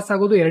 ಎಕ್ಸಾಮ್ ಪಾಸ್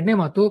ಆಗೋದು ಎರಡನೇ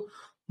ಮಾತು.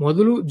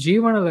 ಮೊದಲು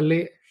ಜೀವನದಲ್ಲಿ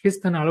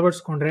ಶಿಸ್ತನ್ನು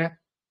ಅಳವಡಿಸ್ಕೊಂಡ್ರೆ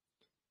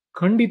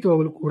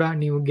ಖಂಡಿತವಾಗ್ಲೂ ಕೂಡ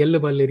ನೀವು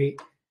ಗೆಲ್ಲಬಲ್ಲಿರಿ.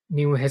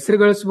 ನೀವು ಹೆಸರು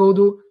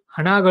ಗಳಿಸಬಹುದು,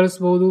 ಹಣ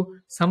ಗಳಿಸಬಹುದು,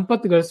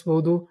 ಸಂಪತ್ತು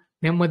ಗಳಿಸಬಹುದು,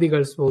 ನೆಮ್ಮದಿ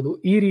ಗಳಿಸಬಹುದು.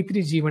 ಈ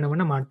ರೀತಿ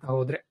ಜೀವನವನ್ನ ಮಾಡ್ತಾ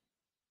ಹೋದ್ರೆ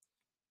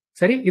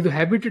ಸರಿ. ಇದು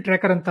ಹ್ಯಾಬಿಟ್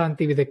ಟ್ರ್ಯಾಕರ್ ಅಂತ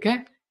ಅಂತೀವಿ ಇದಕ್ಕೆ.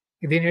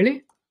 ಇದೇನ್ ಹೇಳಿ?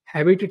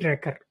 Habit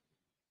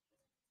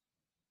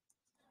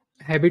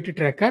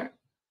tracker.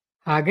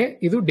 ಹಾಗೆ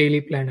ಇದು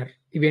ಡೈಲಿ ಪ್ಲಾನರ್.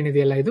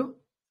 ಇವೇನಿದೆಯಲ್ಲ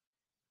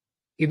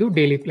ಇದು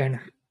ಡೈಲಿ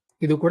ಪ್ಲಾನರ್.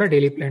 ಇದು ಕೂಡ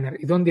ಡೈಲಿ ಪ್ಲಾನರ್.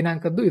 ಇದೊಂದು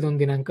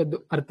ದಿನಾಂಕದ್ದು.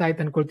 ಅರ್ಥ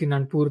ಆಯ್ತು ಅನ್ಕೊಳ್ತೀನಿ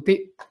ನಾನು ಪೂರ್ತಿ.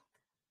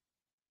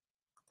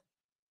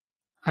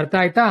 ಅರ್ಥ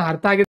ಆಯ್ತಾ?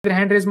 ಅರ್ಥ ಆಗಿದ್ರೆ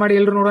ಹ್ಯಾಂಡ್ ರೇಸ್ ಮಾಡಿ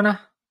ಎಲ್ರು ನೋಡೋಣ.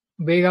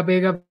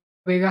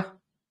 ಬೇಗ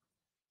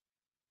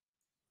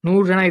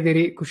 100 ಜನ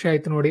ಇದ್ದೀರಿ, ಖುಷಿ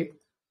ಆಯ್ತು ನೋಡಿ.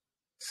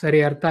 ಸರಿ,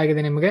 ಅರ್ಥ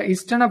ಆಗಿದೆ ನಿಮಗೆ.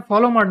 ಇಷ್ಟನ್ನ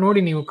ಫಾಲೋ ಮಾಡಿ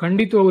ನೋಡಿ. ನೀವು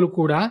ಖಂಡಿತವಾಗ್ಲೂ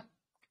ಕೂಡ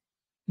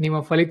ನಿಮ್ಮ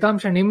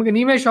ಫಲಿತಾಂಶ ನಿಮ್ಗೆ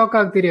ನೀವೇ ಶಾಕ್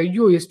ಆಗ್ತೀರಿ,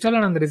 ಅಯ್ಯೋ ಎಷ್ಟೆಲ್ಲ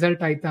ನಂದು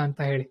ರಿಸಲ್ಟ್ ಆಯ್ತಾ ಅಂತ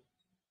ಹೇಳಿ.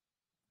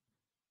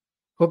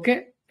 ಓಕೆ,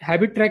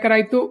 ಹ್ಯಾಬಿಟ್ ಟ್ರ್ಯಾಕರ್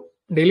ಆಯ್ತು,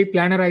 ಡೈಲಿ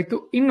ಪ್ಲಾನರ್ ಆಯ್ತು.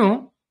 ಇನ್ನು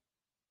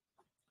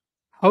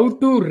how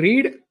to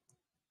read,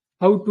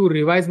 how to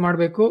revise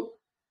ಮಾಡಬೇಕು.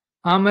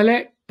 ಆಮೇಲೆ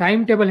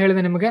ಟೈಮ್ ಟೇಬಲ್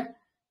ಹೇಳಿದೆ ನಿಮಗೆ.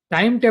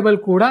 ಟೈಮ್ ಟೇಬಲ್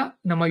ಕೂಡ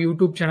ನಮ್ಮ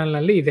ಯೂಟ್ಯೂಬ್ ಚಾನಲ್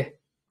ನಲ್ಲಿ ಇದೆ.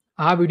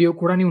 ಆ ವಿಡಿಯೋ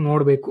ಕೂಡ ನೀವು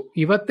ನೋಡ್ಬೇಕು,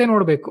 ಇವತ್ತೇ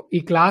ನೋಡ್ಬೇಕು. ಈ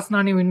ಕ್ಲಾಸ್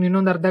ನಾನು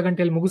ಇನ್ನೊಂದು ಅರ್ಧ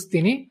ಗಂಟೆಯಲ್ಲಿ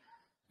ಮುಗಿಸ್ತೀನಿ.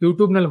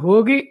 ಯೂಟ್ಯೂಬ್ ನಲ್ಲಿ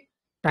ಹೋಗಿ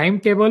ಟೈಮ್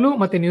ಟೇಬಲ್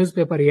ಮತ್ತೆ ನ್ಯೂಸ್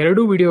ಪೇಪರ್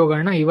 2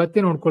 ವಿಡಿಯೋಗಳನ್ನ ಇವತ್ತೇ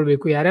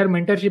ನೋಡ್ಕೊಳ್ಬೇಕು. ಯಾರ್ಯಾರು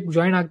ಮೆಂಟರ್ಶಿಪ್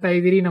ಜಾಯ್ನ್ ಆಗ್ತಾ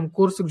ಇದ್ದೀರಿ, ನಮ್ಮ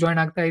ಕೋರ್ಸ್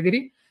ಜಾಯ್ನ್ ಆಗ್ತಾ ಇದ್ದೀರಿ,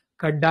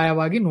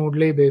 ಕಡ್ಡಾಯವಾಗಿ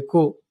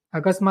ನೋಡ್ಲೇಬೇಕು.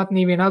 ಅಕಸ್ಮಾತ್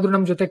ನೀವೇನಾದ್ರೂ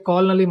ನಮ್ಮ ಜೊತೆ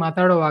ಕಾಲ್ ನಲ್ಲಿ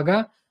ಮಾತಾಡುವಾಗ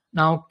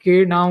ನಾವು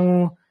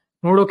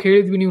ನೋಡೋಕ್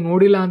ಹೇಳಿದ್ವಿ, ನೀವು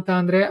ನೋಡಿಲ್ಲ ಅಂತ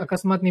ಅಂದ್ರೆ,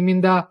 ಅಕಸ್ಮಾತ್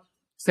ನಿಮ್ಮಿಂದ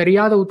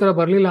ಸರಿಯಾದ ಉತ್ತರ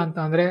ಬರ್ಲಿಲ್ಲ ಅಂತ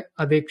ಅಂದ್ರೆ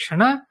ಅದೇ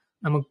ಕ್ಷಣ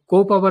ನಮಗ್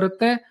ಕೋಪ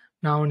ಬರುತ್ತೆ,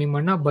 ನಾವು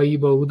ನಿಮ್ಮನ್ನ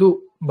ಬೈಬಹುದು.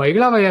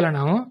 ಬೈಯಲ್ಲ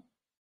ನಾವು,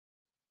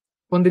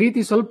 ಒಂದ್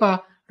ರೀತಿ ಸ್ವಲ್ಪ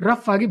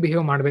ರಫ್ ಆಗಿ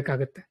ಬಿಹೇವ್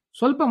ಮಾಡ್ಬೇಕಾಗತ್ತೆ.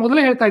 ಸ್ವಲ್ಪ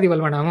ಮೊದಲೇ ಹೇಳ್ತಾ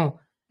ಇದೀವಲ್ವಾ ನಾವು,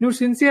 ನೀವು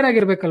ಸಿನ್ಸಿಯರ್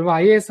ಆಗಿರ್ಬೇಕಲ್ವಾ.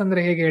 IAS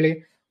ಅಂದ್ರೆ ಹೇಗೆ ಹೇಳಿ,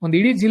 ಒಂದ್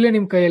ಇಡೀ ಜಿಲ್ಲೆ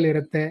ನಿಮ್ ಕೈಯಲ್ಲಿ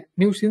ಇರುತ್ತೆ,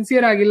 ನೀವು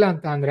ಸಿನ್ಸಿಯರ್ ಆಗಿಲ್ಲ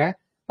ಅಂತ ಅಂದ್ರೆ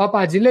ಪಾಪ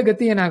ಆ ಜಿಲ್ಲೆ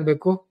ಗತಿ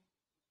ಏನಾಗ್ಬೇಕು.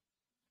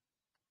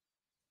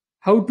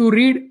 ಹೌ ಟು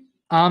ರೀಡ್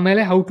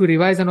ಆಮೇಲೆ ಹೌ ಟು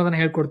ರಿವೈಸ್ ಅನ್ನೋದನ್ನ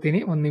ಹೇಳ್ಕೊಡ್ತೀನಿ,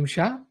 ಒಂದ್ ನಿಮಿಷ.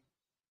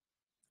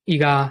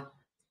 ಈಗ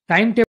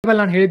ಟೈಮ್ ಟೇಬಲ್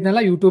ನಾನು ಹೇಳಿದ್ನಲ್ಲ,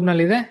 ಯೂಟ್ಯೂಬ್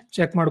ನಲ್ಲಿ ಇದೆ,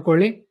 ಚೆಕ್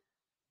ಮಾಡ್ಕೊಳ್ಳಿ.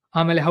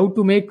 ಆಮೇಲೆ ಹೌ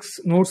ಟು ಮೇಕ್ಸ್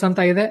ನೋಟ್ಸ್ ಅಂತ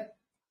ಇದೆ,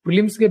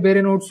 ಪ್ರಿಲಿಮ್ಸ್ಗೆ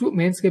ಬೇರೆ ನೋಟ್ಸ್,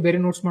 ಮೇನ್ಸ್ಗೆ ಬೇರೆ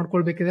ನೋಟ್ಸ್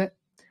ಮಾಡ್ಕೊಳ್ಬೇಕಿದೆ.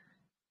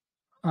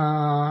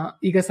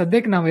 ಈಗ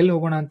ಸದ್ಯಕ್ಕೆ ನಾವೆಲ್ಲಿ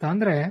ಹೋಗೋಣ ಅಂತ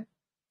ಅಂದ್ರೆ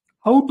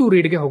ಹೌ ಟು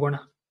ರೀಡ್ಗೆ ಹೋಗೋಣ.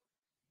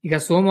 ಈಗ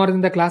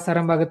ಸೋಮವಾರದಿಂದ ಕ್ಲಾಸ್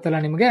ಆರಂಭ ಆಗುತ್ತಲ್ಲ,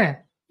 ನಿಮಗೆ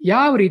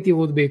ಯಾವ ರೀತಿ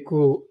ಓದ್ಬೇಕು.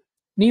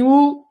 ನೀವು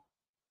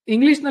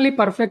ಇಂಗ್ಲಿಷ್ ನಲ್ಲಿ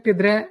ಪರ್ಫೆಕ್ಟ್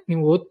ಇದ್ರೆ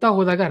ನೀವು ಓದ್ತಾ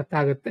ಹೋದಾಗ ಅರ್ಥ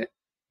ಆಗುತ್ತೆ.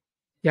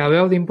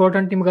 ಯಾವ್ಯಾವ್ದು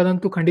ಇಂಪಾರ್ಟೆಂಟ್ ನಿಮ್ಗೆ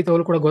ಅದಂತೂ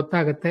ಖಂಡಿತವಾಗ್ಲೂ ಕೂಡ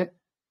ಗೊತ್ತಾಗುತ್ತೆ.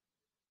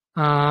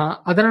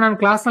 ಅದನ್ನ ನಾನು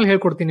ಕ್ಲಾಸ್ ನಲ್ಲಿ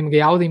ಹೇಳ್ಕೊಡ್ತೀನಿ ನಿಮ್ಗೆ,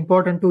 ಯಾವ್ದು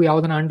ಇಂಪಾರ್ಟೆಂಟು,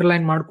 ಯಾವ್ದನ್ನ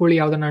ಅಂಡರ್ಲೈನ್ ಮಾಡ್ಕೊಳ್ಳಿ,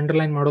 ಯಾವ್ದನ್ನ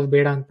ಅಂಡರ್ಲೈನ್ ಮಾಡೋದು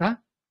ಬೇಡ ಅಂತ.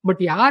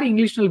 ಬಟ್ ಯಾರು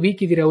ಇಂಗ್ಲಿಷ್ ನಲ್ಲಿ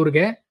ವೀಕ್ ಇದೀರಿ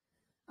ಅವ್ರಿಗೆ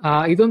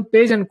ಇದೊಂದು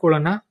ಪೇಜ್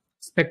ಅನ್ಕೊಳ್ಳೋಣ.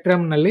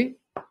 ಸ್ಪೆಕ್ಟ್ರಮ್ ನಲ್ಲಿ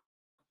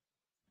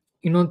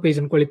ಇನ್ನೊಂದು ಪೇಜ್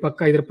ಅನ್ಕೊಳ್ಳಿ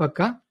ಪಕ್ಕ, ಇದ್ರ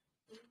ಪಕ್ಕ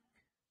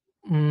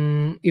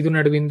ಇದು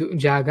ನಡುವಿಂದು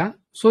ಜಾಗ.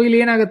 ಸೊ ಇಲ್ಲಿ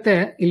ಏನಾಗುತ್ತೆ,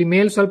 ಇಲ್ಲಿ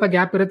ಮೇಲ್ ಸ್ವಲ್ಪ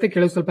ಗ್ಯಾಪ್ ಇರುತ್ತೆ,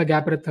 ಕೆಳಗೆ ಸ್ವಲ್ಪ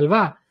ಗ್ಯಾಪ್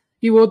ಇರುತ್ತಲ್ವಾ.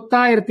 ಈ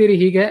ಓದ್ತಾ ಇರ್ತೀರಿ,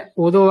 ಹೀಗೆ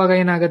ಓದುವಾಗ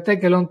ಏನಾಗುತ್ತೆ,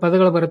 ಕೆಲವೊಂದು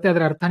ಪದಗಳು ಬರುತ್ತೆ,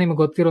 ಅದರ ಅರ್ಥ ನಿಮ್ಗೆ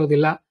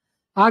ಗೊತ್ತಿರೋದಿಲ್ಲ.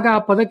 ಆಗ ಆ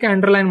ಪದಕ್ಕೆ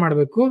ಅಂಡರ್ಲೈನ್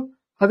ಮಾಡಬೇಕು,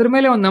 ಅದ್ರ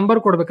ಮೇಲೆ ಒಂದು ನಂಬರ್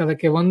ಕೊಡ್ಬೇಕು,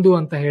 ಅದಕ್ಕೆ 1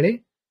 ಅಂತ ಹೇಳಿ.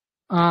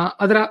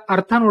 ಅದರ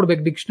ಅರ್ಥ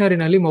ನೋಡ್ಬೇಕು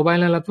ಡಿಕ್ಷನರಿನಲ್ಲಿ,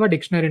 ಮೊಬೈಲ್ ನಲ್ಲಿ ಅಥವಾ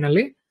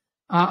ಡಿಕ್ಷನರಿನಲ್ಲಿ.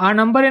 ಆ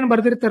ನಂಬರ್ ಏನ್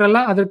ಬರ್ದಿರ್ತಾರಲ್ಲ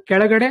ಅದ್ರ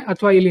ಕೆಳಗಡೆ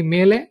ಅಥವಾ ಇಲ್ಲಿ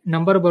ಮೇಲೆ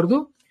ನಂಬರ್ ಬರ್ದು,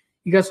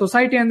 ಈಗ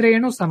ಸೊಸೈಟಿ ಅಂದ್ರೆ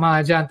ಏನು,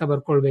 ಸಮಾಜ ಅಂತ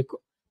ಬರ್ಕೊಳ್ಬೇಕು.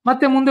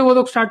 ಮತ್ತೆ ಮುಂದೆ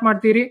ಓದೋಕ್ ಸ್ಟಾರ್ಟ್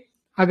ಮಾಡ್ತೀರಿ,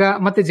 ಆಗ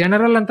ಮತ್ತೆ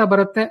ಜನರಲ್ ಅಂತ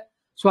ಬರುತ್ತೆ.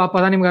 ಸೊ ಆ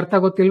ಪದ ನಿಮ್ಗೆ ಅರ್ಥ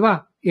ಗೊತ್ತಿಲ್ವಾ,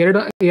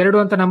 ಎರಡು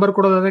ಅಂತ ನಂಬರ್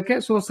ಕೊಡೋದು ಅದಕ್ಕೆ,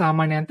 ಸೊ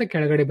ಸಾಮಾನ್ಯ ಅಂತ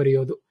ಕೆಳಗಡೆ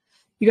ಬರೆಯೋದು.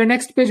 ಈಗ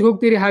ನೆಕ್ಸ್ಟ್ ಪೇಜ್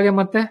ಹೋಗ್ತೀರಿ, ಹಾಗೆ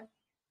ಮತ್ತೆ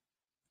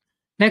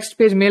ನೆಕ್ಸ್ಟ್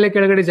ಪೇಜ್ ಮೇಲೆ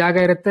ಕೆಳಗಡೆ ಜಾಗ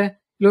ಇರುತ್ತೆ,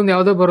 ಇಲ್ಲೊಂದು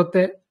ಯಾವ್ದೋ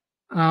ಬರುತ್ತೆ,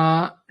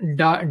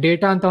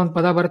 ಡೇಟಾ ಅಂತ ಒಂದು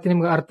ಪದ ಬರುತ್ತೆ,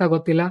 ನಿಮ್ಗೆ ಅರ್ಥ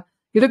ಗೊತ್ತಿಲ್ಲ,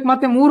 ಇದಕ್ಕೆ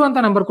ಮತ್ತೆ 3 ಅಂತ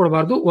ನಂಬರ್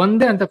ಕೊಡಬಾರ್ದು,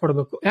 1 ಅಂತ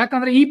ಕೊಡ್ಬೇಕು.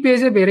 ಯಾಕಂದ್ರೆ ಈ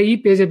ಪೇಜೇ ಬೇರೆ, ಈ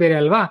ಪೇಜೇ ಬೇರೆ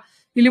ಅಲ್ವಾ.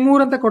 ಇಲ್ಲಿ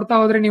 3 ಅಂತ ಕೊಡ್ತಾ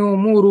ಹೋದ್ರೆ ನೀವು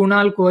 3,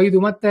 4, 5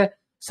 ಮತ್ತೆ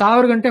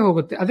 1000 ಗಂಟೆ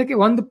ಹೋಗುತ್ತೆ. ಅದಕ್ಕೆ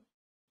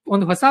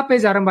ಒಂದು ಹೊಸ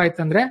ಪೇಜ್ ಆರಂಭ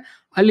ಆಯ್ತಂದ್ರೆ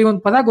ಅಲ್ಲಿ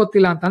ಒಂದು ಪದ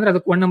ಗೊತ್ತಿಲ್ಲ ಅಂತಂದ್ರೆ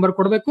ಅದಕ್ಕೆ 1 ನಂಬರ್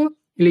ಕೊಡ್ಬೇಕು,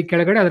 ಇಲ್ಲಿ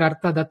ಕೆಳಗಡೆ ಅದರ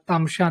ಅರ್ಥ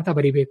ದತ್ತಾಂಶ ಅಂತ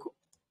ಬರಿಬೇಕು.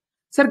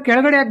 ಸರ್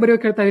ಕೆಳಗಡೆ ಯಾಕೆ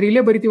ಬರೆಯೋಕೆ ಹೇಳ್ತಾ ಇದ್ರಿ,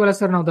 ಇಲ್ಲೇ ಬರಿತೀವಲ್ಲ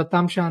ಸರ್ ನಾವು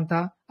ದತ್ತಾಂಶ ಅಂತ,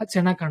 ಅದು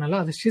ಚೆನ್ನಾಗಿ ಕಾಣಲ್ಲ,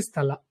 ಅದು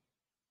ಶಿಸ್ತಲ್ಲ.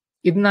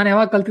 ಇದು ನಾನು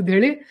ಯಾವಾಗ ಕಲ್ತಿದ್ದು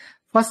ಹೇಳಿ,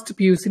 ಫಸ್ಟ್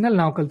PUC ನಲ್ಲಿ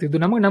ನಾವು ಕಲ್ತಿದ್ದು,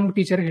 ನಮ್ಮ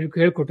ಟೀಚರ್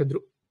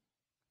ಹೇಳ್ಕೊಟ್ಟಿದ್ರು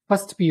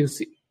ಫಸ್ಟ್ PUC.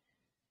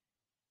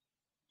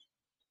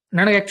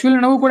 ನನಗೆ ಆಕ್ಚುಲಿ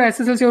ನಾವು ಕೂಡ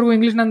SSLC ವರೆಗೂ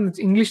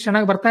ಇಂಗ್ಲಿಷ್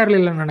ಚೆನ್ನಾಗಿ ಬರ್ತಾ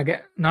ಇರಲಿಲ್ಲ ನನಗೆ.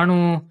 ನಾನು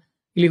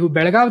ಇಲ್ಲಿ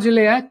ಬೆಳಗಾವಿ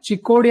ಜಿಲ್ಲೆಯ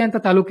ಚಿಕ್ಕೋಡಿ ಅಂತ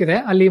ತಾಲೂಕಿದೆ,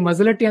 ಅಲ್ಲಿ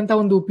ಮಜಲಟ್ಟಿ ಅಂತ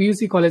ಒಂದು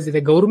PUC ಕಾಲೇಜ್ ಇದೆ,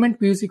 ಗೌರ್ಮೆಂಟ್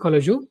PUC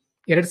ಕಾಲೇಜು.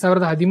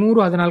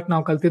 2013-14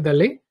 ನಾವು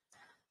ಕಲ್ತಿದ್ದಲ್ಲಿ.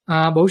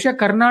 ಬಹುಶಃ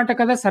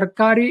ಕರ್ನಾಟಕದ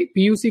ಸರ್ಕಾರಿ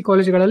PUC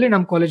ಕಾಲೇಜುಗಳಲ್ಲಿ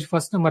ನಮ್ಮ ಕಾಲೇಜ್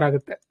ಫಸ್ಟ್ ನಂಬರ್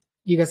ಆಗುತ್ತೆ.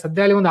 ಈಗ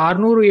ಸದ್ಯ ಅಲ್ಲಿ ಒಂದು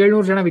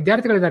 600-700 ಜನ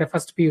ವಿದ್ಯಾರ್ಥಿಗಳಿದ್ದಾರೆ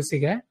ಫಸ್ಟ್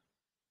PUCಗೆ.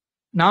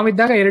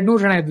 ನಾವಿದ್ದಾಗ 200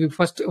 ಜನ ಇದ್ವಿ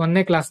ಫಸ್ಟ್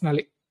 1ನೇ ಕ್ಲಾಸ್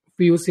ನಲ್ಲಿ,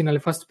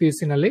 ಫಸ್ಟ್ PUC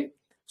ನಲ್ಲಿ.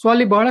 ಸೊ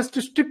ಅಲ್ಲಿ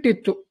ಬಹಳಷ್ಟು ಸ್ಟ್ರಿಕ್ಟ್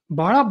ಇತ್ತು,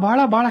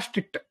 ಬಹಳ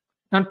ಸ್ಟ್ರಿಕ್ಟ್.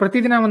 ನಾನು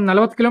ಪ್ರತಿದಿನ ಒಂದು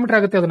 40 ಕಿಲೋಮೀಟರ್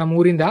ಆಗುತ್ತೆ ಅದು ನಮ್ಮ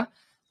ಊರಿಂದ,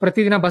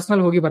 ಪ್ರತಿದಿನ ಬಸ್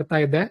ನಲ್ಲಿ ಹೋಗಿ ಬರ್ತಾ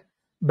ಇದ್ದೆ.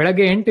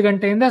 ಬೆಳಗ್ಗೆ 8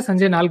 ಗಂಟೆಯಿಂದ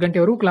ಸಂಜೆ 4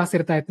 ಗಂಟೆವರೆಗೂ ಕ್ಲಾಸ್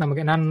ಇರ್ತಾ ಇತ್ತು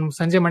ನಮಗೆ. ನಾನು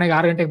ಸಂಜೆ ಮನೆಗೆ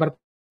 6 ಗಂಟೆಗೆ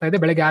ಬರ್ತಾ ಇದ್ದೆ,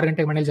 ಬೆಳಗ್ಗೆ 6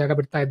 ಗಂಟೆಗೆ ಮನೇಲಿ ಜಾಗ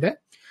ಬಿಡ್ತಾ ಇದ್ದೆ.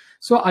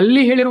 ಸೊ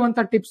ಅಲ್ಲಿ ಹೇಳಿರುವಂತ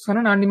ಟಿಪ್ಸ್ ಅನ್ನ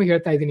ನಾನು ನಿಮಗೆ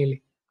ಹೇಳ್ತಾ ಇದ್ದೀನಿ ಇಲ್ಲಿ.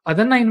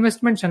 ಅದನ್ನ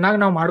ಇನ್ವೆಸ್ಟ್ಮೆಂಟ್ ಚೆನ್ನಾಗಿ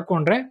ನಾವು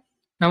ಮಾಡ್ಕೊಂಡ್ರೆ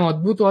ನಾವು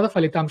ಅದ್ಭುತವಾದ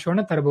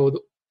ಫಲಿತಾಂಶವನ್ನ ತರಬಹುದು.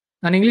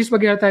 ನಾನು ಇಂಗ್ಲಿಷ್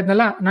ಬಗ್ಗೆ ಹೇಳ್ತಾ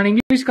ಇದ್ನಲ್ಲ, ನಾನು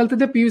ಇಂಗ್ಲಿಷ್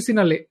ಕಲ್ತಿದ್ದೆ PUC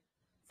ನಲ್ಲಿ.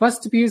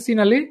 ಫಸ್ಟ್ PUC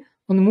ನಲ್ಲಿ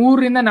ಒಂದು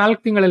 3-4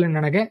 ತಿಂಗಳಲ್ಲಿ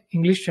ನನಗೆ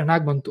ಇಂಗ್ಲಿಷ್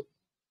ಚೆನ್ನಾಗಿ ಬಂತು.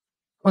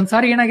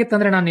 ಒಂದ್ಸಾರಿ ಏನಾಗಿತ್ತು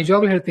ಅಂದ್ರೆ, ನಾನು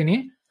ನಿಜವಾಗ್ಲೂ ಹೇಳ್ತೀನಿ,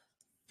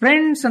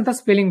 ಫ್ರೆಂಡ್ಸ್ ಅಂತ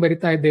ಸ್ಪೆಲ್ಲಿಂಗ್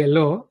ಬರಿತಾ ಇದ್ದೆ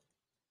ಎಲ್ಲೋ.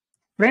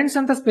 ಫ್ರೆಂಡ್ಸ್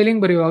ಅಂತ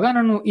ಸ್ಪೆಲ್ಲಿಂಗ್ ಬರೆಯುವಾಗ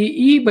ನಾನು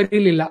ಈ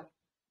ಬರೀಲಿಲ್ಲ.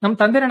 ನಮ್ಮ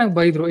ತಂದೆ ನನಗೆ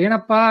ಬೈದ್ರು,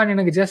 ಏನಪ್ಪಾ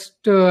ನಿನಗೆ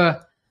ಜಸ್ಟ್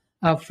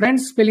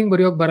ಫ್ರೆಂಡ್ಸ್ ಸ್ಪೆಲ್ಲಿಂಗ್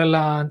ಬರೆಯೋಕ್ ಬರಲ್ಲ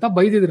ಅಂತ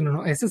ಬೈದಿದ್ರು.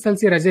 ನಾನು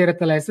SSLC ರಜೆ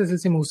ಇರುತ್ತಲ್ಲ,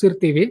 SSLC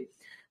ಮುಗಿಸಿರ್ತೀವಿ.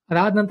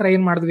 ಅದಾದ ನಂತರ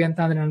ಏನ್ ಮಾಡಿದ್ವಿ ಅಂತ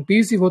ಅಂದ್ರೆ, ನಾನು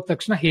PUC ಹೋದ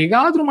ತಕ್ಷಣ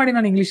ಹೇಗಾದ್ರೂ ಮಾಡಿ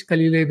ನಾನು ಇಂಗ್ಲಿಷ್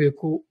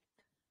ಕಲೀಲೇಬೇಕು.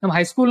 ನಮ್ಮ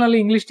ಹೈಸ್ಕೂಲ್ ನಲ್ಲಿ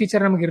ಇಂಗ್ಲಿಷ್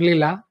ಟೀಚರ್ ನಮಗೆ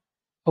ಇರ್ಲಿಲ್ಲ,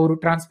 ಅವರು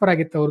ಟ್ರಾನ್ಸ್ಫರ್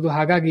ಆಗಿತ್ತು ಅವ್ರದ್ದು,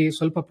 ಹಾಗಾಗಿ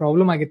ಸ್ವಲ್ಪ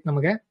ಪ್ರಾಬ್ಲಮ್ ಆಗಿತ್ತು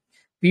ನಮಗೆ.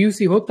 PUC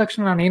ಹೋದ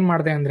ತಕ್ಷಣ ನಾನು ಏನ್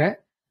ಮಾಡಿದೆ ಅಂದ್ರೆ,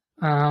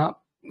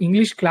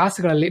 ಇಂಗ್ಲಿಷ್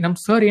ಕ್ಲಾಸ್ಗಳಲ್ಲಿ ನಮ್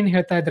ಸರ್ ಏನ್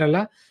ಹೇಳ್ತಾ ಇದ್ರಲ್ಲ,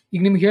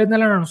 ಈಗ ನಿಮ್ಗೆ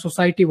ಹೇಳ್ದಲ್ಲ ನಾನು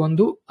ಸೊಸೈಟಿ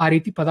 1 ಆ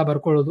ರೀತಿ ಪದ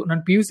ಬರ್ಕೊಳ್ಳೋದು.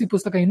 ನಾನು PUC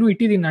ಪುಸ್ತಕ ಇನ್ನೂ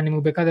ಇಟ್ಟಿದ್ದೀನಿ, ನಾನು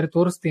ನಿಮ್ಗೆ ಬೇಕಾದ್ರೆ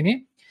ತೋರಿಸ್ತೀನಿ.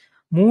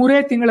 3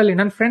 ತಿಂಗಳಲ್ಲಿ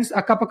ನನ್ನ ಫ್ರೆಂಡ್ಸ್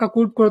ಅಕ್ಕಪಕ್ಕ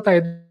ಕೂತ್ಕೊಳ್ತಾ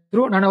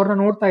ಇದ್ರು, ನಾನು ಅವ್ರನ್ನ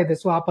ನೋಡ್ತಾ ಇದ್ದೆ.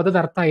 ಸೊ ಆ ಪದದ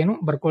ಅರ್ಥ ಏನು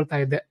ಬರ್ಕೊಳ್ತಾ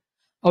ಇದ್ದೆ.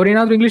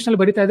 ಅವ್ರೇನಾದ್ರು ಇಂಗ್ಲಿಷ್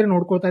ನಲ್ಲಿ ಬರಿತಾ ಇದ್ರೆ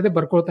ನೋಡ್ಕೊಳ್ತಾ ಇದ್ದೆ,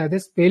 ಬರ್ಕೊಳ್ತಾ ಇದ್ದೆ.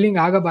 ಸ್ಪೆಲ್ಲಿಂಗ್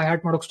ಆಗ ಬೈ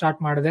ಹಾರ್ಟ್ ಮಾಡೋಕ್ ಸ್ಟಾರ್ಟ್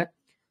ಮಾಡಿದೆ.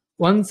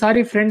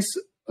 ಒಂದ್ಸಾರಿ ಫ್ರೆಂಡ್ಸ್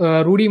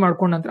ರೂಢಿ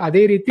ಮಾಡ್ಕೊಂಡ ನಂತರ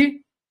ಅದೇ ರೀತಿ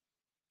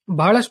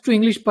ಬಹಳಷ್ಟು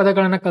ಇಂಗ್ಲಿಷ್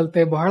ಪದಗಳನ್ನ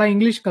ಕಲಿತೆ, ಬಹಳ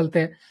ಇಂಗ್ಲಿಷ್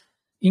ಕಲಿತೆ.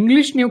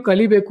 ಇಂಗ್ಲಿಷ್ ನೀವು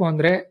ಕಲಿಬೇಕು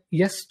ಅಂದ್ರೆ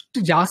ಎಷ್ಟು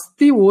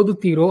ಜಾಸ್ತಿ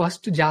ಓದುತ್ತೀರೋ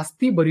ಅಷ್ಟು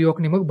ಜಾಸ್ತಿ ಬರೆಯೋಕ್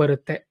ನಿಮಗ್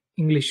ಬರುತ್ತೆ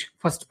ಇಂಗ್ಲಿಷ್,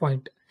 ಫಸ್ಟ್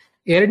ಪಾಯಿಂಟ್.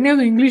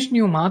 ಎರಡನೇದು, ಇಂಗ್ಲಿಷ್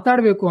ನೀವು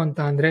ಮಾತಾಡಬೇಕು ಅಂತ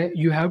ಅಂದ್ರೆ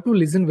you have to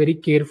listen very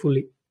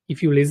carefully.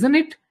 If you listen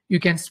it you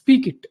can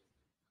speak it.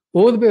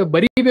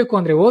 ಬರೀಬೇಕು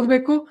ಅಂದ್ರೆ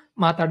ಓದ್ಬೇಕು,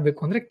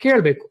 ಮಾತಾಡ್ಬೇಕು ಅಂದ್ರೆ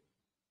ಕೇಳ್ಬೇಕು.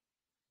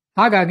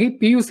 ಹಾಗಾಗಿ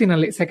PUC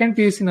ನಲ್ಲಿ, ಸೆಕೆಂಡ್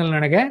PUC ನಲ್ಲಿ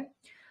ನನಗೆ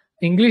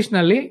ಇಂಗ್ಲಿಷ್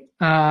ನಲ್ಲಿ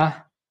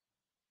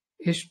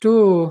ಎಷ್ಟು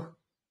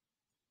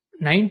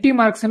 90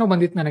 ಮಾರ್ಕ್ಸ್ ಏನೋ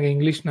ಬಂದಿತ್ತು ನನಗೆ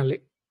ಇಂಗ್ಲಿಷ್ ನಲ್ಲಿ.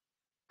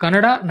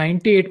 Kannada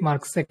 98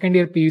 marks second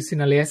year PUC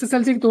ನಲ್ಲಿ.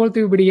 SSLC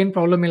ತಗೊಳ್ತೀವಿ ಬಿಡಿ, ಏನ್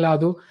ಪ್ರಾಬ್ಲಮ್ ಇಲ್ಲ.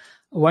 ಅದು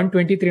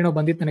 123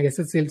 ಬಂದಿತ್ತು ನನಗೆ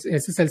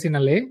SSLC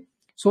ನಲ್ಲಿ.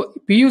 ಸೊ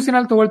PUC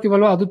ನಲ್ಲಿ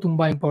ತಗೊಳ್ತೀವಲ್ವ, ಅದು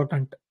ತುಂಬಾ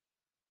ಇಂಪಾರ್ಟೆಂಟ್.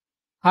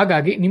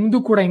 ಹಾಗಾಗಿ ನಿಮ್ದು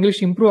ಕೂಡ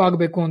ಇಂಗ್ಲಿಷ್ ಇಂಪ್ರೂವ್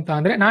ಆಗಬೇಕು ಅಂತ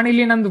ಅಂದ್ರೆ, ನಾನು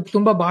ಇಲ್ಲಿ ನಂದು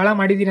ತುಂಬಾ ಬಹಳ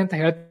ಮಾಡಿದೀನಿ ಅಂತ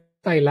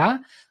ಹೇಳ್ತಾ ಇಲ್ಲ.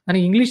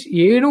 ನನಗೆ ಇಂಗ್ಲಿಷ್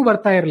ಏನೂ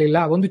ಬರ್ತಾ ಇರಲಿಲ್ಲ,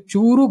 ಒಂದು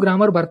ಚೂರು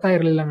ಗ್ರಾಮರ್ ಬರ್ತಾ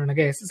ಇರಲಿಲ್ಲ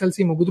ನನಗೆ.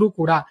 SSLC ಮುಗಿದ್ರು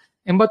ಕೂಡ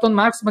 81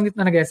 ಮಾರ್ಕ್ಸ್ ಬಂದಿತ್ತು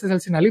ನನಗೆ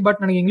SSLC ನಲ್ಲಿ. ಬಟ್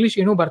ನನಗೆ ಇಂಗ್ಲಿಷ್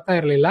ಏನೂ ಬರ್ತಾ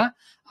ಇರಲಿಲ್ಲ.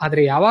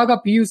 ಆದ್ರೆ ಯಾವಾಗ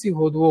PUC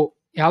ಹೋದ್ವು,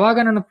 ಯಾವಾಗ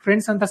ನನ್ನ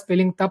ಫ್ರೆಂಡ್ಸ್ ಅಂತ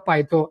ಸ್ಪೆಲ್ಲಿಂಗ್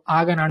ತಪ್ಪಾಯ್ತು,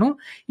 ಆಗ ನಾನು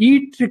ಈ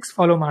ಟ್ರಿಕ್ಸ್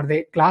ಫಾಲೋ ಮಾಡಿದೆ.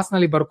 ಕ್ಲಾಸ್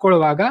ನಲ್ಲಿ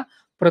ಬರ್ಕೊಳ್ಳುವಾಗ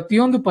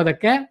ಪ್ರತಿಯೊಂದು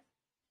ಪದಕ್ಕೆ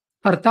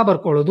ಅರ್ಥ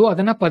ಬರ್ಕೊಳ್ಳೋದು,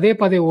 ಅದನ್ನ ಪದೇ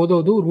ಪದೇ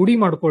ಓದೋದು, ರೂಢಿ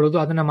ಮಾಡ್ಕೊಳ್ಳೋದು,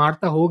 ಅದನ್ನ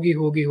ಮಾಡ್ತಾ ಹೋಗಿ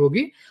ಹೋಗಿ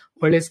ಹೋಗಿ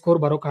ಒಳ್ಳೆ ಸ್ಕೋರ್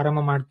ಬರೋಕ್ ಆರಂಭ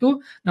ಮಾಡ್ತು.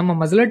 ನಮ್ಮ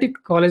ಮಜಲಟಿಕ್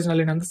ಕಾಲೇಜ್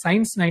ನಲ್ಲಿ ನಂದು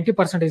ಸೈನ್ಸ್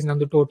 90%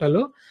 ನಂದು ಟೋಟಲ್.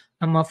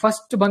 ನಮ್ಮ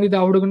ಫಸ್ಟ್ ಬಂದಿದ್ದ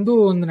ಹುಡುಗಂದು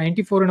ಒಂದು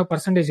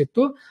 94%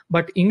 ಇತ್ತು.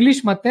 ಬಟ್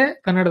ಇಂಗ್ಲಿಷ್ ಮತ್ತೆ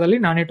ಕನ್ನಡದಲ್ಲಿ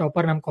ನಾನೇ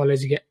ಟಾಪರ್ ನಮ್ಮ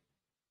ಕಾಲೇಜ್ಗೆ.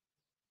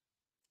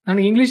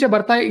 ನನಗೆ ಇಂಗ್ಲಿಷೇ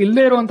ಬರ್ತಾ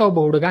ಇಲ್ಲದೆ ಇರುವಂತ ಒಬ್ಬ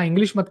ಹುಡುಗ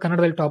ಇಂಗ್ಲಿಷ್ ಮತ್ತೆ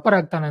ಕನ್ನಡದಲ್ಲಿ ಟಾಪರ್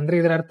ಆಗ್ತಾನೆ ಅಂದ್ರೆ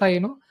ಇದರ ಅರ್ಥ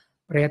ಏನು?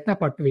 ಪ್ರಯತ್ನ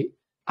ಪಟ್ವಿ.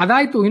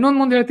 ಅದಾಯ್ತು. ಇನ್ನೊಂದು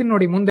ಮುಂದೆ ಹೇಳ್ತೀನಿ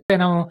ನೋಡಿ. ಮುಂದೆ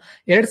ನಾವು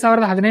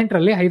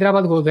 2018ರಲ್ಲಿ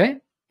ಹೈದರಾಬಾದ್ ಹೋದೆ.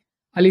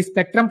 ಅಲ್ಲಿ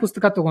ಸ್ಪೆಕ್ಟ್ರಮ್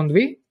ಪುಸ್ತಕ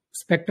ತಗೊಂಡ್ವಿ.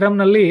 ಸ್ಪೆಕ್ಟ್ರಮ್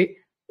ನಲ್ಲಿ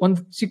ಒಂದು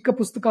ಚಿಕ್ಕ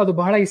ಪುಸ್ತಕ, ಅದು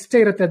ಬಹಳ ಇಷ್ಟ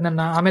ಇರುತ್ತೆ.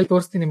 ಅದನ್ನ ಆಮೇಲೆ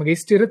ತೋರಿಸ್ತೀನಿ ನಿಮಗೆ.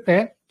 ಇಷ್ಟ ಇರುತ್ತೆ.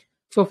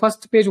 ಸೊ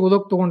ಫಸ್ಟ್ ಪೇಜ್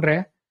ಓದೋಕ್ ತಗೊಂಡ್ರೆ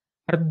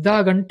ಅರ್ಧ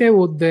ಗಂಟೆ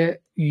ಓದ್ದೆ,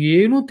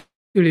 ಏನೂ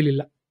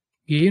ತಿಳಿಲಿಲ್ಲ,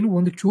 ಏನು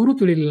ಒಂದು ಚೂರು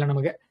ತಿಳಿಲಿಲ್ಲ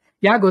ನಮಗೆ.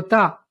 ಯಾಕೆ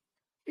ಗೊತ್ತಾ?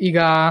 ಈಗ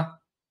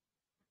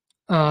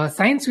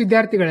ಸೈನ್ಸ್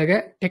ವಿದ್ಯಾರ್ಥಿಗಳಿಗೆ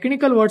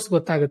ಟೆಕ್ನಿಕಲ್ ವರ್ಡ್ಸ್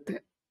ಗೊತ್ತಾಗುತ್ತೆ,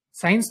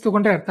 ಸೈನ್ಸ್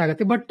ತಗೊಂಡ್ರೆ ಅರ್ಥ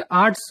ಆಗುತ್ತೆ. ಬಟ್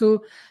ಆರ್ಟ್ಸ್,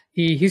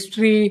 ಈ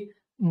ಹಿಸ್ಟ್ರಿ,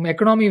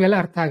 ಎಕನಾಮಿ ಇವೆಲ್ಲ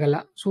ಅರ್ಥ ಆಗಲ್ಲ.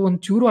 ಸೊ ಒಂದ್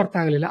ಚೂರು ಅರ್ಥ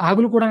ಆಗಲಿಲ್ಲ.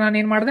 ಆಗ್ಲೂ ಕೂಡ ನಾನು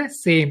ಏನ್ ಮಾಡಿದೆ,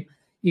 ಸೇಮ್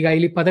ಈಗ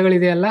ಇಲ್ಲಿ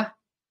ಪದಗಳಿದೆ ಅಲ್ಲ,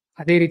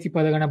 ಅದೇ ರೀತಿ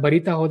ಪದಗಳನ್ನ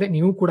ಬರಿತಾ ಹೋದೆ.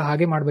 ನೀವು ಕೂಡ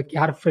ಹಾಗೆ ಮಾಡ್ಬೇಕು.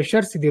 ಯಾರು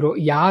ಫ್ರೆಶರ್ಸ್ ಇದ್ದೀರೋ,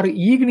 ಯಾರು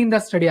ಈಗಿನಿಂದ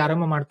ಸ್ಟಡಿ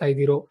ಆರಂಭ ಮಾಡ್ತಾ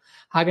ಇದ್ದೀರೋ,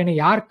 ಹಾಗೇನೆ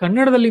ಯಾರು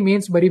ಕನ್ನಡದಲ್ಲಿ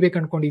ಮೇನ್ಸ್ ಬರಿಬೇಕು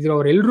ಅನ್ಕೊಂಡಿದ್ದೀರೋ,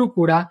 ಅವರೆಲ್ಲರೂ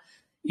ಕೂಡ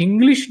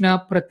ಇಂಗ್ಲಿಷ್ ನ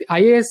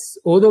IAS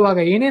ಓದುವಾಗ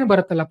ಏನೇನು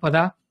ಬರುತ್ತಲ್ಲ ಪದ,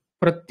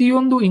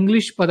 ಪ್ರತಿಯೊಂದು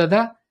ಇಂಗ್ಲಿಷ್ ಪದದ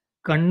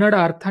ಕನ್ನಡ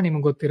ಅರ್ಥ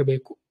ನಿಮ್ಗೆ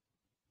ಗೊತ್ತಿರಬೇಕು.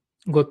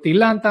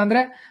 ಗೊತ್ತಿಲ್ಲ ಅಂತ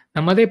ಅಂದ್ರೆ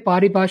ನಮ್ಮದೇ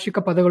ಪಾರಿಭಾಷಿಕ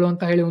ಪದಗಳು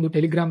ಅಂತ ಹೇಳಿ ಒಂದು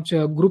ಟೆಲಿಗ್ರಾಮ್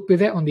ಗ್ರೂಪ್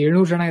ಇದೆ. ಒಂದು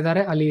 700 ಜನ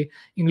ಇದ್ದಾರೆ. ಅಲ್ಲಿ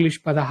ಇಂಗ್ಲಿಷ್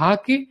ಪದ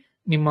ಹಾಕಿ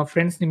ನಿಮ್ಮ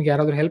ಫ್ರೆಂಡ್ಸ್ ನಿಮ್ಗೆ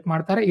ಯಾರಾದ್ರೂ ಹೆಲ್ಪ್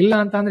ಮಾಡ್ತಾರೆ. ಇಲ್ಲ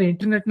ಅಂತ ಅಂದ್ರೆ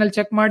ಇಂಟರ್ನೆಟ್ ನಲ್ಲಿ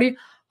ಚೆಕ್ ಮಾಡಿ,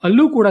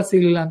 ಅಲ್ಲೂ ಕೂಡ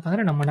ಸಿಗಲಿಲ್ಲ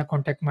ಅಂತಂದ್ರೆ ನಮ್ಮನ್ನ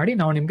ಕಾಂಟ್ಯಾಕ್ಟ್ ಮಾಡಿ,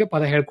 ನಾವು ನಿಮ್ಗೆ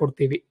ಪದ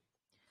ಹೇಳ್ಕೊಡ್ತೀವಿ.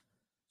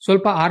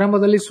 ಸ್ವಲ್ಪ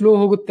ಆರಂಭದಲ್ಲಿ ಸ್ಲೋ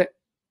ಹೋಗುತ್ತೆ,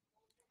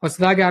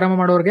 ಹೊಸದಾಗಿ ಆರಂಭ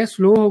ಮಾಡೋರ್ಗೆ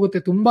ಸ್ಲೋ ಹೋಗುತ್ತೆ,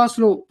 ತುಂಬಾ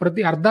ಸ್ಲೋ.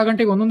 ಪ್ರತಿ ಅರ್ಧ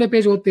ಗಂಟೆಗೆ ಒಂದೊಂದೇ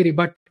ಪೇಜ್ ಓದ್ತೀರಿ.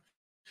 ಬಟ್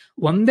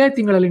ಒಂದೇ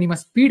ತಿಂಗಳಲ್ಲಿ ನಿಮ್ಮ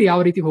ಸ್ಪೀಡ್ ಯಾವ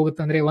ರೀತಿ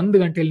ಹೋಗುತ್ತೆ ಅಂದ್ರೆ 1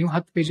 ಗಂಟೆಯಲ್ಲಿ ನೀವು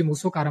 10 ಪೇಜ್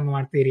ಮುಗಿಸೋಕೆ ಆರಂಭ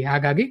ಮಾಡ್ತೀರಿ.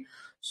 ಹಾಗಾಗಿ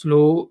ಸ್ಲೋ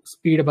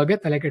ಸ್ಪೀಡ್ ಬಗ್ಗೆ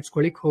ತಲೆ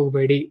ಕೆಡ್ಸ್ಕೊಳಿಕ್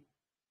ಹೋಗ್ಬೇಡಿ.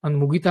 ಒಂದ್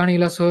ಮುಗಿತಾನೆ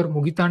ಇಲ್ಲ ಸರ್,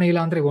 ಮುಗಿತಾನೆ ಇಲ್ಲ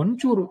ಅಂದ್ರೆ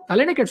ಒಂಚೂರು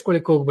ತಲೆನೇ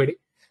ಕೆಡ್ಸ್ಕೊಳಿಕ್ ಹೋಗ್ಬೇಡಿ.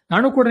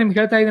 ನಾನು ಕೂಡ ನಿಮ್ಗೆ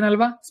ಹೇಳ್ತಾ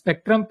ಇದ್ದೀನಲ್ವಾ,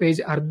 ಸ್ಪೆಕ್ಟ್ರಮ್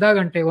ಪೇಜ್ ಅರ್ಧ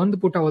ಗಂಟೆ ಒಂದು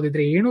ಪುಟ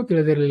ಓದಿದ್ರೆ ಏನೂ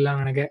ತಿಳಿದಿರಲಿಲ್ಲ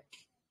ನನಗೆ.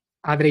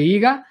 ಆದ್ರೆ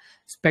ಈಗ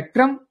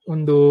ಸ್ಪೆಕ್ಟ್ರಮ್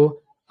ಒಂದು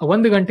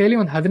ಗಂಟೆಯಲ್ಲಿ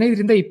ಒಂದು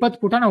 15ರಿಂದ 20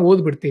 ಪುಟ ನಾವು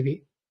ಓದ್ಬಿಡ್ತೀವಿ.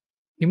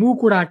 ನಿಮಗೂ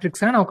ಕೂಡ ಆ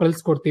ಟ್ರಿಕ್ಸ್ ನಾವು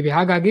ಕಲಿಸ್ಕೊಡ್ತೀವಿ.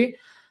 ಹಾಗಾಗಿ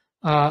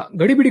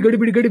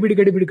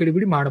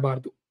ಗಡಿಬಿಡಿ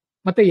ಮಾಡಬಾರ್ದು.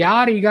 ಮತ್ತೆ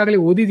ಯಾರು ಈಗಾಗಲೇ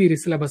ಓದಿದೀರಿ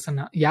ಸಿಲೆಬಸ್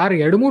ಅನ್ನ, ಯಾರು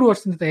 2-3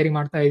 ವರ್ಷದಿಂದ ತಯಾರಿ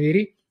ಮಾಡ್ತಾ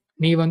ಇದ್ದೀರಿ,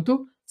 ನೀವಂತೂ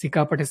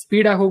ಸಿಕ್ಕಾಪಟ್ಟೆ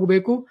ಸ್ಪೀಡ್ ಆಗಿ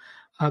ಹೋಗ್ಬೇಕು.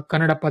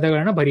 ಕನ್ನಡ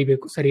ಪದಗಳನ್ನ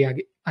ಬರಿಬೇಕು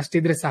ಸರಿಯಾಗಿ.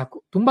 ಅಷ್ಟಿದ್ರೆ ಸಾಕು.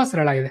 ತುಂಬಾ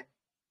ಸರಳ ಇದೆ.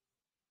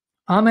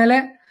 ಆಮೇಲೆ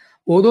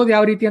ಓದೋದು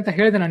ಯಾವ ರೀತಿ ಅಂತ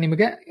ಹೇಳಿದೆ ನಾನು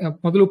ನಿಮಗೆ.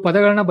 ಮೊದಲು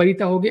ಪದಗಳನ್ನ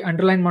ಬರಿತಾ ಹೋಗಿ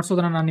ಅಂಡರ್ಲೈನ್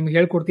ಮಾಡಿಸೋದನ್ನ ನಾನು ನಿಮ್ಗೆ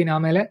ಹೇಳ್ಕೊಡ್ತೀನಿ.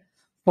 ಆಮೇಲೆ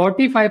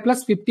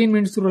 45+15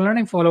 ಮಿನಿಟ್ಸ್ ರೂಲ್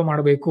ನೀವು ಫಾಲೋ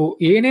ಮಾಡಬೇಕು.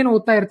 ಏನೇನು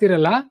ಓದ್ತಾ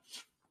ಇರ್ತೀರಲ್ಲ,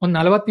 ಒಂದ್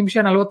 40 ನಿಮಿಷ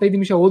 45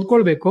 ನಿಮಿಷ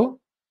ಓದ್ಕೊಳ್ಬೇಕು.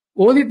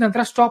 ಓದಿದ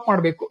ನಂತರ ಸ್ಟಾಪ್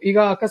ಮಾಡ್ಬೇಕು. ಈಗ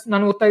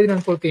ನಾನು ಓದ್ತಾ ಇದ್ದೀನಿ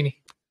ಅನ್ಕೊಳ್ತೀನಿ,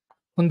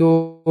 ಒಂದು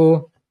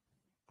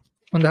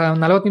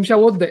 40 ನಿಮಿಷ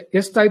ಓದ್ದೆ,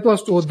 ಎಷ್ಟಾಯ್ತು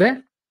ಅಷ್ಟು ಓದ್ದೆ.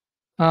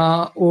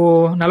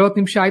 40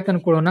 ನಿಮಿಷ ಆಯ್ತು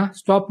ಅನ್ಕೊಳ್ಳೋಣ,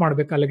 ಸ್ಟಾಪ್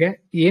ಮಾಡ್ಬೇಕು. ಅಲ್ಲಿಗೆ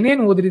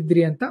ಏನೇನು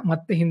ಓದಿದ್ರಿ ಅಂತ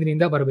ಮತ್ತೆ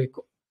ಹಿಂದಿನಿಂದ ಬರಬೇಕು,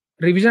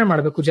 ರಿವಿಷನ್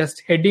ಮಾಡಬೇಕು. ಜಸ್ಟ್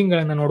ಹೆಡ್ಡಿಂಗ್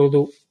ಗಳನ್ನ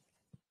ನೋಡೋದು,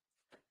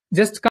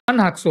 ಜಸ್ಟ್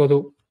ಕಣ್ಣು ಹಾಕ್ಸೋದು,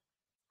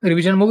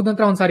 ರಿವಿಷನ್ ಮುಗಿದ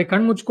ನಂತರ ಒಂದ್ಸಾರಿ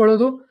ಕಣ್ಣು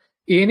ಮುಚ್ಕೊಳ್ಳೋದು,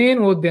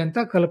 ಏನೇನು ಓದ್ದೆ ಅಂತ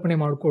ಕಲ್ಪನೆ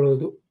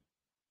ಮಾಡ್ಕೊಳ್ಳೋದು.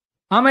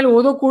 ಆಮೇಲೆ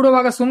ಓದೋ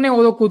ಕೂಡುವಾಗ ಸುಮ್ಮನೆ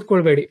ಓದೋ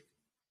ಕೂತ್ಕೊಳ್ಬೇಡಿ.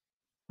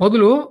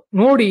 ಮೊದಲು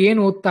ನೋಡಿ ಏನು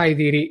ಓದ್ತಾ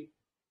ಇದ್ದೀರಿ.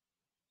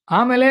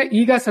 ಆಮೇಲೆ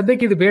ಈಗ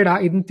ಸದ್ಯಕ್ಕೆ ಇದು ಬೇಡ,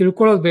 ಇದನ್ನ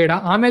ತಿಳ್ಕೊಳ್ಳೋದು ಬೇಡ,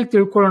 ಆಮೇಲೆ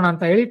ತಿಳ್ಕೊಳ್ಳೋಣ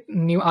ಅಂತ ಹೇಳಿ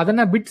ನೀವು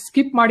ಅದನ್ನ ಬಿಟ್ಟು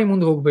ಸ್ಕಿಪ್ ಮಾಡಿ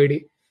ಮುಂದೆ ಹೋಗ್ಬೇಡಿ.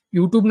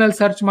 ಯೂಟ್ಯೂಬ್ ನಲ್ಲಿ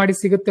ಸರ್ಚ್ ಮಾಡಿ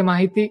ಸಿಗುತ್ತೆ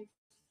ಮಾಹಿತಿ,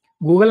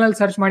 ಗೂಗಲ್ ನಲ್ಲಿ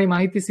ಸರ್ಚ್ ಮಾಡಿ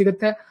ಮಾಹಿತಿ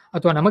ಸಿಗುತ್ತೆ,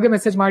 ಅಥವಾ ನಮಗೆ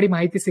ಮೆಸೇಜ್ ಮಾಡಿ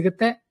ಮಾಹಿತಿ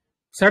ಸಿಗುತ್ತೆ.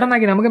 ಸಡನ್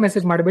ಆಗಿ ನಮಗೆ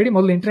ಮೆಸೇಜ್ ಮಾಡಬೇಡಿ.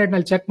 ಮೊದಲು ಇಂಟರ್ನೆಟ್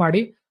ನಲ್ಲಿ ಚೆಕ್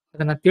ಮಾಡಿ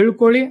ಅದನ್ನ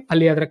ತಿಳ್ಕೊಳ್ಳಿ,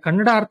 ಅಲ್ಲಿ ಅದರ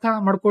ಕನ್ನಡ ಅರ್ಥ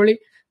ಮಾಡ್ಕೊಳ್ಳಿ.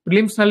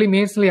 ಪ್ರಿಲಿಮ್ಸ್ ನಲ್ಲಿ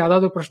ಮೇನ್ಸ್ ನಲ್ಲಿ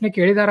ಯಾವ್ದಾದ್ರು ಪ್ರಶ್ನೆ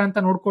ಕೇಳಿದಾರ ಅಂತ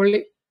ನೋಡ್ಕೊಳ್ಳಿ.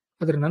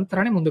 ಅದ್ರ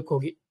ನಂತರನೇ ಮುಂದಕ್ಕೆ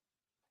ಹೋಗಿ.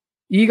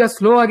 ಈಗ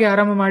ಸ್ಲೋ ಆಗಿ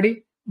ಆರಂಭ ಮಾಡಿ,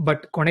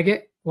 ಬಟ್ ಕೊನೆಗೆ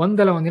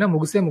ಒಂದಲ್ಲ ಒಂದಿನ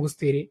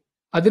ಮುಗಿಸ್ತೀರಿ.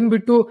 ಅದನ್ನ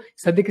ಬಿಟ್ಟು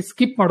ಸದ್ಯಕ್ಕೆ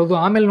ಸ್ಕಿಪ್ ಮಾಡೋದು,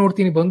 ಆಮೇಲೆ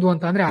ನೋಡ್ತೀನಿ ಬಂದು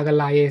ಅಂತ ಅಂದ್ರೆ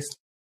ಆಗಲ್ಲ. IAS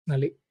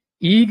ನಲ್ಲಿ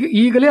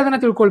ಈಗಲೇ ಅದನ್ನ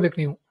ತಿಳ್ಕೊಳ್ಬೇಕು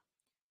ನೀವು.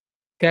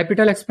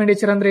 ಕ್ಯಾಪಿಟಲ್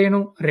ಎಕ್ಸ್ಪೆಂಡಿಚರ್ ಅಂದ್ರೆ ಏನು,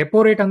 ರೆಪೋ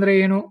ರೇಟ್ ಅಂದ್ರೆ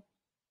ಏನು,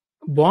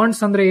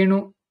 ಬಾಂಡ್ಸ್ ಅಂದ್ರೆ ಏನು,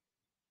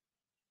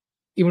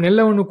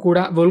 ಇವನ್ನೆಲ್ಲವನ್ನು ಕೂಡ,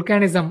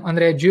 ವೋಲ್ಕ್ಯಾನಿಸಮ್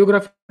ಅಂದ್ರೆ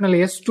ಜಿಯೋಗ್ರಫಿನಲ್ಲಿ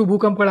ಎಷ್ಟು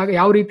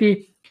ಯಾವ ರೀತಿ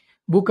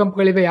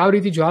ಭೂಕಂಪಗಳಿವೆ, ಯಾವ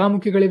ರೀತಿ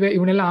ಜ್ವಾಲಾಮುಖಿಗಳಿವೆ,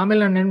 ಇವನ್ನೆಲ್ಲ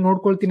ಆಮೇಲೆ ನಾನು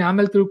ನೋಡ್ಕೊಳ್ತೀನಿ,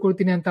 ಆಮೇಲೆ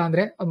ತಿಳ್ಕೊಳ್ತೀನಿ ಅಂತ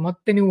ಅಂದ್ರೆ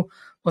ಮತ್ತೆ ನೀವು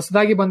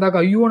ಹೊಸದಾಗಿ ಬಂದಾಗ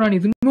ಅಯ್ಯೋ ನಾನು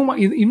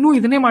ಇನ್ನೂ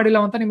ಇದನ್ನೇ ಮಾಡಿಲ್ಲ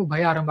ಅಂತ ನಿಮ್ಗೆ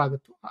ಭಯ ಆರಂಭ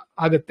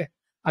ಆಗುತ್ತೆ.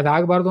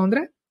 ಅದಾಗಬಾರ್ದು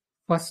ಅಂದ್ರೆ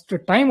ಫಸ್ಟ್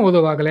ಟೈಮ್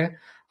ಓದೋವಾಗಲೇ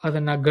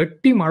ಅದನ್ನ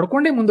ಗಟ್ಟಿ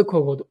ಮಾಡ್ಕೊಂಡೇ ಮುಂದಕ್ಕೆ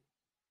ಹೋಗೋದು.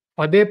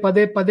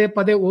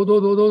 ಪದೇ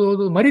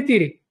ಓದೋದು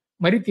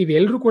ಮರಿತೀವಿ,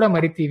 ಎಲ್ರು ಕೂಡ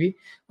ಮರಿತೀವಿ.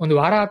 ಒಂದು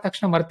ವಾರ ಆದ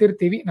ತಕ್ಷಣ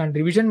ಮರ್ತಿರ್ತೀವಿ. ನಾನು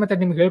ರಿವಿಷನ್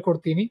ಮೆಥಡ್ ನಿಮ್ಗೆ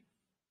ಹೇಳ್ಕೊಡ್ತೀನಿ.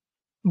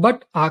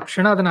 ಬಟ್ ಆ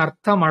ಕ್ಷಣ ಅದನ್ನ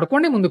ಅರ್ಥ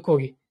ಮಾಡ್ಕೊಂಡೇ ಮುಂದಕ್ಕೆ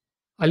ಹೋಗಿ,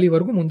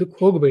 ಅಲ್ಲಿವರೆಗೂ ಮುಂದಕ್ಕೆ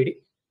ಹೋಗಬೇಡಿ.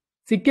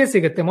 ಸಿಕ್ಕೇ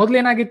ಸಿಗುತ್ತೆ.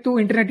 ಮೊದ್ಲೇನಾಗಿತ್ತು,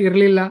 ಇಂಟರ್ನೆಟ್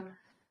ಇರಲಿಲ್ಲ,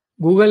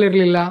 ಗೂಗಲ್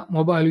ಇರಲಿಲ್ಲ,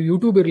 ಮೊಬೈಲ್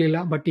ಯೂಟ್ಯೂಬ್ ಇರಲಿಲ್ಲ,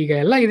 ಬಟ್ ಈಗ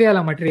ಎಲ್ಲ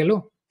ಇದೆಯಲ್ಲ ಮಟೀರಿಯಲ್,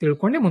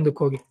 ತಿಳ್ಕೊಂಡೇ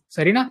ಮುಂದಕ್ಕೆ ಹೋಗಿ.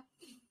 ಸರಿನಾ?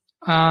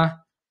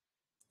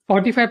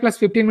 45 +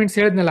 15 ಮಿನಿಟ್ಸ್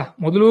ಹೇಳಿದ್ನಲ್ಲ,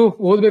 ಮೊದಲು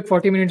ಓದ್ಬೇಕು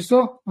 40 ಮಿನಿಟ್ಸ್,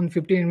 ಒಂದು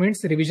 15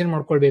 ಮಿನಿಟ್ಸ್ ರಿವಿಷನ್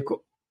ಮಾಡ್ಕೊಳ್ಬೇಕು.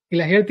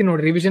 ಇಲ್ಲ ಹೇಳ್ತೀನಿ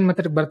ನೋಡಿ, ರಿವಿಷನ್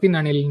ಮತ್ತೆ ಬರ್ತೀನಿ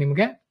ನಾನು ಇಲ್ಲಿ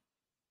ನಿಮ್ಗೆ.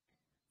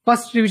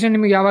 ಫಸ್ಟ್ ರಿವಿಷನ್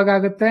ನಿಮ್ಗೆ ಯಾವಾಗ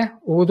ಆಗುತ್ತೆ?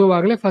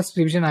 ಓದುವಾಗಲೇ ಫಸ್ಟ್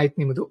ರಿವಿಷನ್ ಆಯ್ತು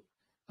ನಿಮ್ದು.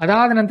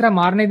 ಅದಾದ ನಂತರ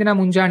ಮಾರನೇ ದಿನ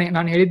ಮುಂಜಾನೆ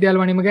ನಾನು ಹೇಳಿದ್ದೆ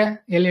ಅಲ್ವಾ ನಿಮಗೆ,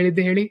 ಎಲ್ಲಿ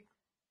ಹೇಳಿದ್ದೆ ಹೇಳಿ?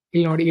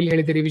 ಇಲ್ಲಿ ನೋಡಿ, ಇಲ್ಲಿ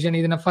ಹೇಳಿದ್ದೆ ರಿವಿಷನ್.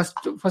 ಇದನ್ನ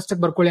ಫಸ್ಟ್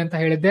ಬರ್ಕೊಳ್ಳಿ ಅಂತ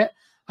ಹೇಳಿದ್ದೆ,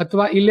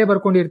 ಅಥವಾ ಇಲ್ಲೇ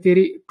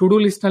ಬರ್ಕೊಂಡಿರ್ತೀರಿ. ಟು ಡೂ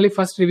ಲಿಸ್ಟ್ ನಲ್ಲಿ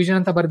ಫಸ್ಟ್ ರಿವಿಷನ್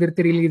ಅಂತ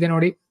ಬರ್ದಿರ್ತೀರಿ. ಇಲ್ಲಿ ಇದೆ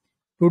ನೋಡಿ,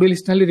 ಟು ಡೂ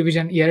ಲಿಸ್ಟ್ ನಲ್ಲಿ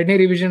ರಿವಿಷನ್, ಎರಡನೇ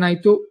ರಿವಿಷನ್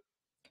ಆಯ್ತು.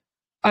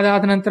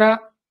 ಅದಾದ ನಂತರ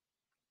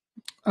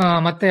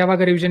ಮತ್ತೆ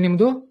ಯಾವಾಗ ರಿವಿಷನ್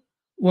ನಿಮ್ದು?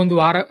 ಒಂದು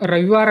ವಾರ,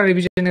 ರವಿವಾರ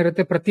ರಿವಿಷನ್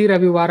ಇರುತ್ತೆ. ಪ್ರತಿ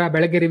ರವಿವಾರ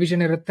ಬೆಳಗ್ಗೆ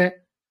ರಿವಿಷನ್ ಇರುತ್ತೆ.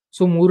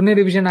 ಸೊ ಮೂರನೇ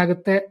ರಿವಿಷನ್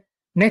ಆಗುತ್ತೆ.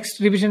 ನೆಕ್ಸ್ಟ್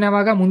ರಿವಿಷನ್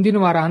ಯಾವಾಗ? ಮುಂದಿನ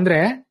ವಾರ, ಅಂದ್ರೆ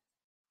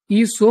ಈ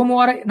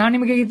ಸೋಮವಾರ. ನಾನು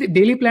ನಿಮಗೆ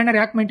ಡೈಲಿ ಪ್ಲಾನರ್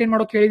ಯಾಕೆ ಮೇಂಟೈನ್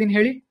ಮಾಡೋಕೆ ಹೇಳಿದೀನಿ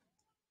ಹೇಳಿ?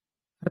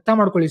 ಅರ್ಥ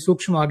ಮಾಡ್ಕೊಳ್ಳಿ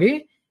ಸೂಕ್ಷ್ಮವಾಗಿ.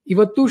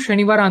 ಇವತ್ತು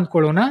ಶನಿವಾರ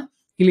ಅಂದ್ಕೊಳ್ಳೋಣ,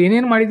 ಇಲ್ಲಿ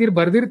ಏನೇನ್ ಮಾಡಿದಿರಿ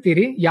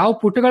ಬರ್ದಿರ್ತೀರಿ, ಯಾವ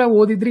ಪುಟಗಳ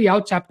ಓದಿದ್ರಿ, ಯಾವ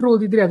ಚಾಪ್ಟರ್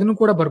ಓದಿದ್ರಿ ಅದನ್ನು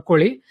ಕೂಡ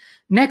ಬರ್ಕೊಳ್ಳಿ.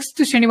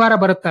 ನೆಕ್ಸ್ಟ್ ಶನಿವಾರ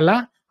ಬರುತ್ತಲ್ಲ,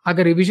 ಆಗ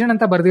ರಿವಿಷನ್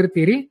ಅಂತ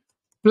ಬರ್ದಿರ್ತೀರಿ,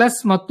 ಪ್ಲಸ್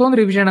ಮತ್ತೊಂದು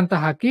ರಿವಿಷನ್ ಅಂತ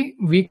ಹಾಕಿ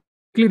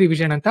ವೀಕ್ಲಿ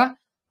ರಿವಿಷನ್ ಅಂತ.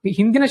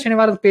 ಹಿಂದಿನ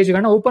ಶನಿವಾರದ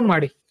ಪೇಜ್ಗಳನ್ನ ಓಪನ್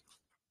ಮಾಡಿ.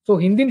 ಸೊ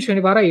ಹಿಂದಿನ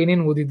ಶನಿವಾರ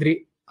ಏನೇನು ಓದಿದ್ರಿ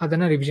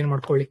ಅದನ್ನ ರಿವಿಷನ್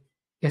ಮಾಡ್ಕೊಳ್ಳಿ.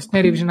 ಎಷ್ಟನೇ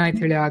ರಿವಿಷನ್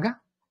ಆಯ್ತು ಹೇಳಿ? ಆಗ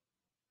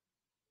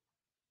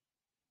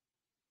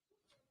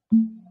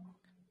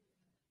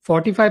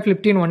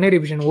 45-15 ಒಂದೇ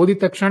ರಿವಿಷನ್. ಓದಿದ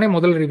ತಕ್ಷಣ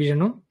ಮೊದಲ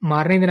ರಿವಿಷನ್,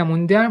 ಮಾರನೇ ದಿನ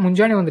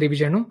ಮುಂಜಾನೆ ಒಂದು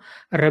ರಿವಿಷನ್,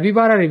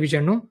 ರವಿವಾರ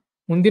ರಿವಿಷನ್,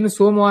 ಮುಂದಿನ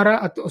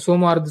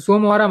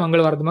ಸೋಮವಾರ,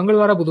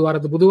 ಮಂಗಳವಾರ,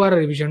 ಬುಧವಾರ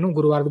ರಿವಿಷನ್,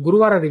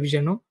 ಗುರುವಾರ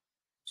ರಿವಿಷನ್.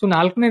 ಸೊ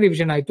 4ನೇ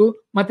ರಿವಿಷನ್ ಆಯ್ತು.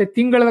 ಮತ್ತೆ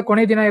ತಿಂಗಳ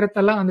ಕೊನೆ ದಿನ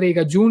ಇರುತ್ತಲ್ಲ, ಅಂದ್ರೆ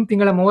ಈಗ ಜೂನ್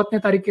ತಿಂಗಳ 30ನೇ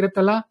ತಾರೀಕು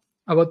ಇರುತ್ತಲ್ಲ,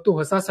 ಅವತ್ತು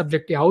ಹೊಸ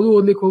ಸಬ್ಜೆಕ್ಟ್ ಯಾವುದು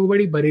ಓದ್ಲಿಕ್ಕೆ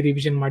ಹೋಗಬೇಡಿ, ಬರೀ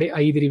ರಿವಿಷನ್ ಮಾಡಿ.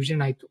 5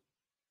 ರಿವಿಷನ್ ಆಯ್ತು.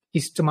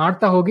 ಇಷ್ಟು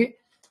ಮಾಡ್ತಾ ಹೋಗಿ.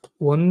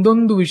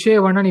 ಒಂದೊಂದು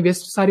ವಿಷಯವನ್ನ ನೀವ್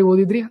ಎಷ್ಟು ಸಾರಿ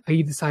ಓದಿದ್ರಿ?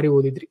 5 ಸಾರಿ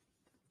ಓದಿದ್ರಿ.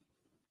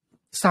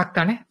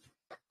 ಸಾಕ್ತಾನೆ?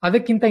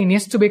 ಅದಕ್ಕಿಂತ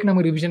ಇನ್ನೆಷ್ಟು ಬೇಕು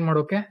ನಮಗೆ ರಿವಿಷನ್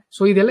ಮಾಡೋಕೆ?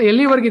 ಸೊ ಇದೆಲ್ಲ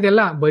ಎಲ್ಲಿವರೆಗೂ?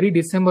 ಇದೆಲ್ಲ ಬರೀ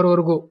ಡಿಸೆಂಬರ್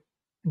ವರೆಗೂ.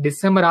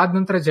 ಡಿಸೆಂಬರ್ ಆದ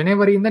ನಂತರ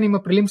ಜನವರಿಯಿಂದ ನಿಮ್ಮ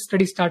ಪ್ರಿಲಿಮ್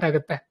ಸ್ಟಡಿ ಸ್ಟಾರ್ಟ್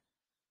ಆಗುತ್ತೆ.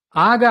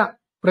 ಆಗ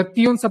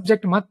ಪ್ರತಿಯೊಂದು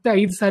ಸಬ್ಜೆಕ್ಟ್ ಮತ್ತೆ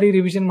 5 ಸಾರಿ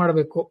ರಿವಿಷನ್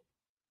ಮಾಡಬೇಕು.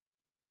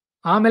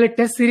 ಆಮೇಲೆ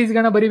ಟೆಸ್ಟ್ ಸೀರೀಸ್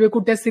ಗಳನ್ನ ಬರೀಬೇಕು,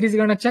 ಟೆಸ್ಟ್ ಸೀರೀಸ್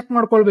ಗಳನ್ನ ಚೆಕ್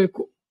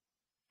ಮಾಡ್ಕೊಳ್ಬೇಕು.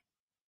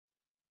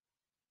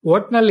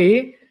 ಒಟ್ನಲ್ಲಿ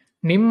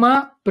ನಿಮ್ಮ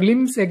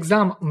ಪ್ರಿಲಿಮ್ಸ್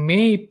ಎಕ್ಸಾಮ್ ಮೇ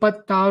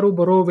 26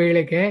 ಬರೋ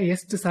ವೇಳೆಗೆ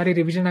ಎಷ್ಟು ಸಾರಿ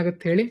ರಿವಿಷನ್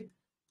ಆಗುತ್ತೆ ಹೇಳಿ?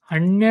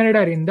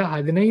 12 ರಿಂದ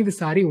 15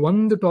 ಸಾರಿ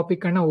ಒಂದು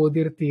ಟಾಪಿಕ್ ಅನ್ನ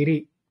ಓದಿರ್ತೀರಿ.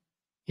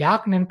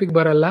 ಯಾಕೆ ನೆನಪಿಗೆ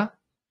ಬರಲ್ಲ?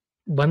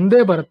 ಬಂದೇ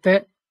ಬರುತ್ತೆ,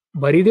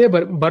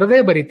 ಬರದೇ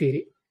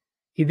ಬರಿತೀರಿ.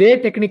 ಇದೇ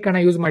ಟೆಕ್ನಿಕ್ ಅನ್ನ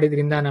ಯೂಸ್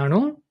ಮಾಡಿದ್ರಿಂದ ನಾನು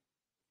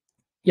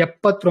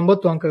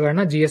 79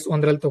 ಅಂಕಗಳನ್ನ GS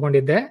 1ರಲ್ಲಿ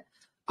ತಗೊಂಡಿದ್ದೆ.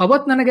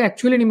 ಅವತ್ ನನಗೆ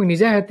ಆಕ್ಚುಲಿ ನಿಮ್ಗೆ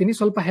ನಿಜ ಹೇಳ್ತೀನಿ,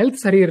 ಸ್ವಲ್ಪ ಹೆಲ್ತ್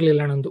ಸರಿ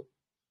ಇರಲಿಲ್ಲ ನಂದು.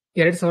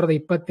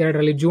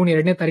 2022ರಲ್ಲಿ ಜೂನ್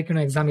 2ನೇ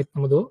ತಾರೀಕಿನ ಎಕ್ಸಾಮ್ ಇತ್ತು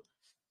ನಮ್ದು.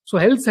 ಸೊ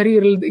ಹೆಲ್ತ್ ಸರಿ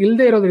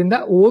ಇಲ್ಲದೆ ಇರೋದ್ರಿಂದ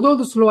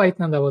ಓದೋದು ಸ್ಲೋ ಆಯ್ತು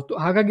ನಂದು ಅವತ್ತು.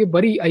 ಹಾಗಾಗಿ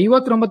ಬರೀ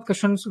 59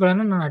 ಕ್ವಶನ್ಸ್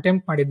ಗಳನ್ನ ನಾನು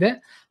ಅಟೆಂಪ್ಟ್ ಮಾಡಿದ್ದೆ.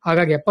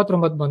 ಹಾಗಾಗಿ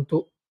 79 ಬಂತು.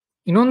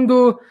 ಇನ್ನೊಂದು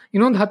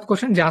 10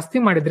 ಕ್ವಶನ್ ಜಾಸ್ತಿ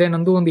ಮಾಡಿದ್ರೆ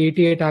ನಂದು ಒಂದು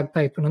 88 ಆಗ್ತಾ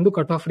ಇತ್ತು, ನಂದು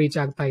ಕಟ್ ಆಫ್ ರೀಚ್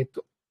ಆಗ್ತಾ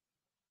ಇತ್ತು.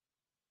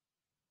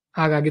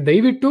 ಹಾಗಾಗಿ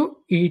ದಯವಿಟ್ಟು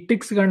ಈ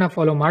ಟಿಕ್ಸ್ ಗಳನ್ನ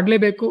ಫಾಲೋ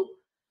ಮಾಡಲೇಬೇಕು.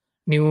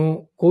 ನೀವು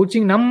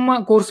ಕೋಚಿಂಗ್, ನಮ್ಮ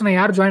ಕೋರ್ಸ್ ನ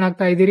ಯಾರು ಜಾಯ್ನ್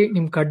ಆಗ್ತಾ ಇದ್ದೀರಿ,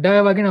 ನಿಮ್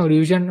ಕಡ್ಡಾಯವಾಗಿ ನಾವು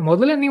ರಿವಿಷನ್,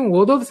 ಮೊದಲೇ ನೀವು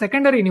ಓದೋದು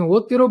ಸೆಕೆಂಡರಿ, ನೀವು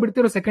ಓದ್ತಿರೋ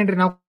ಬಿಡ್ತಿರೋ ಸೆಕೆಂಡರಿ.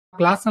 ನಾವು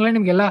ಕ್ಲಾಸ್ ನಲ್ಲೇ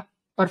ನಿಮ್ಗೆಲ್ಲ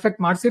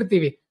ಪರ್ಫೆಕ್ಟ್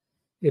ಮಾಡ್ಸಿರ್ತೀವಿ.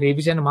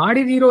 ರಿವಿಷನ್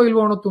ಮಾಡಿದೀರೋ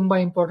ಇಲ್ವೋ ಅನ್ನೋದು ತುಂಬಾ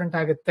ಇಂಪಾರ್ಟೆಂಟ್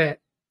ಆಗುತ್ತೆ.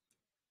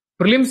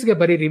 ಪ್ರಿಲಿಮ್ಸ್ಗೆ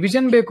ಬರೀ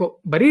ರಿವಿಷನ್ ಬೇಕು,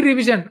 ಬರೀ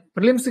ರಿವಿಷನ್.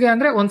 ಪ್ರಿಲಿಮ್ಸ್ಗೆ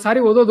ಅಂದ್ರೆ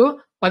ಒಂದ್ಸಾರಿ ಓದೋದು,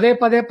 ಪದೇ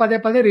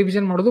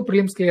ರಿವಿಷನ್ ಮಾಡೋದು,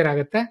 ಪ್ರಿಲಿಮ್ಸ್ ಕ್ಲಿಯರ್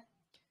ಆಗುತ್ತೆ.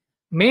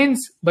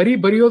 ಮೇನ್ಸ್ ಬರೀ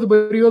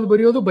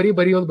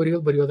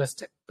ಬರೆಯೋದು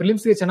ಅಷ್ಟೇ.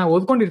 ಪ್ರಿಲಿಮ್ಸ್ಗೆ ಚೆನ್ನಾಗಿ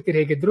ಓದ್ಕೊಂಡಿರ್ತೀರಿ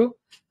ಹೇಗಿದ್ರು,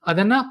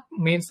 ಅದನ್ನ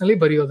ಮೇನ್ಸ್ ನಲ್ಲಿ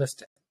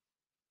ಬರೆಯೋದಷ್ಟೇ.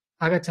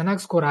 ಆಗ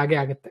ಚೆನ್ನಾಗಿ ಸ್ಕೋರ್ ಆಗೇ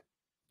ಆಗುತ್ತೆ.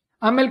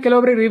 ಆಮೇಲೆ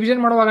ಕೆಲವೊಬ್ರಿಗೆ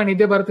ರಿವಿಷನ್ ಮಾಡುವಾಗ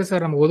ನಿದ್ದೆ ಬರುತ್ತೆ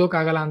ಸರ್, ನಮ್ಗೆ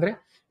ಓದೋಕ್ಕಾಗಲ್ಲ ಅಂದ್ರೆ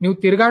ನೀವು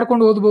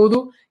ತಿರ್ಗಾಡ್ಕೊಂಡು ಓದಬಹುದು,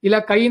 ಇಲ್ಲ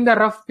ಕೈಯಿಂದ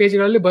ರಫ್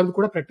ಪೇಜ್ಗಳಲ್ಲಿ ಬರೆದು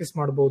ಕೂಡ ಪ್ರಾಕ್ಟೀಸ್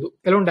ಮಾಡಬಹುದು.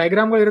 ಕೆಲವೊಂದು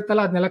ಡಯಾಗ್ರಾಮ್ಗಳು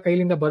ಇರುತ್ತಲ್ಲ, ಅದನ್ನೆಲ್ಲ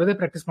ಕೈಲಿಂದ ಬರದೇ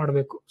ಪ್ರಾಕ್ಟೀಸ್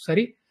ಮಾಡಬೇಕು.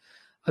 ಸರಿ,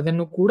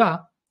 ಅದನ್ನು ಕೂಡ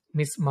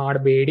ಮಿಸ್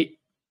ಮಾಡಬೇಡಿ.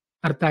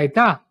 ಅರ್ಥ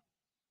ಆಯ್ತಾ?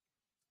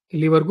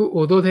 ಇಲ್ಲಿವರೆಗೂ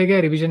ಓದೋದು ಹೇಗೆ,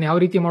 ರಿವಿಷನ್ ಯಾವ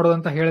ರೀತಿ ಮಾಡೋದು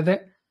ಅಂತ ಹೇಳಿದೆ.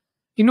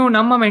 ಇನ್ನು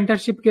ನಮ್ಮ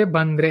ಮೆಂಟರ್ಶಿಪ್ಗೆ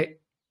ಬಂದ್ರೆ,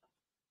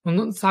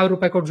 1000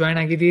 ರೂಪಾಯಿ ಕೊಟ್ಟು ಜಾಯ್ನ್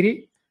ಆಗಿದ್ದೀರಿ.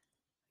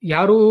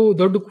 ಯಾರು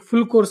ದೊಡ್ಡ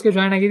ಫುಲ್ ಕೋರ್ಸ್ಗೆ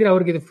ಜಾಯ್ನ್ ಆಗಿದ್ರೆ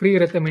ಅವ್ರಿಗೆ ಇದು ಫ್ರೀ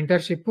ಇರುತ್ತೆ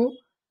ಮೆಂಟರ್ಶಿಪ್.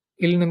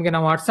 ಇಲ್ಲಿ ನಿಮ್ಗೆ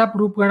ನಾವು ವಾಟ್ಸ್ಆಪ್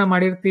ಗ್ರೂಪ್ಗಳನ್ನ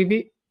ಮಾಡಿರ್ತೀವಿ.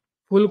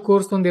 ಫುಲ್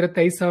ಕೋರ್ಸ್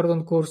ಒಂದಿರುತ್ತೆ, 5000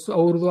 ಒಂದು ಕೋರ್ಸ್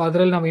ಅವ್ರದ್ದು.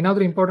 ಅದರಲ್ಲಿ ನಾವು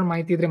ಏನಾದ್ರು ಇಂಪಾರ್ಟೆಂಟ್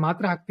ಮಾಹಿತಿ ಇದ್ರೆ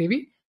ಮಾತ್ರ ಹಾಕ್ತೀವಿ.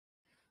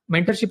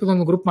 ಮೆಂಟರ್ಶಿಪ್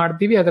ಒಂದು ಗ್ರೂಪ್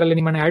ಮಾಡ್ತೀವಿ, ಅದರಲ್ಲಿ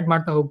ನಿಮ್ಮನ್ನ ಆಡ್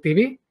ಮಾಡ್ತಾ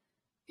ಹೋಗ್ತೀವಿ.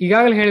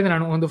 ಈಗಾಗಲೇ ಹೇಳಿದೆ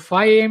ನಾನು, ಒಂದು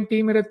 5 AM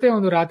ಟೀಮ್ ಇರುತ್ತೆ,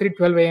 ಒಂದು ರಾತ್ರಿ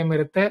 12 AM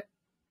ಇರುತ್ತೆ.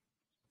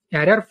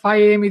 ಯಾರ್ಯಾರು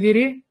 5 AM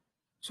ಇದ್ದೀರಿ,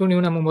 ಸೊ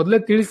ನೀವು ನಮಗೆ ಮೊದಲೇ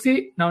ತಿಳಿಸಿ,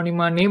 ನಾವು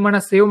ನಿಮ್ಮ ನೇಮ್ ಅನ್ನ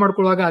ಸೇವ್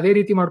ಮಾಡ್ಕೊಳ್ಳುವಾಗ ಅದೇ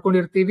ರೀತಿ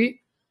ಮಾಡ್ಕೊಂಡಿರ್ತೀವಿ.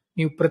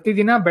 ನೀವು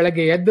ಪ್ರತಿದಿನ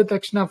ಬೆಳಗ್ಗೆ ಎದ್ದ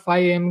ತಕ್ಷಣ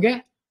 5 AMಗೆ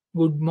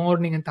ಗುಡ್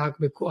ಮಾರ್ನಿಂಗ್ ಅಂತ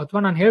ಹಾಕ್ಬೇಕು. ಅಥವಾ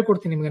ನಾನು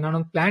ಹೇಳ್ಕೊಡ್ತೀನಿ ನಿಮ್ಗೆ,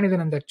 ನಾನೊಂದು ಪ್ಲಾನ್ ಇದೆ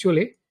ನಂದು.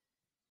 ಆಕ್ಚುಲಿ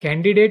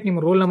ಕ್ಯಾಂಡಿಡೇಟ್ ನಿಮ್ಮ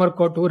ರೋಲ್ ನಂಬರ್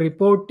ಕೊಟ್ಟು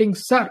ರಿಪೋರ್ಟಿಂಗ್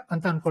ಸರ್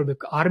ಅಂತ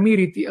ಅನ್ಕೊಳ್ಬೇಕು. ಆರ್ಮಿ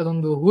ರೀತಿ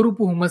ಅದೊಂದು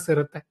ಹುರುಪು ಹುಮ್ಮಸ್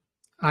ಇರುತ್ತೆ.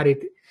 ಆ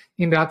ರೀತಿ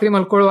ನೀನ್ ರಾತ್ರಿ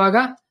ಮಲ್ಕೊಳ್ಳುವಾಗ,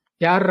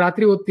 ಯಾರು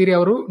ರಾತ್ರಿ ಓದ್ತೀರಿ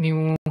ಅವರು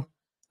ನೀವು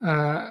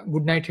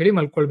ಗುಡ್ ನೈಟ್ ಹೇಳಿ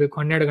ಮಲ್ಕೊಳ್ಬೇಕು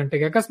 12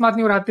 ಗಂಟೆಗೆ. ಅಕಸ್ಮಾತ್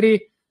ನೀವು ರಾತ್ರಿ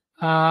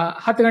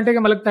 10 ಗಂಟೆಗೆ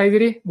ಮಲಗ್ತಾ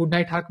ಇದ್ದೀರಿ, ಗುಡ್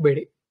ನೈಟ್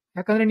ಹಾಕಬೇಡಿ.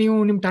 ಯಾಕಂದ್ರೆ ನೀವು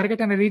ನಿಮ್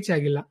ಟಾರ್ಗೆಟ್ ಅನ್ನ ರೀಚ್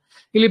ಆಗಿಲ್ಲ.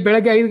 ಇಲ್ಲಿ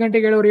ಬೆಳಗ್ಗೆ 5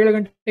 ಗಂಟೆಗೆ ಹೇಳೋರು 7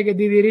 ಗಂಟೆಗೆ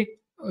ಎದ್ದಿದ್ದೀರಿ,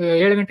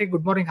 7 ಗಂಟೆಗೆ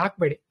ಗುಡ್ ಮಾರ್ನಿಂಗ್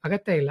ಹಾಕಬೇಡಿ,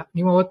 ಅಗತ್ಯ ಇಲ್ಲ.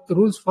 ನೀವು ಅವತ್ತು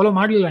ರೂಲ್ಸ್ ಫಾಲೋ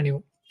ಮಾಡಲಿಲ್ಲ, ನೀವು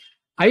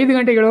 5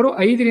 ಗಂಟೆಗೆ ಹೇಳೋರು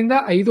 5ರಿಂದ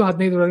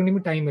 5:15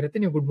 ನಿಮ್ಗೆ ಟೈಮ್ ಇರುತ್ತೆ,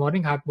 ನೀವು ಗುಡ್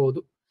ಮಾರ್ನಿಂಗ್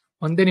ಹಾಕ್ಬಹುದು.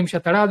 ಒಂದೇ ನಿಮಿಷ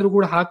ತಡ ಆದ್ರೂ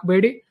ಕೂಡ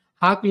ಹಾಕಬೇಡಿ.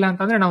 ಹಾಕ್ಲಿಲ್ಲ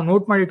ಅಂತಂದ್ರೆ ನಾವು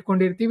ನೋಟ್ ಮಾಡಿ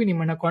ಇಟ್ಕೊಂಡಿರ್ತೀವಿ,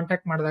 ನಿಮ್ಮನ್ನ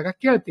ಕಾಂಟ್ಯಾಕ್ಟ್ ಮಾಡಿದಾಗ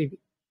ಕೇಳ್ತೀವಿ.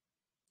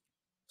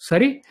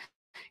 ಸರಿ,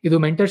 ಇದು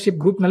ಮೆಂಟರ್ಶಿಪ್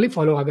ಗ್ರೂಪ್ ನಲ್ಲಿ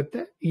ಫಾಲೋ ಆಗುತ್ತೆ.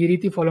 ಈ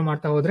ರೀತಿ ಫಾಲೋ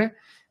ಮಾಡ್ತಾ ಹೋದ್ರೆ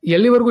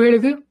ಎಲ್ಲಿವರೆಗೂ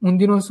ಹೇಳಿದ್ವಿ,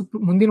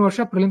 ಮುಂದಿನ ವರ್ಷ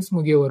ಪ್ರಿಲಿಮ್ಸ್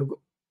ಮುಗಿಯೋವರೆಗೂ.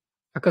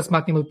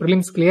 ಅಕಸ್ಮಾತ್ ನಿಮಗೆ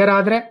ಪ್ರಿಲಿಮ್ಸ್ ಕ್ಲಿಯರ್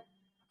ಆದ್ರೆ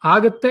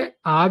ಆಗುತ್ತೆ,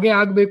 ಹಾಗೆ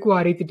ಆಗ್ಬೇಕು,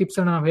 ಆ ರೀತಿ ಟಿಪ್ಸ್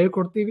ಅನ್ನ ನಾವು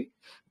ಹೇಳ್ಕೊಡ್ತೀವಿ.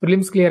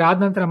 ಪ್ರಿಲಿಮ್ಸ್ ಕ್ಲಿಯರ್ ಆದ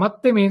ನಂತರ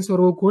ಮತ್ತೆ ಮೇನ್ಸ್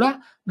ವರೆಗೂ ಕೂಡ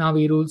ನಾವು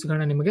ಈ ರೂಲ್ಸ್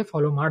ಗಳನ್ನ ನಿಮಗೆ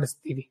ಫಾಲೋ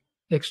ಮಾಡಿಸ್ತೀವಿ.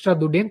 ಎಕ್ಸ್ಟ್ರಾ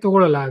ದುಡ್ಡೇನ್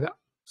ತಗೊಳ್ಳಲ್ಲ ಆಗ,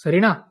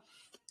 ಸರಿನಾ?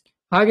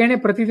 ಹಾಗೇನೆ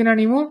ಪ್ರತಿದಿನ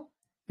ನೀವು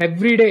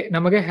ಎವ್ರಿ ಡೇ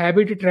ನಮಗೆ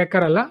ಹ್ಯಾಬಿಟ್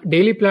ಟ್ರ್ಯಾಕರ್ ಅಲ್ಲ,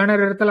 ಡೈಲಿ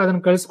ಪ್ಲಾನರ್ ಇರುತ್ತಲ್ಲ,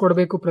 ಅದನ್ನ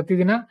ಕಳಿಸ್ಕೊಡ್ಬೇಕು.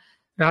 ಪ್ರತಿದಿನ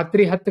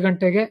ರಾತ್ರಿ 10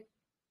 ಗಂಟೆಗೆ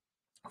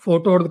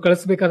ಫೋಟೋ ಹೊಡೆದು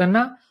ಕಳಿಸ್ಬೇಕು ಅದನ್ನ.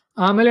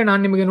 ಆಮೇಲೆ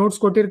ನಾನು ನಿಮಗೆ ನೋಟ್ಸ್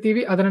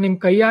ಕೊಟ್ಟಿರ್ತೀವಿ, ಅದನ್ನ ನಿಮ್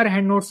ಕೈಯಾರ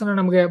ಹ್ಯಾಂಡ್ ನೋಟ್ಸ್ ಅನ್ನ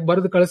ನಮಗೆ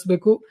ಬರೆದು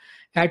ಕಳಿಸ್ಬೇಕು.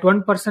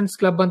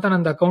 @1%club ಅಂತ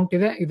ನಂದು ಅಕೌಂಟ್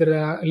ಇದೆ, ಇದರ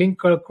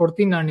ಲಿಂಕ್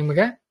ಕೊಡ್ತೀನಿ ನಾನು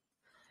ನಿಮಗೆ.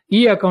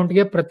 ಈ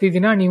ಅಕೌಂಟ್ಗೆ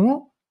ಪ್ರತಿದಿನ ನೀವು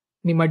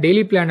ನಿಮ್ಮ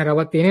ಡೈಲಿ ಪ್ಲಾನರ್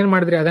ಅವತ್ತು ಏನೇನ್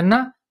ಮಾಡಿದ್ರಿ ಅದನ್ನ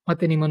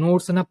ಮತ್ತೆ ನಿಮ್ಮ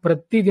ನೋಟ್ಸ್ ಅನ್ನ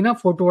ಪ್ರತಿದಿನ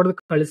ಫೋಟೋ ಹೊಡೆದು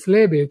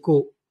ಕಳಿಸ್ಲೇಬೇಕು.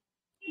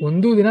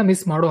 ಒಂದು ದಿನ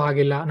ಮಿಸ್ ಮಾಡೋ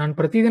ಹಾಗಿಲ್ಲ. ನಾನು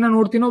ಪ್ರತಿದಿನ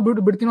ನೋಡ್ತೀನೋ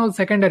ಬಿಡ್ತೀನೋ ಅದು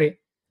ಸೆಕೆಂಡರಿ.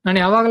 ನಾನು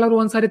ಯಾವಾಗಲಾದ್ರೂ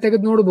ಒಂದ್ಸಾರಿ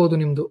ತೆಗೆದು ನೋಡಬಹುದು.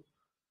 ನಿಮ್ದು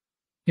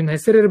ನಿಮ್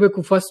ಹೆಸರು ಇರಬೇಕು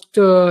ಫಸ್ಟ್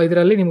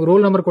ಇದರಲ್ಲಿ, ನಿಮ್ಗೆ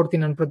ರೋಲ್ ನಂಬರ್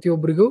ಕೊಡ್ತೀನಿ ನಾನು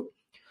ಪ್ರತಿಯೊಬ್ಬರಿಗೂ.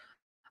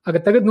 ಆಗ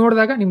ತೆಗೆದು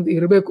ನೋಡಿದಾಗ ನಿಮ್ದು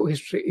ಇರಬೇಕು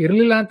ಹಿಸ್ಟ್ರಿ.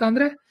 ಇರ್ಲಿಲ್ಲ ಅಂತ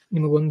ಅಂದ್ರೆ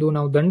ನಿಮಗೊಂದು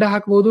ನಾವು ದಂಡ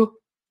ಹಾಕಬಹುದು,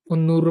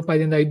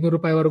 ₹100ದಿಂದ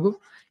 ₹500ವರೆಗೂ.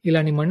 ಇಲ್ಲ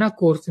ನಿಮ್ಮನ್ನ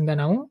ಕೋರ್ಸ್ ಇಂದ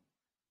ನಾವು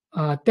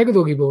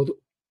ತೆಗೆದೋಗಿಬಹುದು,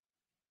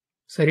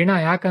 ಸರಿನಾ?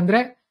 ಯಾಕಂದ್ರೆ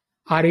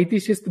ಆ ರೀತಿ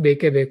ಶಿಸ್ತು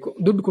ಬೇಕೇ ಬೇಕು.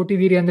 ದುಡ್ಡು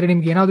ಕೊಟ್ಟಿದ್ದೀರಿ ಅಂದ್ರೆ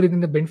ನಿಮ್ಗೆ ಏನಾದ್ರೂ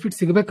ಇದರಿಂದ ಬೆನಿಫಿಟ್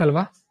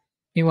ಸಿಗ್ಬೇಕಲ್ವಾ?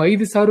 ನೀವು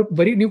 5,000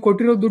 ಬರೀ ನೀವು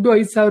ಕೊಟ್ಟಿರೋ ದುಡ್ಡು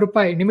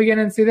 ₹5,000, ನಿಮಗೆ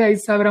ಏನನ್ಸಿದೆ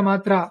 5,000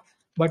 ಮಾತ್ರ.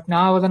 ಬಟ್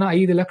ನಾವು ಅದನ್ನ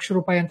 5 ಲಕ್ಷ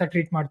ರೂಪಾಯಿ ಅಂತ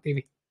ಟ್ರೀಟ್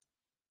ಮಾಡ್ತೀವಿ,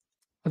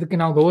 ಅದಕ್ಕೆ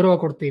ನಾವು ಗೌರವ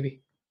ಕೊಡ್ತೀವಿ.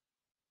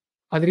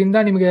 ಅದರಿಂದ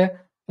ನಿಮಗೆ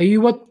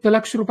 50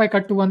 ಲಕ್ಷ ರೂಪಾಯಿ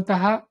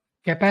ಕಟ್ಟುವಂತಹ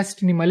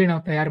ಕೆಪಾಸಿಟಿ ನಿಮ್ಮಲ್ಲಿ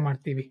ನಾವು ತಯಾರು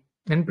ಮಾಡ್ತೀವಿ,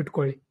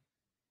 ನೆನ್ಪಿಟ್ಕೊಳ್ಳಿ.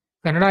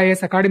 ಕನ್ನಡ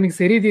IAS ಅಕಾಡೆಮಿಗೆ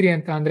ಸೇರಿದ್ದೀರಿ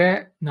ಅಂತ ಅಂದ್ರೆ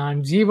ನಾನ್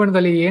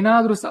ಜೀವನದಲ್ಲಿ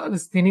ಏನಾದ್ರೂ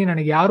ಸಾಧಿಸ್ತೀನಿ,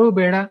 ನನಗೆ ಯಾರೂ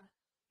ಬೇಡ,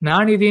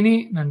 ನಾನಿದ್ದೀನಿ,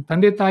 ನನ್ನ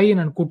ತಂದೆ ತಾಯಿ,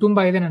 ನನ್ನ ಕುಟುಂಬ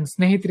ಇದೆ, ನನ್ನ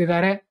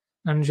ಸ್ನೇಹಿತರಿದ್ದಾರೆ,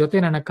 ನನ್ನ ಜೊತೆ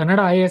ನನ್ನ ಕನ್ನಡ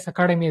IAS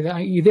ಅಕಾಡೆಮಿ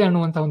ಇದೆ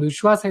ಅನ್ನುವಂತ ಒಂದು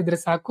ವಿಶ್ವಾಸ ಇದ್ರೆ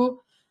ಸಾಕು.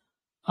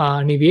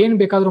 ನೀವೇನ್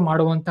ಬೇಕಾದ್ರೂ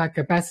ಮಾಡುವಂತಹ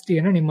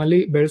ಕೆಪಾಸಿಟಿಯನ್ನು ನಿಮ್ಮಲ್ಲಿ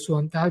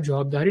ಬೆಳೆಸುವಂತಹ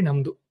ಜವಾಬ್ದಾರಿ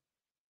ನಮ್ದು.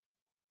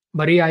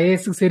 ಬರೀ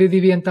IAS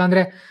ಸೇರಿದೀವಿ ಅಂತ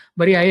ಅಂದ್ರೆ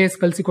ಬರೀ IAS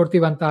ಕಲ್ಸಿ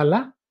ಕೊಡ್ತೀವಿ ಅಂತ ಅಲ್ಲ.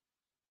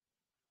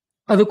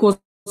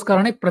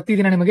 ಅದಕ್ಕೋಸ್ಕರನೇ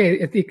ಪ್ರತಿದಿನ ನಿಮಗೆ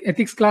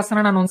ಎಥಿಕ್ಸ್ ಕ್ಲಾಸ್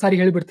ಅನ್ನ ನಾನು ಒಂದ್ಸಾರಿ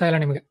ಹೇಳಿಬಿಡ್ತಾ ಇಲ್ಲ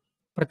ನಿಮಗೆ.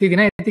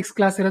 ಪ್ರತಿದಿನ ಎಥಿಕ್ಸ್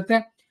ಕ್ಲಾಸ್ ಇರುತ್ತೆ,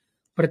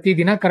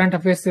 ಪ್ರತಿದಿನ ಕರೆಂಟ್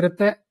ಅಫೇರ್ಸ್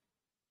ಇರುತ್ತೆ.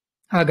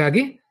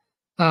 ಹಾಗಾಗಿ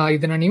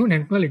ಇದನ್ನ ನೀವು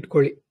ನೆನಪಿನಲ್ಲಿ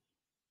ಇಟ್ಕೊಳ್ಳಿ.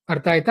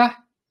 ಅರ್ಥ ಆಯ್ತಾ?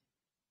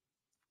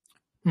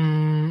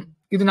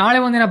 ಇದು ನಾಳೆ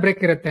ಒಂದಿನ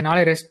ಬ್ರೇಕ್ ಇರುತ್ತೆ,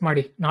 ನಾಳೆ ರೆಸ್ಟ್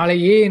ಮಾಡಿ. ನಾಳೆ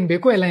ಏನ್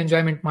ಬೇಕೋ ಎಲ್ಲ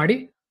ಎಂಜಾಯ್ಮೆಂಟ್ ಮಾಡಿ.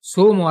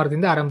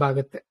 ಸೋಮವಾರದಿಂದ ಆರಂಭ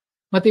ಆಗುತ್ತೆ.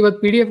 ಮತ್ತೆ ಇವತ್ತು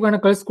PDF ಗಳನ್ನ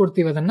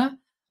ಕಳಿಸ್ಕೊಡ್ತೀವಿ, ಅದನ್ನ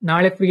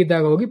ನಾಳೆ ಫ್ರೀ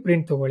ಇದ್ದಾಗ ಹೋಗಿ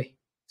ಪ್ರಿಂಟ್ ತಗೊಳ್ಳಿ,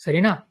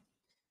 ಸರಿನಾ?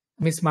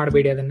 ಮಿಸ್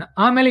ಮಾಡಬೇಡಿ ಅದನ್ನ.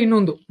 ಆಮೇಲೆ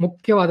ಇನ್ನೊಂದು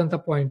ಮುಖ್ಯವಾದಂತ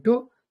ಪಾಯಿಂಟ್,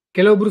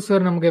 ಕೆಲವೊಬ್ರು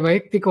ಸರ್ ನಮಗೆ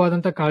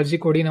ವೈಯಕ್ತಿಕವಾದಂತ ಕಾಳಜಿ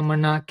ಕೊಡಿ,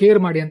 ನಮ್ಮನ್ನ ಕೇರ್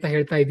ಮಾಡಿ ಅಂತ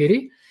ಹೇಳ್ತಾ ಇದ್ದೀರಿ.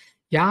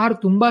 ಯಾರು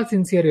ತುಂಬಾ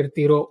ಸಿನ್ಸಿಯರ್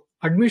ಇರ್ತೀರೋ,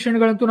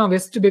 ಅಡ್ಮಿಷನ್ಗಳಂತೂ ನಾವು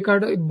ಎಷ್ಟು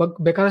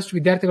ಬೇಕಾದಷ್ಟು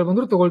ವಿದ್ಯಾರ್ಥಿಗಳು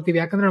ಬಂದ್ರು ತಗೊಳ್ತೀವಿ.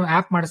 ಯಾಕಂದ್ರೆ ನಾವು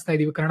ಆಪ್ ಮಾಡಿಸ್ತಾ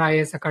ಇದೀವಿ ಕನ್ನಡ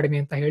IAS ಅಕಾಡೆಮಿ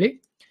ಅಂತ ಹೇಳಿ.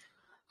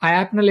 ಆ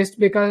ಆಪ್ ನಲ್ಲಿ ಎಷ್ಟು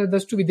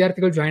ಬೇಕಾದಷ್ಟು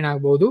ವಿದ್ಯಾರ್ಥಿಗಳು ಜಾಯ್ನ್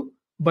ಆಗಬಹುದು.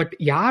 ಬಟ್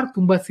ಯಾರು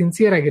ತುಂಬಾ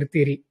ಸಿನ್ಸಿಯರ್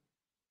ಆಗಿರ್ತೀರಿ,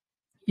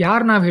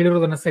 ಯಾರು ನಾವು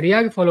ಹೇಳಿರೋದನ್ನ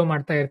ಸರಿಯಾಗಿ ಫಾಲೋ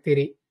ಮಾಡ್ತಾ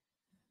ಇರ್ತೀರಿ,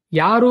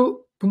 ಯಾರು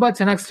ತುಂಬಾ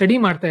ಚೆನ್ನಾಗಿ ಸ್ಟಡಿ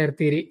ಮಾಡ್ತಾ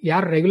ಇರ್ತೀರಿ,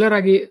 ಯಾರು ರೆಗ್ಯುಲರ್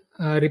ಆಗಿ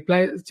ರಿಪ್ಲೈ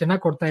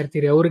ಚೆನ್ನಾಗಿ ಕೊಡ್ತಾ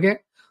ಇರ್ತೀರಿ, ಅವ್ರಿಗೆ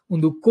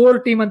ಒಂದು ಕೋರ್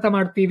ಟೀಮ್ ಅಂತ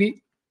ಮಾಡ್ತೀವಿ.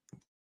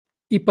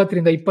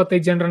 20ರಿಂದ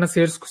 25 ಜನರನ್ನ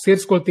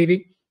ಸೇರಿಸ್ಕೊಳ್ತೀವಿ.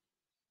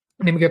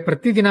 ನಿಮಗೆ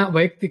ಪ್ರತಿದಿನ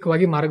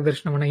ವೈಯಕ್ತಿಕವಾಗಿ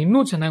ಮಾರ್ಗದರ್ಶನವನ್ನ ಇನ್ನೂ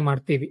ಚೆನ್ನಾಗಿ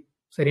ಮಾಡ್ತೀವಿ,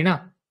 ಸರಿನಾ?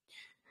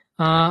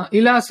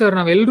 ಇಲ್ಲ ಸರ್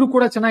ನಾವೆಲ್ಲರೂ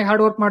ಕೂಡ ಚೆನ್ನಾಗಿ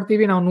ಹಾರ್ಡ್ ವರ್ಕ್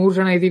ಮಾಡ್ತೀವಿ, ನಾವು 100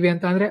 ಜನ ಇದೀವಿ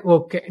ಅಂತ ಅಂದ್ರೆ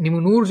ಓಕೆ,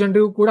 ನಿಮ್ಗೆ 100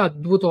 ಜನರಿಗೂ ಕೂಡ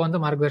ಅದ್ಭುತವಾದ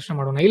ಮಾರ್ಗದರ್ಶನ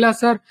ಮಾಡೋಣ. ಇಲ್ಲ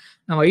ಸರ್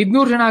ನಾವು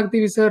 500 ಜನ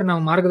ಆಗ್ತೀವಿ ಸರ್,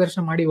 ನಾವು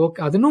ಮಾರ್ಗದರ್ಶನ ಮಾಡಿ,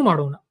 ಓಕೆ ಅದನ್ನೂ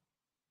ಮಾಡೋಣ.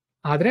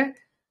 ಆದ್ರೆ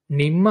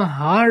ನಿಮ್ಮ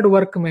ಹಾರ್ಡ್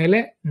ವರ್ಕ್ ಮೇಲೆ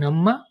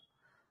ನಮ್ಮ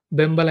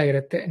ಬೆಂಬಲ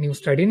ಇರುತ್ತೆ. ನೀವು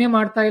ಸ್ಟಡಿನೇ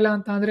ಮಾಡ್ತಾ ಇಲ್ಲ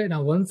ಅಂತ ಅಂದ್ರೆ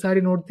ನಾವು 1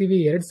 ಸಾರಿ ನೋಡ್ತೀವಿ,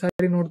 2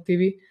 ಸಾರಿ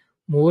ನೋಡ್ತೀವಿ,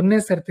 3ನೇ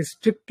ಸರ್ತಿ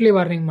ಸ್ಟ್ರಿಕ್ಟ್ಲಿ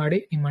ವಾರ್ನಿಂಗ್ ಮಾಡಿ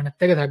ನಿಮ್ಮನ್ನ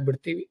ತೆಗೆದು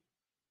ಹಾಕ್ಬಿಡ್ತೀವಿ.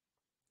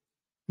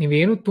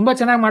 ನೀವೇನು ತುಂಬಾ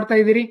ಚೆನ್ನಾಗಿ ಮಾಡ್ತಾ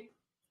ಇದ್ದೀರಿ,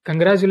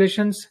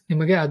 ಕಂಗ್ರಾಚುಲೇಷನ್ಸ್,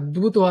 ನಿಮಗೆ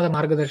ಅದ್ಭುತವಾದ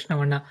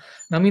ಮಾರ್ಗದರ್ಶನವನ್ನ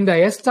ನಮ್ಮಿಂದ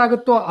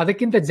ಎಷ್ಟಾಗುತ್ತೋ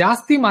ಅದಕ್ಕಿಂತ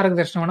ಜಾಸ್ತಿ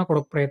ಮಾರ್ಗದರ್ಶನವನ್ನ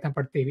ಕೊಡೋಕ್ ಪ್ರಯತ್ನ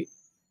ಪಡ್ತೀವಿ.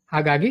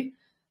 ಹಾಗಾಗಿ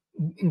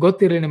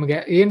ಗೊತ್ತಿರಲಿ ನಿಮಗೆ,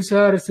 ಏನ್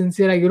ಸರ್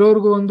ಸಿನ್ಸಿಯರ್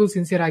ಆಗಿರೋರ್ಗು ಒಂದು,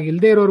 ಸಿನ್ಸಿಯರ್ ಆಗಿ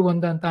ಇಲ್ದೇ ಇರೋರ್ಗು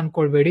ಒಂದು ಅಂತ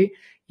ಅನ್ಕೊಳ್ಬೇಡಿ.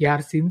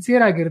 ಯಾರು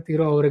ಸಿನ್ಸಿಯರ್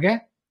ಆಗಿರ್ತೀರೋ ಅವ್ರಿಗೆ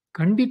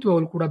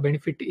ಖಂಡಿತವಾಗ್ಲೂ ಕೂಡ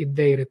ಬೆನಿಫಿಟ್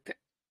ಇದ್ದೇ ಇರುತ್ತೆ.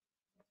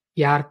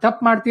 ಯಾರು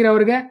ತಪ್ಪು ಮಾಡ್ತೀರೋ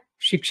ಅವ್ರಿಗೆ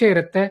ಶಿಕ್ಷೆ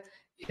ಇರುತ್ತೆ,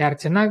 ಯಾರು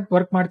ಚೆನ್ನಾಗಿ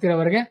ವರ್ಕ್ ಮಾಡ್ತೀರೋ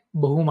ಅವ್ರಿಗೆ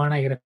ಬಹುಮಾನ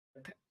ಇರುತ್ತೆ.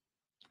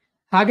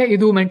 ಹಾಗೆ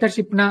ಇದು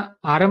ಮೆಂಟರ್ಶಿಪ್ ನ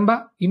ಆರಂಭ.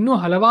 ಇನ್ನೂ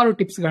ಹಲವಾರು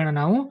ಟಿಪ್ಸ್ ಗಳನ್ನ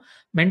ನಾವು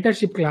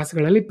ಮೆಂಟರ್ಶಿಪ್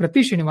ಕ್ಲಾಸ್ಗಳಲ್ಲಿ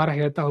ಪ್ರತಿ ಶನಿವಾರ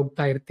ಹೇಳ್ತಾ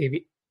ಹೋಗ್ತಾ ಇರ್ತೀವಿ.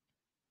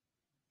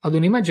 ಅದು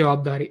ನಿಮ್ಮ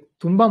ಜವಾಬ್ದಾರಿ,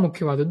 ತುಂಬಾ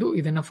ಮುಖ್ಯವಾದದ್ದು.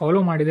 ಇದನ್ನ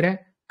ಫಾಲೋ ಮಾಡಿದ್ರೆ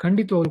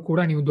ಖಂಡಿತವಾಗ್ಲೂ ಕೂಡ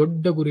ನೀವು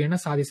ದೊಡ್ಡ ಗುರಿಯನ್ನ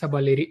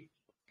ಸಾಧಿಸಬಲ್ಲಿರಿ.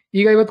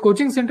 ಈಗ ಇವತ್ತು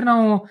ಕೋಚಿಂಗ್ ಸೆಂಟರ್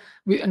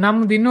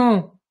ನಮ್ದು ಇನ್ನೂ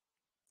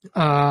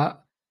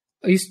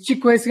ಇಷ್ಟು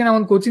ಚಿಕ್ಕ ವಯಸ್ಸಿಗೆ ನಾವು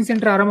ಒಂದು ಕೋಚಿಂಗ್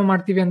ಸೆಂಟರ್ ಆರಂಭ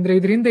ಮಾಡ್ತೀವಿ ಅಂದ್ರೆ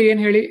ಇದರಿಂದ ಏನ್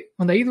ಹೇಳಿ,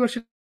 ಒಂದು 5 ವರ್ಷ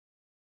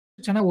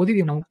ಚೆನ್ನಾಗಿ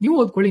ಓದಿದೀವಿ ನಾವು. ನೀವು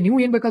ಓದ್ಕೊಳ್ಳಿ, ನೀವು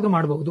ಏನ್ ಬೇಕಾದ್ರೂ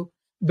ಮಾಡಬಹುದು.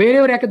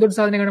 ಬೇರೆಯವ್ರು ಯಾಕೆ ದೊಡ್ಡ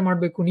ಸಾಧನೆಗಳನ್ನ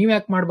ಮಾಡ್ಬೇಕು, ನೀವು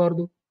ಯಾಕೆ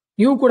ಮಾಡಬಾರ್ದು?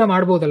 ನೀವು ಕೂಡ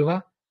ಮಾಡ್ಬೋದಲ್ವಾ?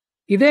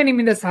 ಇದೇ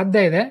ನಿಮ್ಮಿಂದ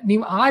ಸಾಧ್ಯ ಇದೆ,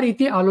 ನೀವು ಆ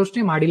ರೀತಿ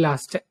ಆಲೋಚನೆ ಮಾಡಿಲ್ಲ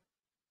ಅಷ್ಟೇ.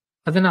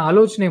 ಅದನ್ನ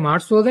ಆಲೋಚನೆ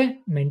ಮಾಡಿಸೋದೇ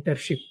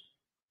ಮೆಂಟರ್ಶಿಪ್.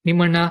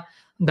 ನಿಮ್ಮನ್ನ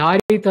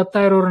ದಾರಿ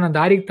ತಪ್ತಾ ಇರೋರನ್ನ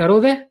ದಾರಿಗೆ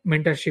ತರೋದೇ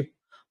ಮೆಂಟರ್ಶಿಪ್.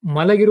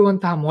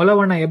 ಮಲಗಿರುವಂತಹ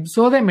ಮೊಲವನ್ನ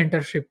ಎಬ್ಸೋದೇ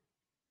ಮೆಂಟರ್ಶಿಪ್.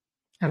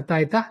 ಅರ್ಥ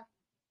ಆಯ್ತಾ?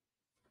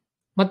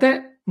 ಮತ್ತೆ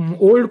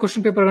ಓಲ್ಡ್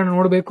ಕ್ವಶನ್ ಪೇಪರ್ ಗಳನ್ನ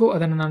ನೋಡ್ಬೇಕು,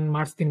 ಅದನ್ನ ನಾನು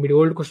ಮಾಡಿಸ್ತೀನಿ ಬಿಡಿ.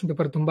 ಓಲ್ಡ್ ಕ್ವಶನ್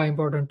ಪೇಪರ್ ತುಂಬಾ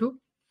ಇಂಪಾರ್ಟೆಂಟ್.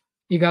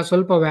 ಈಗ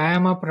ಸ್ವಲ್ಪ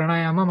ವ್ಯಾಯಾಮ,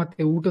 ಪ್ರಾಣಾಯಾಮ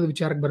ಮತ್ತೆ ಊಟದ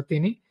ವಿಚಾರಕ್ಕೆ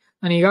ಬರ್ತೀನಿ.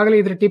 ನಾನು ಈಗಾಗಲೇ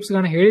ಇದ್ರ ಟಿಪ್ಸ್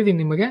ಗಳನ್ನ ಹೇಳಿದೀನಿ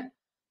ನಿಮಗೆ.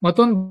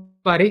 ಮತ್ತೊಂದು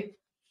ಬಾರಿ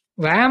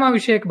ವ್ಯಾಯಾಮ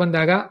ವಿಷಯಕ್ಕೆ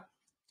ಬಂದಾಗ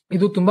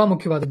ಇದು ತುಂಬಾ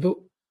ಮುಖ್ಯವಾದದ್ದು.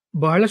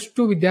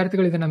 ಬಹಳಷ್ಟು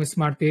ವಿದ್ಯಾರ್ಥಿಗಳು ಇದನ್ನ ಮಿಸ್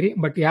ಮಾಡ್ತೀರಿ.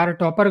 ಬಟ್ ಯಾರು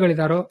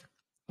ಟಾಪರ್ಗಳಿದಾರೋ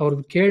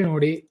ಅವ್ರದ್ದು ಕೇಳಿ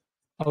ನೋಡಿ,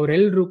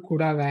 ಅವರೆಲ್ಲರೂ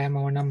ಕೂಡ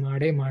ವ್ಯಾಯಾಮವನ್ನ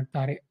ಮಾಡೇ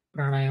ಮಾಡ್ತಾರೆ.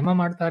 ಪ್ರಾಣಾಯಾಮ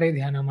ಮಾಡ್ತಾರೆ,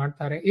 ಧ್ಯಾನ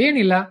ಮಾಡ್ತಾರೆ.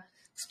 ಏನಿಲ್ಲ,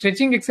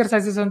 ಸ್ಟ್ರೆಚಿಂಗ್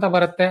ಎಕ್ಸರ್ಸೈಸಸ್ ಅಂತ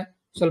ಬರುತ್ತೆ.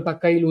 ಸ್ವಲ್ಪ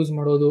ಕೈ ಲೂಸ್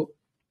ಮಾಡೋದು,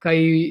 ಕೈ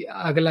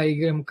ಅಗಲ,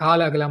 ಈಗ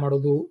ಕಾಲ ಅಗಲ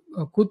ಮಾಡೋದು,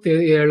 ಕೂತ್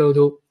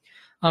ಹೇಳೋದು,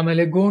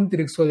 ಆಮೇಲೆ ಗೋಣ್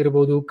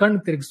ತಿರುಗಿಸೋದಿರ್ಬೋದು, ಕಣ್ಣು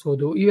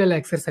ತಿರುಗಿಸೋದು, ಇವೆಲ್ಲ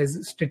ಎಕ್ಸರ್ಸೈಸ್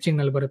ಸ್ಟ್ರೆಚಿಂಗ್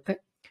ನಲ್ಲಿ ಬರುತ್ತೆ.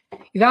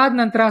 ಇದಾದ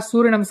ನಂತರ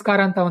ಸೂರ್ಯ ನಮಸ್ಕಾರ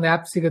ಅಂತ ಒಂದು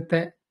ಆಪ್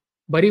ಸಿಗುತ್ತೆ.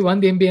 ಬರೀ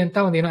 1 MB ಅಂತ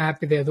ಒಂದೇನೋ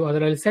ಆಪ್ ಇದೆ.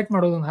 ಅದರಲ್ಲಿ ಸೆಟ್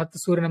ಮಾಡೋದು, ಒಂದು 10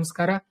 ಸೂರ್ಯ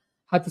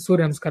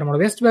ನಮಸ್ಕಾರ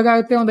ಮಾಡೋದು. ಎಷ್ಟು ಬೇಗ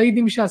ಆಗುತ್ತೆ? ಒಂದು 5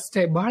 ನಿಮಿಷ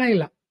ಅಷ್ಟೇ, ಬಹಳ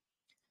ಇಲ್ಲ.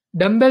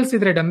 ಡಂಬೆಲ್ಸ್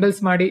ಇದ್ರೆ ಡಂಬೆಲ್ಸ್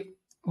ಮಾಡಿ.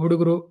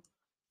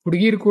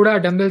 ಹುಡುಗಿರು ಕೂಡ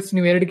ಡಂಬೆಲ್ಸ್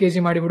ನೀವು 2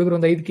 kg ಮಾಡಿ, ಹುಡುಗರು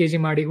ಒಂದು 5 kg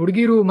ಮಾಡಿ.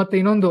 ಹುಡುಗಿರು ಮತ್ತೆ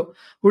ಇನ್ನೊಂದು,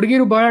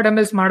 ಹುಡುಗಿರು ಬಹಳ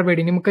ಡಂಬೆಲ್ಸ್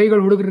ಮಾಡಬೇಡಿ. ನಿಮ್ಮ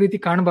ಕೈಗಳು ಹುಡುಗರ ರೀತಿ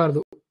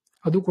ಕಾಣಬಾರ್ದು,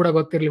 ಅದು ಕೂಡ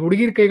ಗೊತ್ತಿರಲಿ.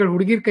 ಹುಡುಗಿರ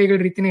ಕೈಗಳ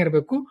ರೀತಿನೇ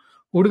ಇರಬೇಕು,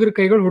 ಹುಡುಗರ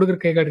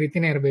ಕೈಗಳ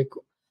ರೀತಿನೇ ಇರಬೇಕು.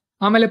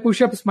 ಆಮೇಲೆ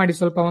ಪುಷಪ್ಸ್ ಮಾಡಿ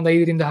ಸ್ವಲ್ಪ, ಒಂದು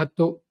 5 ರಿಂದ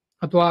 10,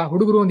 ಅಥವಾ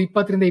ಹುಡುಗರು ಒಂದು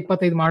 20 ರಿಂದ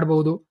 25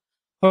 ಮಾಡಬಹುದು.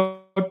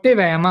 ಹೊಟ್ಟೆ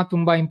ವ್ಯಾಯಾಮ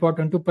ತುಂಬಾ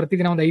ಇಂಪಾರ್ಟೆಂಟ್.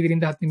 ಪ್ರತಿದಿನ ಒಂದು 5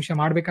 ರಿಂದ 10 ನಿಮಿಷ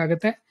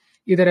ಮಾಡ್ಬೇಕಾಗತ್ತೆ.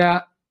 ಇದರ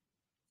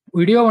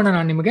ವಿಡಿಯೋವನ್ನ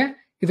ನಾನು ನಿಮಗೆ,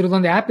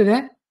 ಇದ್ರದ್ದೊಂದು ಆಪ್ ಇದೆ,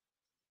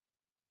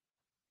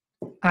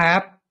 ಆ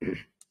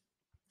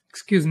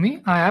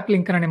ಆಪ್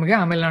ಲಿಂಕ್ ನಿಮಗೆ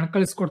ಆಮೇಲೆ ನಾನು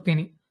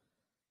ಕಳಿಸ್ಕೊಡ್ತೀನಿ.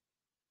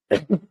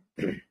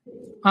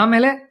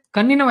 ಆಮೇಲೆ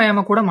ಕಣ್ಣಿನ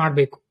ವ್ಯಾಯಾಮ ಕೂಡ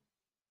ಮಾಡಬೇಕು.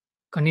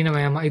 ಕಣ್ಣಿನ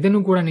ವ್ಯಾಯಾಮ, ಇದನ್ನು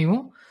ಕೂಡ ನೀವು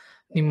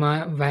ನಿಮ್ಮ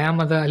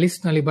ವ್ಯಾಯಾಮದ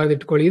ಲಿಸ್ಟ್ ನಲ್ಲಿ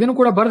ಬರೆದಿಟ್ಕೊಳ್ಳಿ. ಇದನ್ನು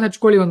ಕೂಡ ಬರೆದು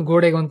ಹಚ್ಕೊಳ್ಳಿ ಒಂದು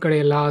ಗೋಡೆಗೆ, ಒಂದ್ ಕಡೆ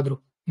ಎಲ್ಲಾದ್ರೂ.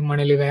 ನಿಮ್ಮ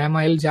ಮನೇಲಿ ವ್ಯಾಯಾಮ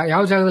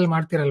ಯಾವ ಜಾಗದಲ್ಲಿ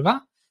ಮಾಡ್ತಿರಲ್ವಾ,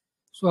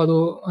 ಸೊ ಅದು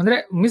ಅಂದ್ರೆ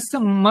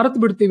ಮರೆತು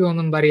ಬಿಡ್ತೀವಿ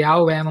ಒಂದೊಂದ್ ಬಾರಿ ಯಾವ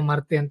ವ್ಯಾಯಾಮ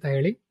ಮರ್ತೆ ಅಂತ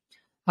ಹೇಳಿ.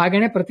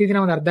 ಹಾಗೇನೆ ಪ್ರತಿದಿನ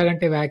ಒಂದು ಅರ್ಧ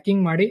ಗಂಟೆ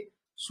ವ್ಯಾಕಿಂಗ್ ಮಾಡಿ.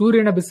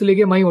 ಸೂರ್ಯನ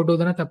ಬಿಸಿಲಿಗೆ ಮೈ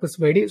ಒಡ್ಡೋದನ್ನ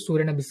ತಪ್ಪಿಸಬೇಡಿ.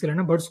 ಸೂರ್ಯನ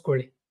ಬಿಸಿಲನ್ನ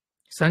ಬಡಿಸ್ಕೊಳ್ಳಿ,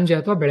 ಸಂಜೆ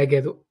ಅಥವಾ ಬೆಳಗ್ಗೆ.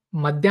 ಅದು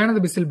ಮಧ್ಯಾಹ್ನದ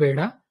ಬಿಸಿಲು ಬೇಡ,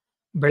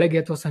 ಬೆಳಗ್ಗೆ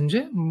ಅಥವಾ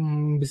ಸಂಜೆ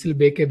ಬಿಸಿಲು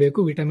ಬೇಕೇ ಬೇಕು.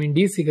 ವಿಟಮಿನ್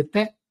ಡಿ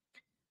ಸಿಗುತ್ತೆ,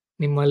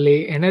 ನಿಮ್ಮಲ್ಲಿ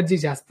ಎನರ್ಜಿ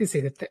ಜಾಸ್ತಿ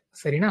ಸಿಗುತ್ತೆ.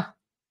 ಸರಿನಾ?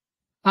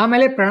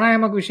 ಆಮೇಲೆ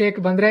ಪ್ರಾಣಾಯಾಮ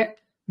ವಿಷಯಕ್ಕೆ ಬಂದ್ರೆ,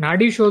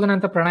 ನಾಡಿ ಶೋಧನ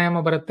ಅಂತ ಪ್ರಾಣಾಯಾಮ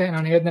ಬರುತ್ತೆ.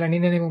 ನಾನು ಹೇಳಿದ್ರೆ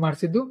ನಿನ್ನೆ ನಿಮಗೆ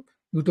ಮಾಡಿಸಿದ್ದು,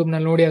 ಯೂಟ್ಯೂಬ್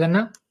ನಲ್ಲಿ ನೋಡಿ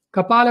ಅದನ್ನ.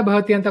 ಕಪಾಲ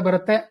ಭಾತಿ ಅಂತ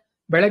ಬರುತ್ತೆ.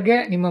 ಬೆಳಗ್ಗೆ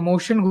ನಿಮ್ಮ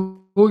ಮೋಷನ್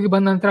ಹೋಗಿ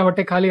ಬಂದ ನಂತರ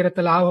ಹೊಟ್ಟೆ ಖಾಲಿ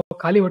ಇರುತ್ತಲ್ಲ, ಆ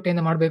ಖಾಲಿ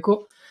ಹೊಟ್ಟೆಯಿಂದ ಮಾಡಬೇಕು.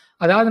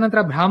 ಅದಾದ ನಂತರ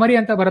ಭ್ರಾಮರಿ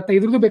ಅಂತ ಬರುತ್ತೆ.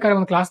 ಇದ್ರದ್ದು ಬೇಕಾದ್ರೆ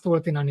ಒಂದು ಕ್ಲಾಸ್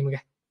ತಗೊಳ್ತೀನಿ ನಾನು ನಿಮಗೆ,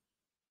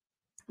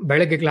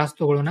 ಬೆಳಗ್ಗೆ ಕ್ಲಾಸ್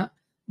ತಗೊಳ್ಳೋಣ.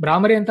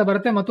 ಭ್ರಾಮರಿ ಅಂತ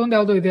ಬರುತ್ತೆ. ಮತ್ತೊಂದು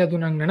ಯಾವ್ದೋ ಇದೆ, ಅದು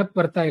ನಂಗೆ ನೆನಪು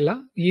ಬರ್ತಾ ಇಲ್ಲ.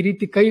 ಈ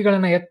ರೀತಿ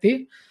ಕೈಗಳನ್ನ ಎತ್ತಿ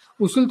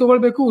ಉಸುಲ್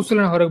ತಗೊಳ್ಬೇಕು,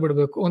 ಉಸುಲನ್ನ ಹೊರಗೆ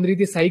ಬಿಡಬೇಕು. ಒಂದ್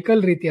ರೀತಿ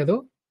ಸೈಕಲ್ ರೀತಿ ಅದು,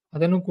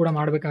 ಅದನ್ನು ಕೂಡ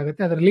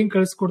ಮಾಡ್ಬೇಕಾಗತ್ತೆ. ಅದರ ಲಿಂಕ್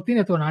ಕಳಿಸ್ಕೊಡ್ತೀನಿ,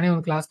 ಅಥವಾ ನಾನೇ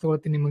ಒಂದು ಕ್ಲಾಸ್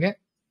ತಗೊಳ್ತೀನಿ ನಿಮಗೆ.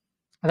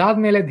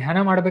 ಅದಾದ್ಮೇಲೆ ಧ್ಯಾನ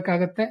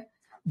ಮಾಡ್ಬೇಕಾಗತ್ತೆ.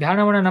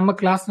 ಧ್ಯಾನವನ್ನ ನಮ್ಮ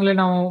ಕ್ಲಾಸ್ ನಲ್ಲಿ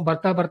ನಾವು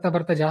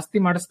ಬರ್ತಾ ಜಾಸ್ತಿ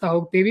ಮಾಡಿಸ್ತಾ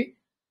ಹೋಗ್ತೀವಿ.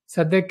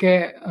 ಸದ್ಯಕ್ಕೆ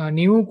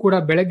ನೀವು ಕೂಡ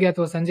ಬೆಳಗ್ಗೆ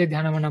ಅಥವಾ ಸಂಜೆ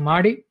ಧ್ಯಾನವನ್ನ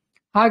ಮಾಡಿ.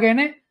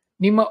 ಹಾಗೇನೆ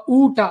ನಿಮ್ಮ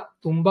ಊಟ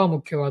ತುಂಬಾ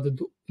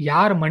ಮುಖ್ಯವಾದದ್ದು.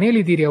 ಯಾರ ಮನೇಲಿ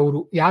ಇದ್ದೀರಿ ಅವರು,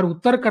 ಯಾರು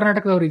ಉತ್ತರ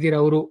ಕರ್ನಾಟಕದವ್ರು ಇದ್ದೀರಿ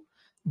ಅವರು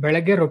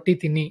ಬೆಳಗ್ಗೆ ರೊಟ್ಟಿ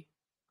ತಿನ್ನಿ,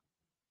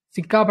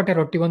 ಸಿಕ್ಕಾಪಟ್ಟೆ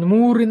ರೊಟ್ಟಿ, ಒಂದು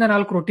 3 ರಿಂದ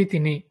 4 ರೊಟ್ಟಿ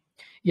ತಿನ್ನಿ.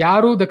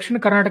 ಯಾರು ದಕ್ಷಿಣ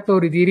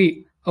ಕರ್ನಾಟಕದವ್ರು ಇದ್ದೀರಿ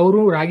ಅವರು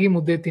ರಾಗಿ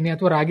ಮುದ್ದೆ ತಿನ್ನಿ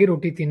ಅಥವಾ ರಾಗಿ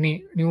ರೊಟ್ಟಿ ತಿನ್ನಿ.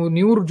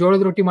 ನೀವು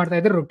ಜೋಳದ ರೊಟ್ಟಿ ಮಾಡ್ತಾ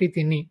ಇದ್ರೆ ರೊಟ್ಟಿ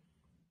ತಿನ್ನಿ.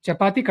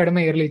 ಚಪಾತಿ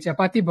ಕಡಿಮೆ ಇರಲಿ,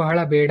 ಚಪಾತಿ ಬಹಳ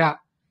ಬೇಡ.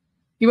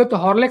 ಇವತ್ತು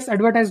ಹಾರ್ಲೆಕ್ಸ್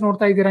ಅಡ್ವರ್ಟೈಸ್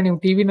ನೋಡ್ತಾ ಇದ್ದೀರಾ ನೀವು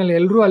ಟಿವಿನಲ್ಲಿ.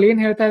 ಎಲ್ಲರೂ ಅಲ್ಲಿ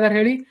ಏನ್ ಹೇಳ್ತಾ ಇದಾರೆ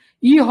ಹೇಳಿ?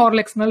 ಈ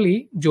ಹಾರ್ಲೆಕ್ಸ್ ನಲ್ಲಿ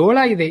ಜೋಳ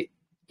ಇದೆ,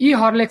 ಈ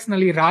ಹಾರ್ಲೆಕ್ಸ್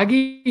ನಲ್ಲಿ ರಾಗಿ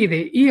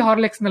ಇದೆ, ಈ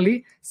ಹಾರ್ಲೆಕ್ಸ್ ನಲ್ಲಿ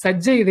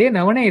ಸಜ್ಜೆ ಇದೆ,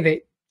 ನವಣೆ ಇದೆ.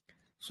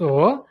 ಸೊ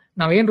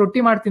ನಾವೇನ್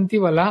ರೊಟ್ಟಿ ಮಾಡಿ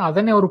ತಿಂತೀವಲ್ಲ,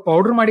 ಅದನ್ನೇ ಅವರು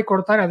ಪೌಡರ್ ಮಾಡಿ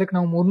ಕೊಡ್ತಾರೆ. ಅದಕ್ಕೆ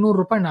ನಾವು 300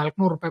 ರೂಪಾಯಿ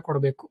 400 ರೂಪಾಯಿ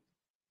ಕೊಡಬೇಕು.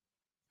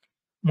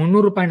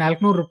 300 ರೂಪಾಯಿ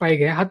 400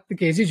 ರೂಪಾಯಿಗೆ 10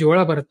 kg ಜೋಳ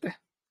ಬರುತ್ತೆ.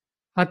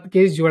 10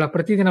 kg ಜೋಳ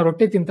ಪ್ರತಿದಿನ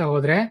ರೊಟ್ಟಿ ತಿಂತ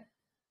ಹೋದ್ರೆ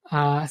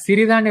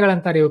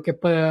ಸಿರಿಧಾನ್ಯಗಳಂತಾರೆ ಇವಕ್ಕೆ.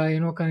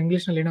 ಏನೋ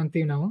ಇಂಗ್ಲಿಷ್ ನಲ್ಲಿ ಏನೋ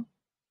ಅಂತೀವಿ ನಾವು,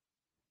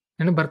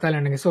 ನೆನಪು ಬರ್ತಾ ಇಲ್ಲ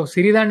ನನಗೆ. ಸೊ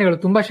ಸಿರಿಧಾನ್ಯಗಳು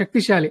ತುಂಬಾ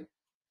ಶಕ್ತಿಶಾಲಿ.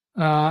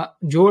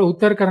 ಜೋಳ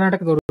ಉತ್ತರ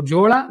ಕರ್ನಾಟಕದವರು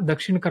ಜೋಳ,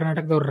 ದಕ್ಷಿಣ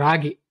ಕರ್ನಾಟಕದವ್ರು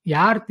ರಾಗಿ.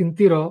 ಯಾರು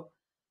ತಿಂತೀರೋ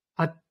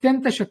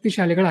ಅತ್ಯಂತ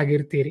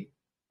ಶಕ್ತಿಶಾಲಿಗಳಾಗಿರ್ತೀರಿ.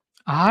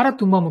 ಆಹಾರ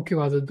ತುಂಬಾ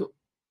ಮುಖ್ಯವಾದದ್ದು.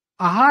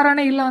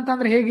 ಆಹಾರನೇ ಇಲ್ಲ ಅಂತ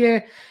ಅಂದ್ರೆ ಹೇಗೆ?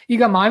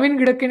 ಈಗ ಮಾವಿನ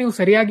ಗಿಡಕ್ಕೆ ನೀವು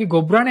ಸರಿಯಾಗಿ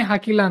ಗೊಬ್ಬರನೇ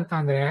ಹಾಕಿಲ್ಲ ಅಂತ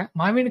ಅಂದ್ರೆ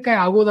ಮಾವಿನಕಾಯಿ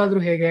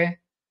ಆಗೋದಾದ್ರೂ ಹೇಗೆ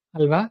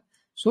ಅಲ್ವಾ?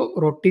 ಸೊ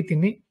ರೊಟ್ಟಿ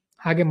ತಿನ್ನಿ,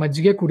 ಹಾಗೆ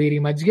ಮಜ್ಜಿಗೆ ಕುಡೀರಿ.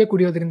 ಮಜ್ಜಿಗೆ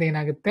ಕುಡಿಯೋದ್ರಿಂದ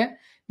ಏನಾಗುತ್ತೆ,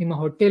 ನಿಮ್ಮ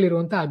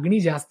ಹೊಟ್ಟೆಯಲ್ಲಿರುವಂತ ಅಗ್ನಿ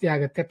ಜಾಸ್ತಿ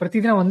ಆಗುತ್ತೆ.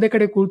 ಪ್ರತಿದಿನ ಒಂದೇ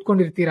ಕಡೆ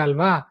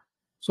ಕೂತ್ಕೊಂಡಿರ್ತೀರಲ್ವಾ,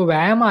 ಸೊ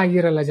ವ್ಯಾಯಾಮ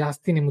ಆಗಿರಲ್ಲ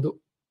ಜಾಸ್ತಿ ನಿಮ್ದು.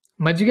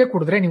 ಮಜ್ಜಿಗೆ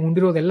ಕುಡಿದ್ರೆ ನೀವು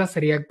ಉಂಡಿರೋದೆಲ್ಲ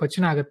ಸರಿಯಾಗಿ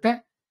ಪಚನ ಆಗುತ್ತೆ.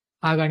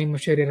 ಆಗ ನಿಮ್ಮ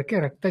ಶರೀರಕ್ಕೆ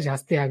ರಕ್ತ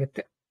ಜಾಸ್ತಿ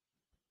ಆಗುತ್ತೆ.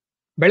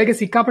 ಬೆಳಗ್ಗೆ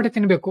ಸಿಕ್ಕಾಪಟ್ಟೆ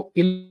ತಿನ್ಬೇಕು,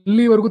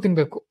 ಇಲ್ಲಿವರೆಗೂ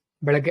ತಿನ್ಬೇಕು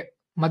ಬೆಳಗ್ಗೆ.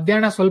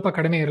 ಮಧ್ಯಾಹ್ನ ಸ್ವಲ್ಪ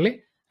ಕಡಿಮೆ ಇರಲಿ,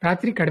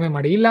 ರಾತ್ರಿ ಕಡಿಮೆ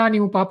ಮಾಡಿ. ಇಲ್ಲ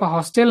ನೀವು ಪಾಪ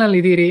ಹಾಸ್ಟೆಲ್ ನಲ್ಲಿ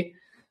ಇದೀರಿ,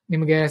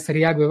 ನಿಮಗೆ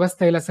ಸರಿಯಾಗಿ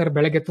ವ್ಯವಸ್ಥೆ ಇಲ್ಲ ಸರ್,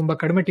 ಬೆಳಗ್ಗೆ ತುಂಬಾ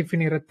ಕಡಿಮೆ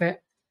ಟಿಫಿನ್ ಇರುತ್ತೆ,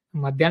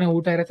 ಮಧ್ಯಾಹ್ನ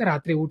ಊಟ ಇರುತ್ತೆ,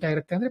 ರಾತ್ರಿ ಊಟ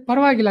ಇರುತ್ತೆ ಅಂದ್ರೆ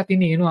ಪರವಾಗಿಲ್ಲ,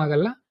 ತಿನ್ನಿ, ಏನೂ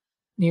ಆಗಲ್ಲ.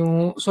 ನೀವು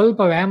ಸ್ವಲ್ಪ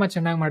ವ್ಯಾಯಾಮ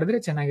ಚೆನ್ನಾಗಿ ಮಾಡಿದ್ರೆ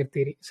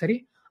ಚೆನ್ನಾಗಿರ್ತೀರಿ. ಸರಿ.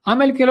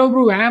 ಆಮೇಲೆ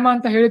ಕೆಲವೊಬ್ರು ವ್ಯಾಯಾಮ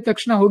ಅಂತ ಹೇಳಿದ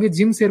ತಕ್ಷಣ ಹೋಗಿ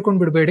ಜಿಮ್ ಸೇರ್ಕೊಂಡ್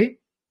ಬಿಡ್ಬೇಡಿ.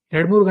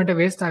 2-3 ಗಂಟೆ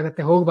ವೇಸ್ಟ್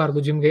ಆಗುತ್ತೆ, ಹೋಗಬಾರ್ದು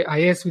ಜಿಮ್ಗೆ.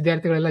 IAS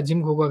ವಿದ್ಯಾರ್ಥಿಗಳೆಲ್ಲ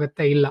ಜಿಮ್ಗೆ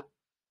ಹೋಗುವಾಗತ್ತೆ ಇಲ್ಲ.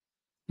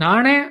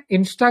 ನಾನೇ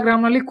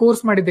ಇನ್ಸ್ಟಾಗ್ರಾಮ್ ನಲ್ಲಿ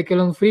ಕೋರ್ಸ್ ಮಾಡಿದ್ದೆ,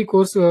 ಕೆಲವೊಂದು ಫ್ರೀ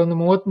ಕೋರ್ಸ್, ಒಂದು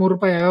 33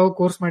 ರೂಪಾಯಿ ಯಾವ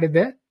ಕೋರ್ಸ್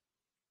ಮಾಡಿದ್ದೆ.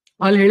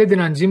 ಅಲ್ಲಿ ಹೇಳಿದ್ದೆ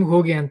ನಾನು ಜಿಮ್ಗೆ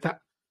ಹೋಗಿ ಅಂತ.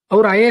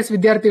 ಅವ್ರು IAS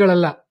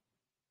ವಿದ್ಯಾರ್ಥಿಗಳಲ್ಲ,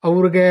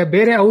 ಅವ್ರಿಗೆ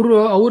ಬೇರೆ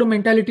ಅವ್ರ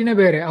ಮೆಂಟಾಲಿಟಿನೇ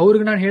ಬೇರೆ.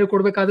 ಅವ್ರಿಗೆ ನಾನು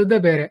ಹೇಳ್ಕೊಡ್ಬೇಕಾದದ್ದೇ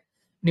ಬೇರೆ,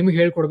 ನಿಮ್ಗೆ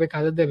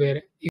ಹೇಳ್ಕೊಡ್ಬೇಕಾದದ್ದೇ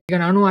ಬೇರೆ. ಈಗ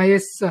ನಾನು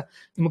IAS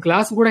ನಿಮ್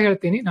ಕ್ಲಾಸ್ ಕೂಡ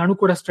ಹೇಳ್ತೀನಿ, ನಾನು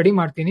ಕೂಡ ಸ್ಟಡಿ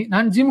ಮಾಡ್ತೀನಿ.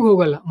 ನಾನು ಜಿಮ್ಗೆ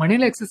ಹೋಗಲ್ಲ,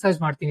 ಮನೇಲೆ ಎಕ್ಸರ್ಸೈಸ್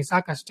ಮಾಡ್ತೀನಿ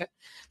ಸಾಕಷ್ಟೇ.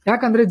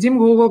 ಯಾಕಂದ್ರೆ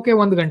ಜಿಮ್ಗೆ ಹೋಗೋಕೆ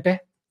 1 ಗಂಟೆ,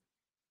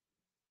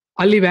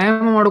 ಅಲ್ಲಿ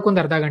ವ್ಯಾಯಾಮ ಮಾಡೋಕೊಂದ್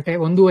ಅರ್ಧ ಗಂಟೆ,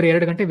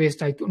 1.5-2 ಗಂಟೆ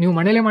ವೇಸ್ಟ್ ಆಯ್ತು. ನೀವು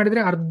ಮನೇಲೆ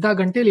ಮಾಡಿದ್ರೆ ಅರ್ಧ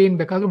ಗಂಟೆಲಿ ಏನ್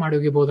ಬೇಕಾದ್ರೂ ಮಾಡಿ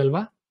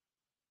ಹೋಗಿಬಹುದಲ್ವಾ.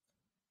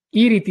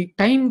 ಈ ರೀತಿ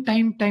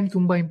ಟೈಮ್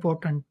ತುಂಬಾ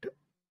ಇಂಪಾರ್ಟೆಂಟ್.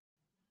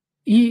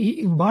 ಈ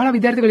ಬಹಳ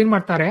ವಿದ್ಯಾರ್ಥಿಗಳು ಏನ್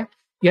ಮಾಡ್ತಾರೆ,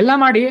 ಎಲ್ಲ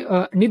ಮಾಡಿ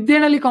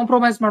ನಿದ್ದೆನಲ್ಲಿ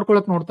ಕಾಂಪ್ರಮೈಸ್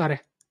ಮಾಡ್ಕೊಳಕ್ ನೋಡ್ತಾರೆ.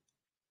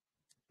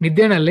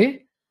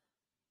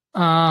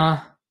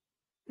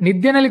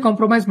 ನಿದ್ದೆನಲ್ಲಿ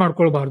ಕಾಂಪ್ರಮೈಸ್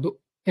ಮಾಡ್ಕೊಳ್ಬಾರ್ದು.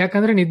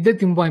 ಯಾಕಂದ್ರೆ ನಿದ್ದೆ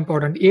ತುಂಬಾ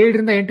ಇಂಪಾರ್ಟೆಂಟ್.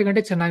 7-8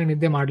 ಗಂಟೆ ಚೆನ್ನಾಗಿ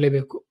ನಿದ್ದೆ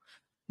ಮಾಡ್ಲೇಬೇಕು.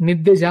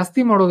 ನಿದ್ದೆ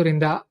ಜಾಸ್ತಿ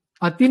ಮಾಡೋದ್ರಿಂದ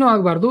ಅತಿನೂ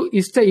ಆಗ್ಬಾರ್ದು.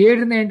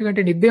 7-8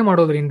 ಗಂಟೆ ನಿದ್ದೆ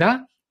ಮಾಡೋದ್ರಿಂದ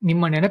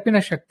ನಿಮ್ಮ ನೆನಪಿನ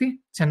ಶಕ್ತಿ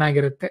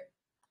ಚೆನ್ನಾಗಿರುತ್ತೆ.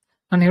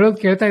 ನಾನು ಹೇಳೋದು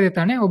ಕೇಳ್ತಾ ಇದೆ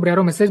ತಾನೆ? ಒಬ್ರು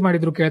ಯಾರೋ ಮೆಸೇಜ್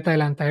ಮಾಡಿದ್ರು ಕೇಳ್ತಾ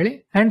ಇಲ್ಲ ಅಂತ ಹೇಳಿ.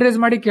 ಹ್ಯಾಂಡ್ ರೇಸ್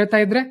ಮಾಡಿ ಕೇಳ್ತಾ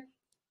ಇದ್ರೆ.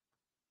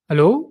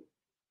 ಹಲೋ,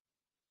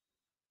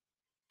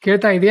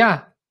 ಕೇಳ್ತಾ ಇದೆಯಾ?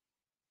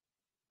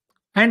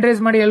 ಹ್ಯಾಂಡ್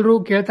ರೇಸ್ ಮಾಡಿ ಎಲ್ರು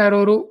ಕೇಳ್ತಾ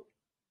ಇರೋರು.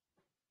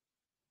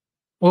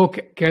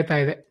 ಓಕೆ, ಕೇಳ್ತಾ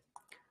ಇದೆ.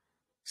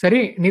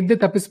 ಸರಿ, ನಿದ್ದೆ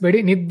ತಪ್ಪಿಸ್ಬೇಡಿ.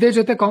 ನಿದ್ದೆ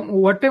ಜೊತೆ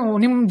ಒಟ್ಟೆ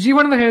ನಿಮ್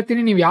ಜೀವನದಲ್ಲಿ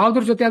ಹೇಳ್ತೀನಿ, ನೀವು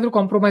ಯಾವ್ದ್ರ ಜೊತೆ ಆದ್ರೂ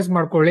ಕಾಂಪ್ರಮೈಸ್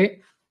ಮಾಡ್ಕೊಳ್ಳಿ.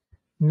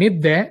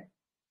 ನಿದ್ದೆ,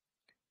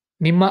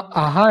 ನಿಮ್ಮ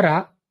ಆಹಾರ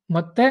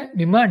ಮತ್ತೆ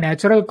ನಿಮ್ಮ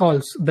ನ್ಯಾಚುರಲ್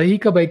ಕಾಲ್ಸ್,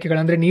 ದೈಹಿಕ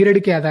ಬಯಕೆಗಳಂದ್ರೆ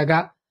ನೀರಡಿಕೆ ಆದಾಗ,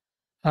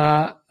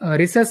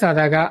 ರಿಸೆಸ್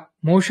ಆದಾಗ,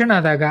 ಮೋಷನ್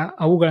ಆದಾಗ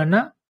ಅವುಗಳನ್ನ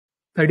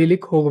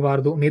ತಡಿಲಿಕ್ಕೆ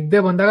ಹೋಗಬಾರ್ದು. ನಿದ್ದೆ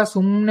ಬಂದಾಗ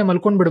ಸುಮ್ಮನೆ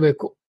ಮಲ್ಕೊಂಡ್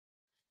ಬಿಡ್ಬೇಕು.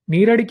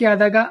 ನೀರಡಿಕೆ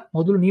ಆದಾಗ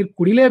ಮೊದಲು ನೀರು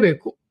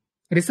ಕುಡಿಲೇಬೇಕು.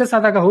 ರಿಸೆಸ್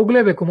ಆದಾಗ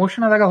ಹೋಗ್ಲೇಬೇಕು.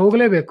 ಮೋಷನ್ ಆದಾಗ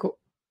ಹೋಗ್ಲೇಬೇಕು.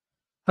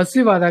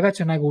 ಹಸಿವಾದಾಗ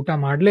ಚೆನ್ನಾಗಿ ಊಟ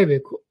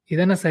ಮಾಡ್ಲೇಬೇಕು.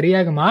 ಇದನ್ನ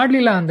ಸರಿಯಾಗಿ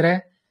ಮಾಡ್ಲಿಲ್ಲ ಅಂದ್ರೆ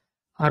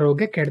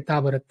ಆರೋಗ್ಯ ಕೆಡ್ತಾ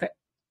ಬರುತ್ತೆ.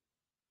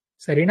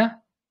 ಸರಿನಾ?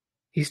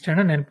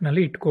 ಇಷ್ಟನ್ನ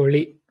ನೆನಪಿನಲ್ಲಿ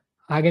ಇಟ್ಕೊಳ್ಳಿ.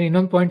 ಹಾಗೆ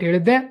ಇನ್ನೊಂದು ಪಾಯಿಂಟ್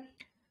ಹೇಳಿದ್ದೆ,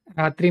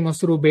 ರಾತ್ರಿ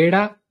ಮೊಸರು ಬೇಡ,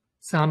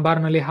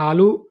 ಸಾಂಬಾರ್ನಲ್ಲಿ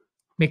ಹಾಲು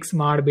ಮಿಕ್ಸ್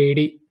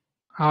ಮಾಡಬೇಡಿ.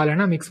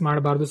 ಹಾಲನ್ನ ಮಿಕ್ಸ್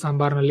ಮಾಡಬಾರ್ದು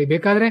ಸಾಂಬಾರ್ನಲ್ಲಿ.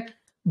 ಬೇಕಾದ್ರೆ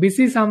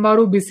ಬಿಸಿ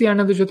ಸಾಂಬಾರು, ಬಿಸಿ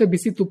ಅನ್ನೋದ್ರ ಜೊತೆ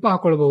ಬಿಸಿ ತುಪ್ಪ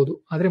ಹಾಕೊಳ್ಬಹುದು,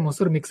 ಆದ್ರೆ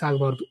ಮೊಸರು ಮಿಕ್ಸ್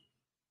ಆಗಬಾರ್ದು.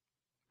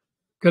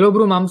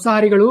 ಕೆಲವೊಬ್ರು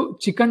ಮಾಂಸಾಹಾರಿಗಳು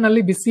ಚಿಕನ್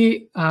ನಲ್ಲಿ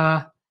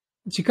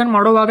ಚಿಕನ್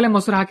ಮಾಡೋವಾಗಲೇ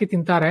ಮೊಸರು ಹಾಕಿ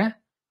ತಿಂತಾರೆ.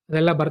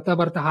 ಅದೆಲ್ಲ ಬರ್ತಾ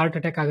ಬರ್ತಾ ಹಾರ್ಟ್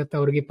ಅಟ್ಯಾಕ್ ಆಗುತ್ತೆ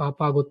ಅವ್ರಿಗೆ. ಪಾಪ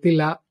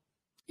ಗೊತ್ತಿಲ್ಲ.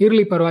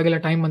 ಇರ್ಲಿ, ಪರವಾಗಿಲ್ಲ,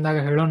 ಟೈಮ್ ಬಂದಾಗ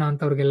ಹೇಳೋಣ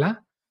ಅಂತ ಅವ್ರಿಗೆಲ್ಲ.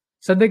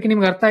 ಸದ್ಯಕ್ಕೆ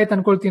ನಿಮ್ಗೆ ಅರ್ಥ ಆಯ್ತು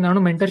ಅನ್ಕೊಳ್ತೀನಿ.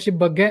 ನಾನು ಮೆಂಟರ್ಶಿಪ್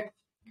ಬಗ್ಗೆ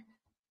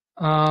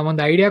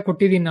ಒಂದು ಐಡಿಯಾ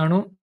ಕೊಟ್ಟಿದ್ದೀನಿ. ನಾನು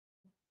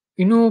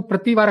ಇನ್ನು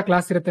ಪ್ರತಿ ವಾರ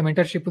ಕ್ಲಾಸ್ ಇರುತ್ತೆ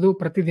ಮೆಂಟರ್ಶಿಪ್ದು.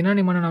 ಪ್ರತಿದಿನ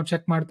ನಿಮ್ಮನ್ನ ನಾವು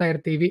ಚೆಕ್ ಮಾಡ್ತಾ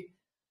ಇರ್ತೀವಿ.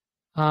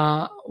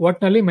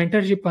 ಒಟ್ನಲ್ಲಿ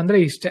ಮೆಂಟರ್ಶಿಪ್ ಅಂದ್ರೆ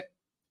ಇಷ್ಟೇ.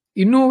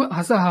 ಇನ್ನೂ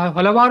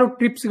ಹಲವಾರು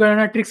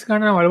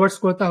ಟ್ರಿಕ್ಸ್ಗಳನ್ನ ನಾವು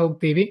ಅಳವಡಿಸ್ಕೊಳ್ತಾ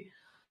ಹೋಗ್ತೀವಿ.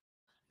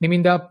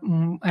 ನಿಮ್ಮಿಂದ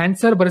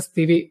ಆನ್ಸರ್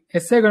ಬರೆಸ್ತೀವಿ,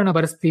 ಎಸ್ಸೆಗಳನ್ನ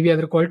ಬರೆಸ್ತೀವಿ,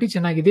 ಅದ್ರ ಕ್ವಾಲಿಟಿ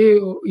ಚೆನ್ನಾಗಿದೆ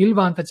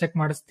ಇಲ್ವಾ ಅಂತ ಚೆಕ್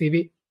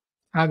ಮಾಡಿಸ್ತೀವಿ.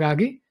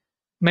 ಹಾಗಾಗಿ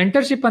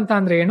ಮೆಂಟರ್ಶಿಪ್ ಅಂತ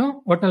ಅಂದ್ರೆ ಏನು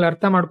ಒಟ್ನಲ್ಲಿ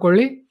ಅರ್ಥ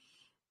ಮಾಡ್ಕೊಳ್ಳಿ.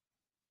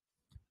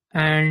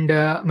 ಅಂಡ್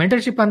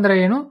ಮೆಂಟರ್ಶಿಪ್ ಅಂದ್ರೆ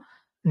ಏನು,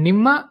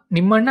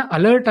 ನಿಮ್ಮನ್ನ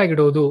ಅಲರ್ಟ್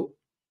ಆಗಿಡೋದು,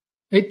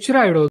 ಎಚ್ಚರ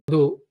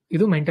ಇಡೋದು,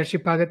 ಇದು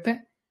ಮೆಂಟರ್ಶಿಪ್ ಆಗುತ್ತೆ.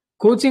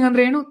 ಕೋಚಿಂಗ್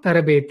ಅಂದ್ರೆ ಏನು,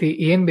 ತರಬೇತಿ.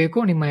 ಏನ್ ಬೇಕೋ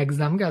ನಿಮ್ಮ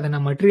ಎಕ್ಸಾಮ್ಗೆ ಅದನ್ನ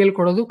ಮಟೀರಿಯಲ್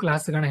ಕೊಡೋದು,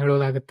 ಕ್ಲಾಸ್ಗಳನ್ನ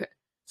ಹೇಳೋದಾಗುತ್ತೆ.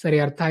 ಸರಿ,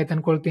 ಅರ್ಥ ಆಯ್ತು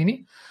ಅನ್ಕೊಳ್ತೀನಿ.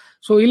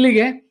 ಸೊ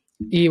ಇಲ್ಲಿಗೆ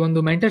ಈ ಒಂದು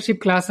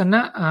ಮೆಂಟರ್ಶಿಪ್ ಕ್ಲಾಸ್ ಅನ್ನ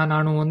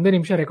ನಾನು 1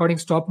 ನಿಮಿಷ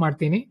ರೆಕಾರ್ಡಿಂಗ್ ಸ್ಟಾಪ್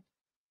ಮಾಡ್ತೀನಿ.